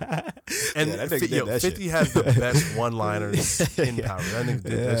 And 50 has the best one-liners in Power. That nigga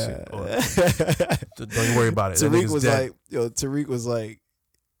did that shit. Don't you worry about it. Tariq was like,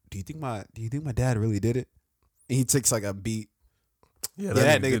 do you think my dad really did it? And he takes like a beat. Yeah,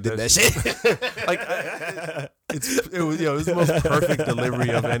 that nigga did that shit. It was the most perfect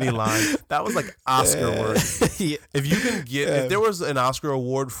delivery of any line. That was like Oscar worthy. If you can if there was an Oscar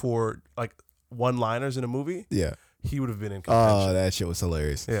award for like one-liners in a movie, he would have been in contention. Oh, that shit was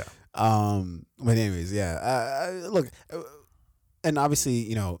hilarious. Yeah. But anyways, look, and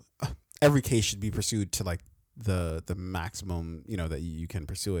obviously, every case should be pursued to like the maximum, that you can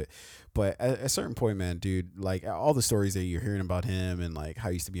pursue it. But at a certain point, man, dude, like all the stories that you're hearing about him and like how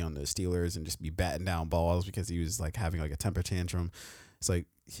he used to be on the Steelers and just be batting down balls because he was like having like a temper tantrum. It's like,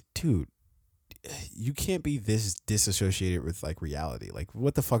 dude, you can't be this disassociated with like reality. Like,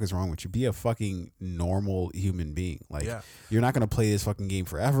 what the fuck is wrong with you? Be a fucking normal human being. Like, you're not going to play this fucking game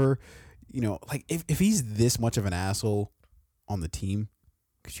forever. Like if he's this much of an asshole on the team,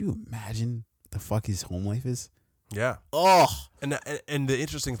 could you imagine the fuck his home life is? Yeah. Oh. And the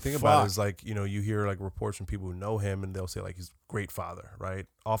interesting thing about it is like, you hear like reports from people who know him and they'll say like he's a great father, right?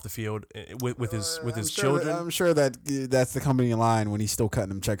 Off the field with his children. I'm sure that's the company line when he's still cutting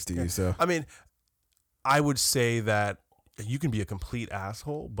them checks to you. So I mean, I would say that you can be a complete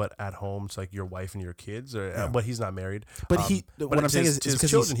asshole, but at home it's like your wife and your kids, but he's not married. But what I'm saying is his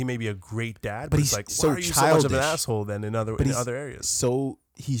children, he may be a great dad, but he's it's like, so why are you childish. so much of an asshole then in other areas? So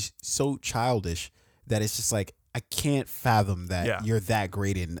he's so childish that it's just like, I can't fathom that you're that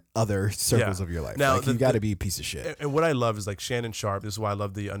great in other circles of your life. Now, like, you got to be a piece of shit. And what I love is like Shannon Sharp. This is why I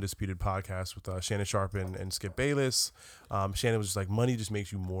love the Undisputed podcast with Shannon Sharp and Skip Bayless. Shannon was just like, money just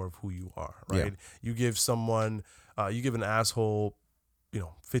makes you more of who you are, right? Yeah. You give someone, you give an asshole,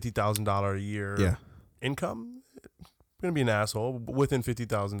 $50,000 a year income. Gonna be an asshole within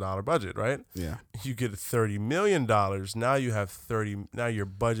 $50,000 budget, right? Yeah. You get $30 million. Now you have 30. Now your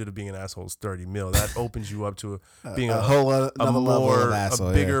budget of being an asshole is $30 million. That opens you up to being a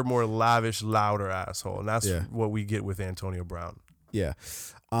bigger, more lavish, louder asshole, and that's what we get with Antonio Brown. Yeah.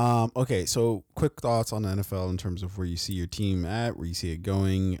 Okay, so quick thoughts on the NFL in terms of where you see your team at, where you see it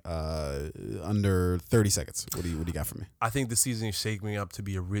going. Under 30 seconds. What do you got for me? I think the season is shaping up to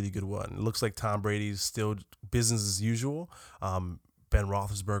be a really good one. It looks like Tom Brady's still business as usual. Ben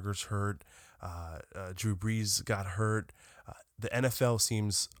Roethlisberger's hurt. Drew Brees got hurt. The NFL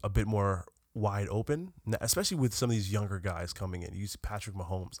seems a bit more wide open, especially with some of these younger guys coming in. You see Patrick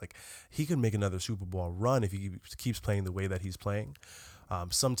Mahomes, like he could make another Super Bowl run if he keeps playing the way that he's playing.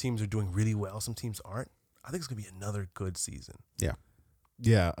 Some teams are doing really well, some teams aren't. I think it's gonna be another good season. Yeah.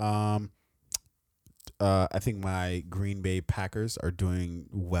 I think my Green Bay Packers are doing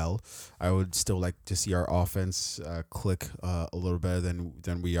well. I would still like to see our offense click a little better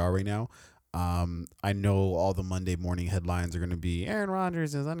than we are right now. I know all the Monday morning headlines are going to be Aaron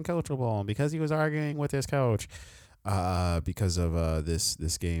Rodgers is uncoachable because he was arguing with his coach because of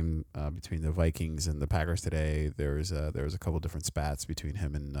this game between the Vikings and the Packers today. There was a couple different spats between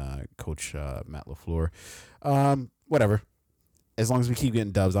him and Coach Matt LaFleur. Whatever. As long as we keep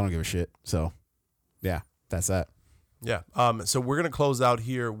getting dubs, I don't give a shit. So, yeah, that's that. Yeah. So we're going to close out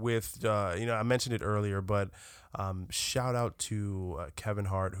here with, I mentioned it earlier, but shout out to Kevin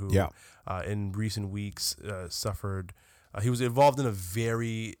Hart, who in recent weeks suffered. He was involved in a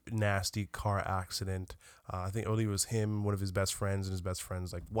very nasty car accident. I think it was him, one of his best friends, and his best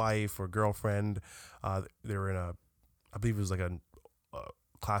friend's like wife or girlfriend. They were in I believe it was like a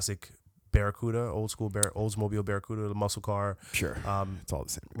classic Barracuda, Oldsmobile Barracuda, the muscle car. Sure. It's all the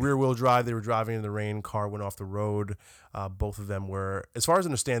same. Rear wheel drive. They were driving in the rain. Car went off the road. Both of them were, as far as I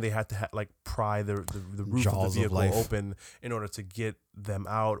understand, they had to pry the roof of the vehicle open in order to get them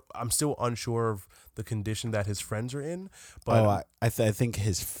out. I'm still unsure of the condition that his friends are in. But I think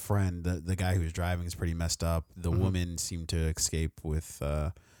his friend, the guy who was driving, is pretty messed up. The woman seemed to escape with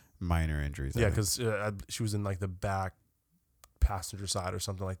minor injuries. Yeah, because she was in like the back passenger side or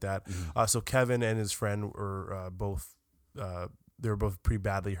something like that. So Kevin and his friend were both they were both pretty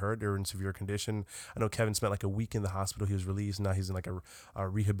badly hurt. They were in severe condition. I know Kevin spent like a week in the hospital. He was released. Now he's in like a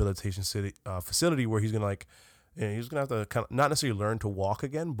rehabilitation facility where he's gonna he's gonna have to kind of not necessarily learn to walk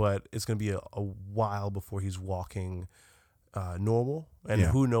again, but it's gonna be a while before he's walking normal. And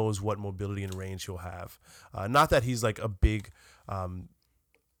who knows what mobility and range he'll have. Not that he's like a big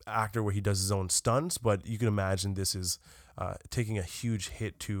actor where he does his own stunts, but you can imagine this is taking a huge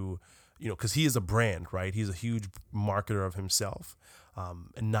hit to, because he is a brand, right? He's a huge marketer of himself,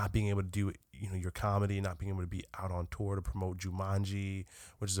 and not being able to do, your comedy, not being able to be out on tour to promote Jumanji,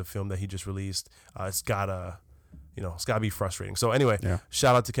 which is a film that he just released. It's gotta be frustrating. So anyway,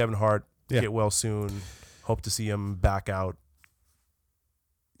 shout out to Kevin Hart. Get well soon. Hope to see him back out.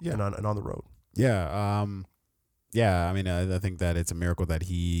 And on the road. Yeah, I mean, I think that it's a miracle that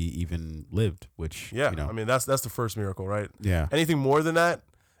he even lived, which, I mean, that's the first miracle, right? Yeah. Anything more than that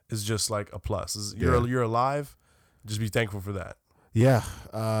is just like a plus. You're alive, just be thankful for that. Yeah.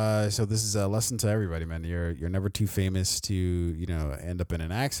 So this is a lesson to everybody, man. You're never too famous to, end up in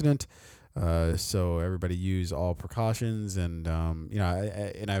an accident. So everybody use all precautions, and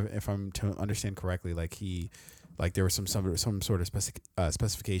if I'm to understand correctly, there were some sort of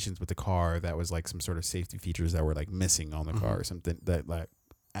specifications with the car that was like some sort of safety features that were like missing on the car, or something that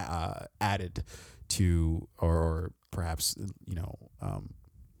added to or perhaps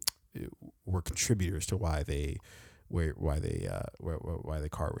were contributors to why the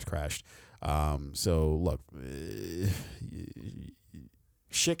car was crashed. So look,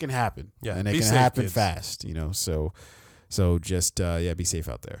 shit can happen, and it can happen fast, So just be safe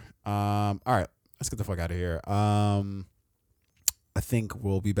out there. All right. Let's get the fuck out of here. I think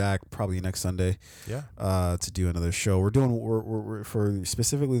we'll be back probably next Sunday. To do another show. We're for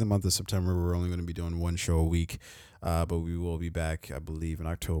specifically the month of September. We're only going to be doing one show a week, but we will be back, I believe, in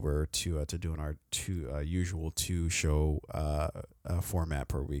October to doing our usual 2-show format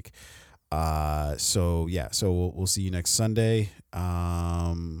per week. So we'll see you next Sunday.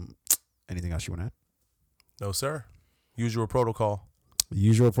 Anything else you want to add? No, sir. Usual protocol. The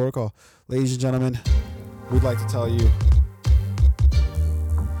usual protocol. Ladies and gentlemen, we'd like to tell you,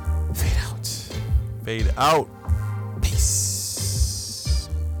 fade out. Fade out. Peace.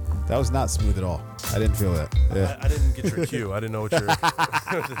 That was not smooth at all. I didn't feel that. I didn't get your cue. I didn't know what the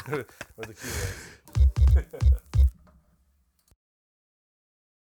cue was.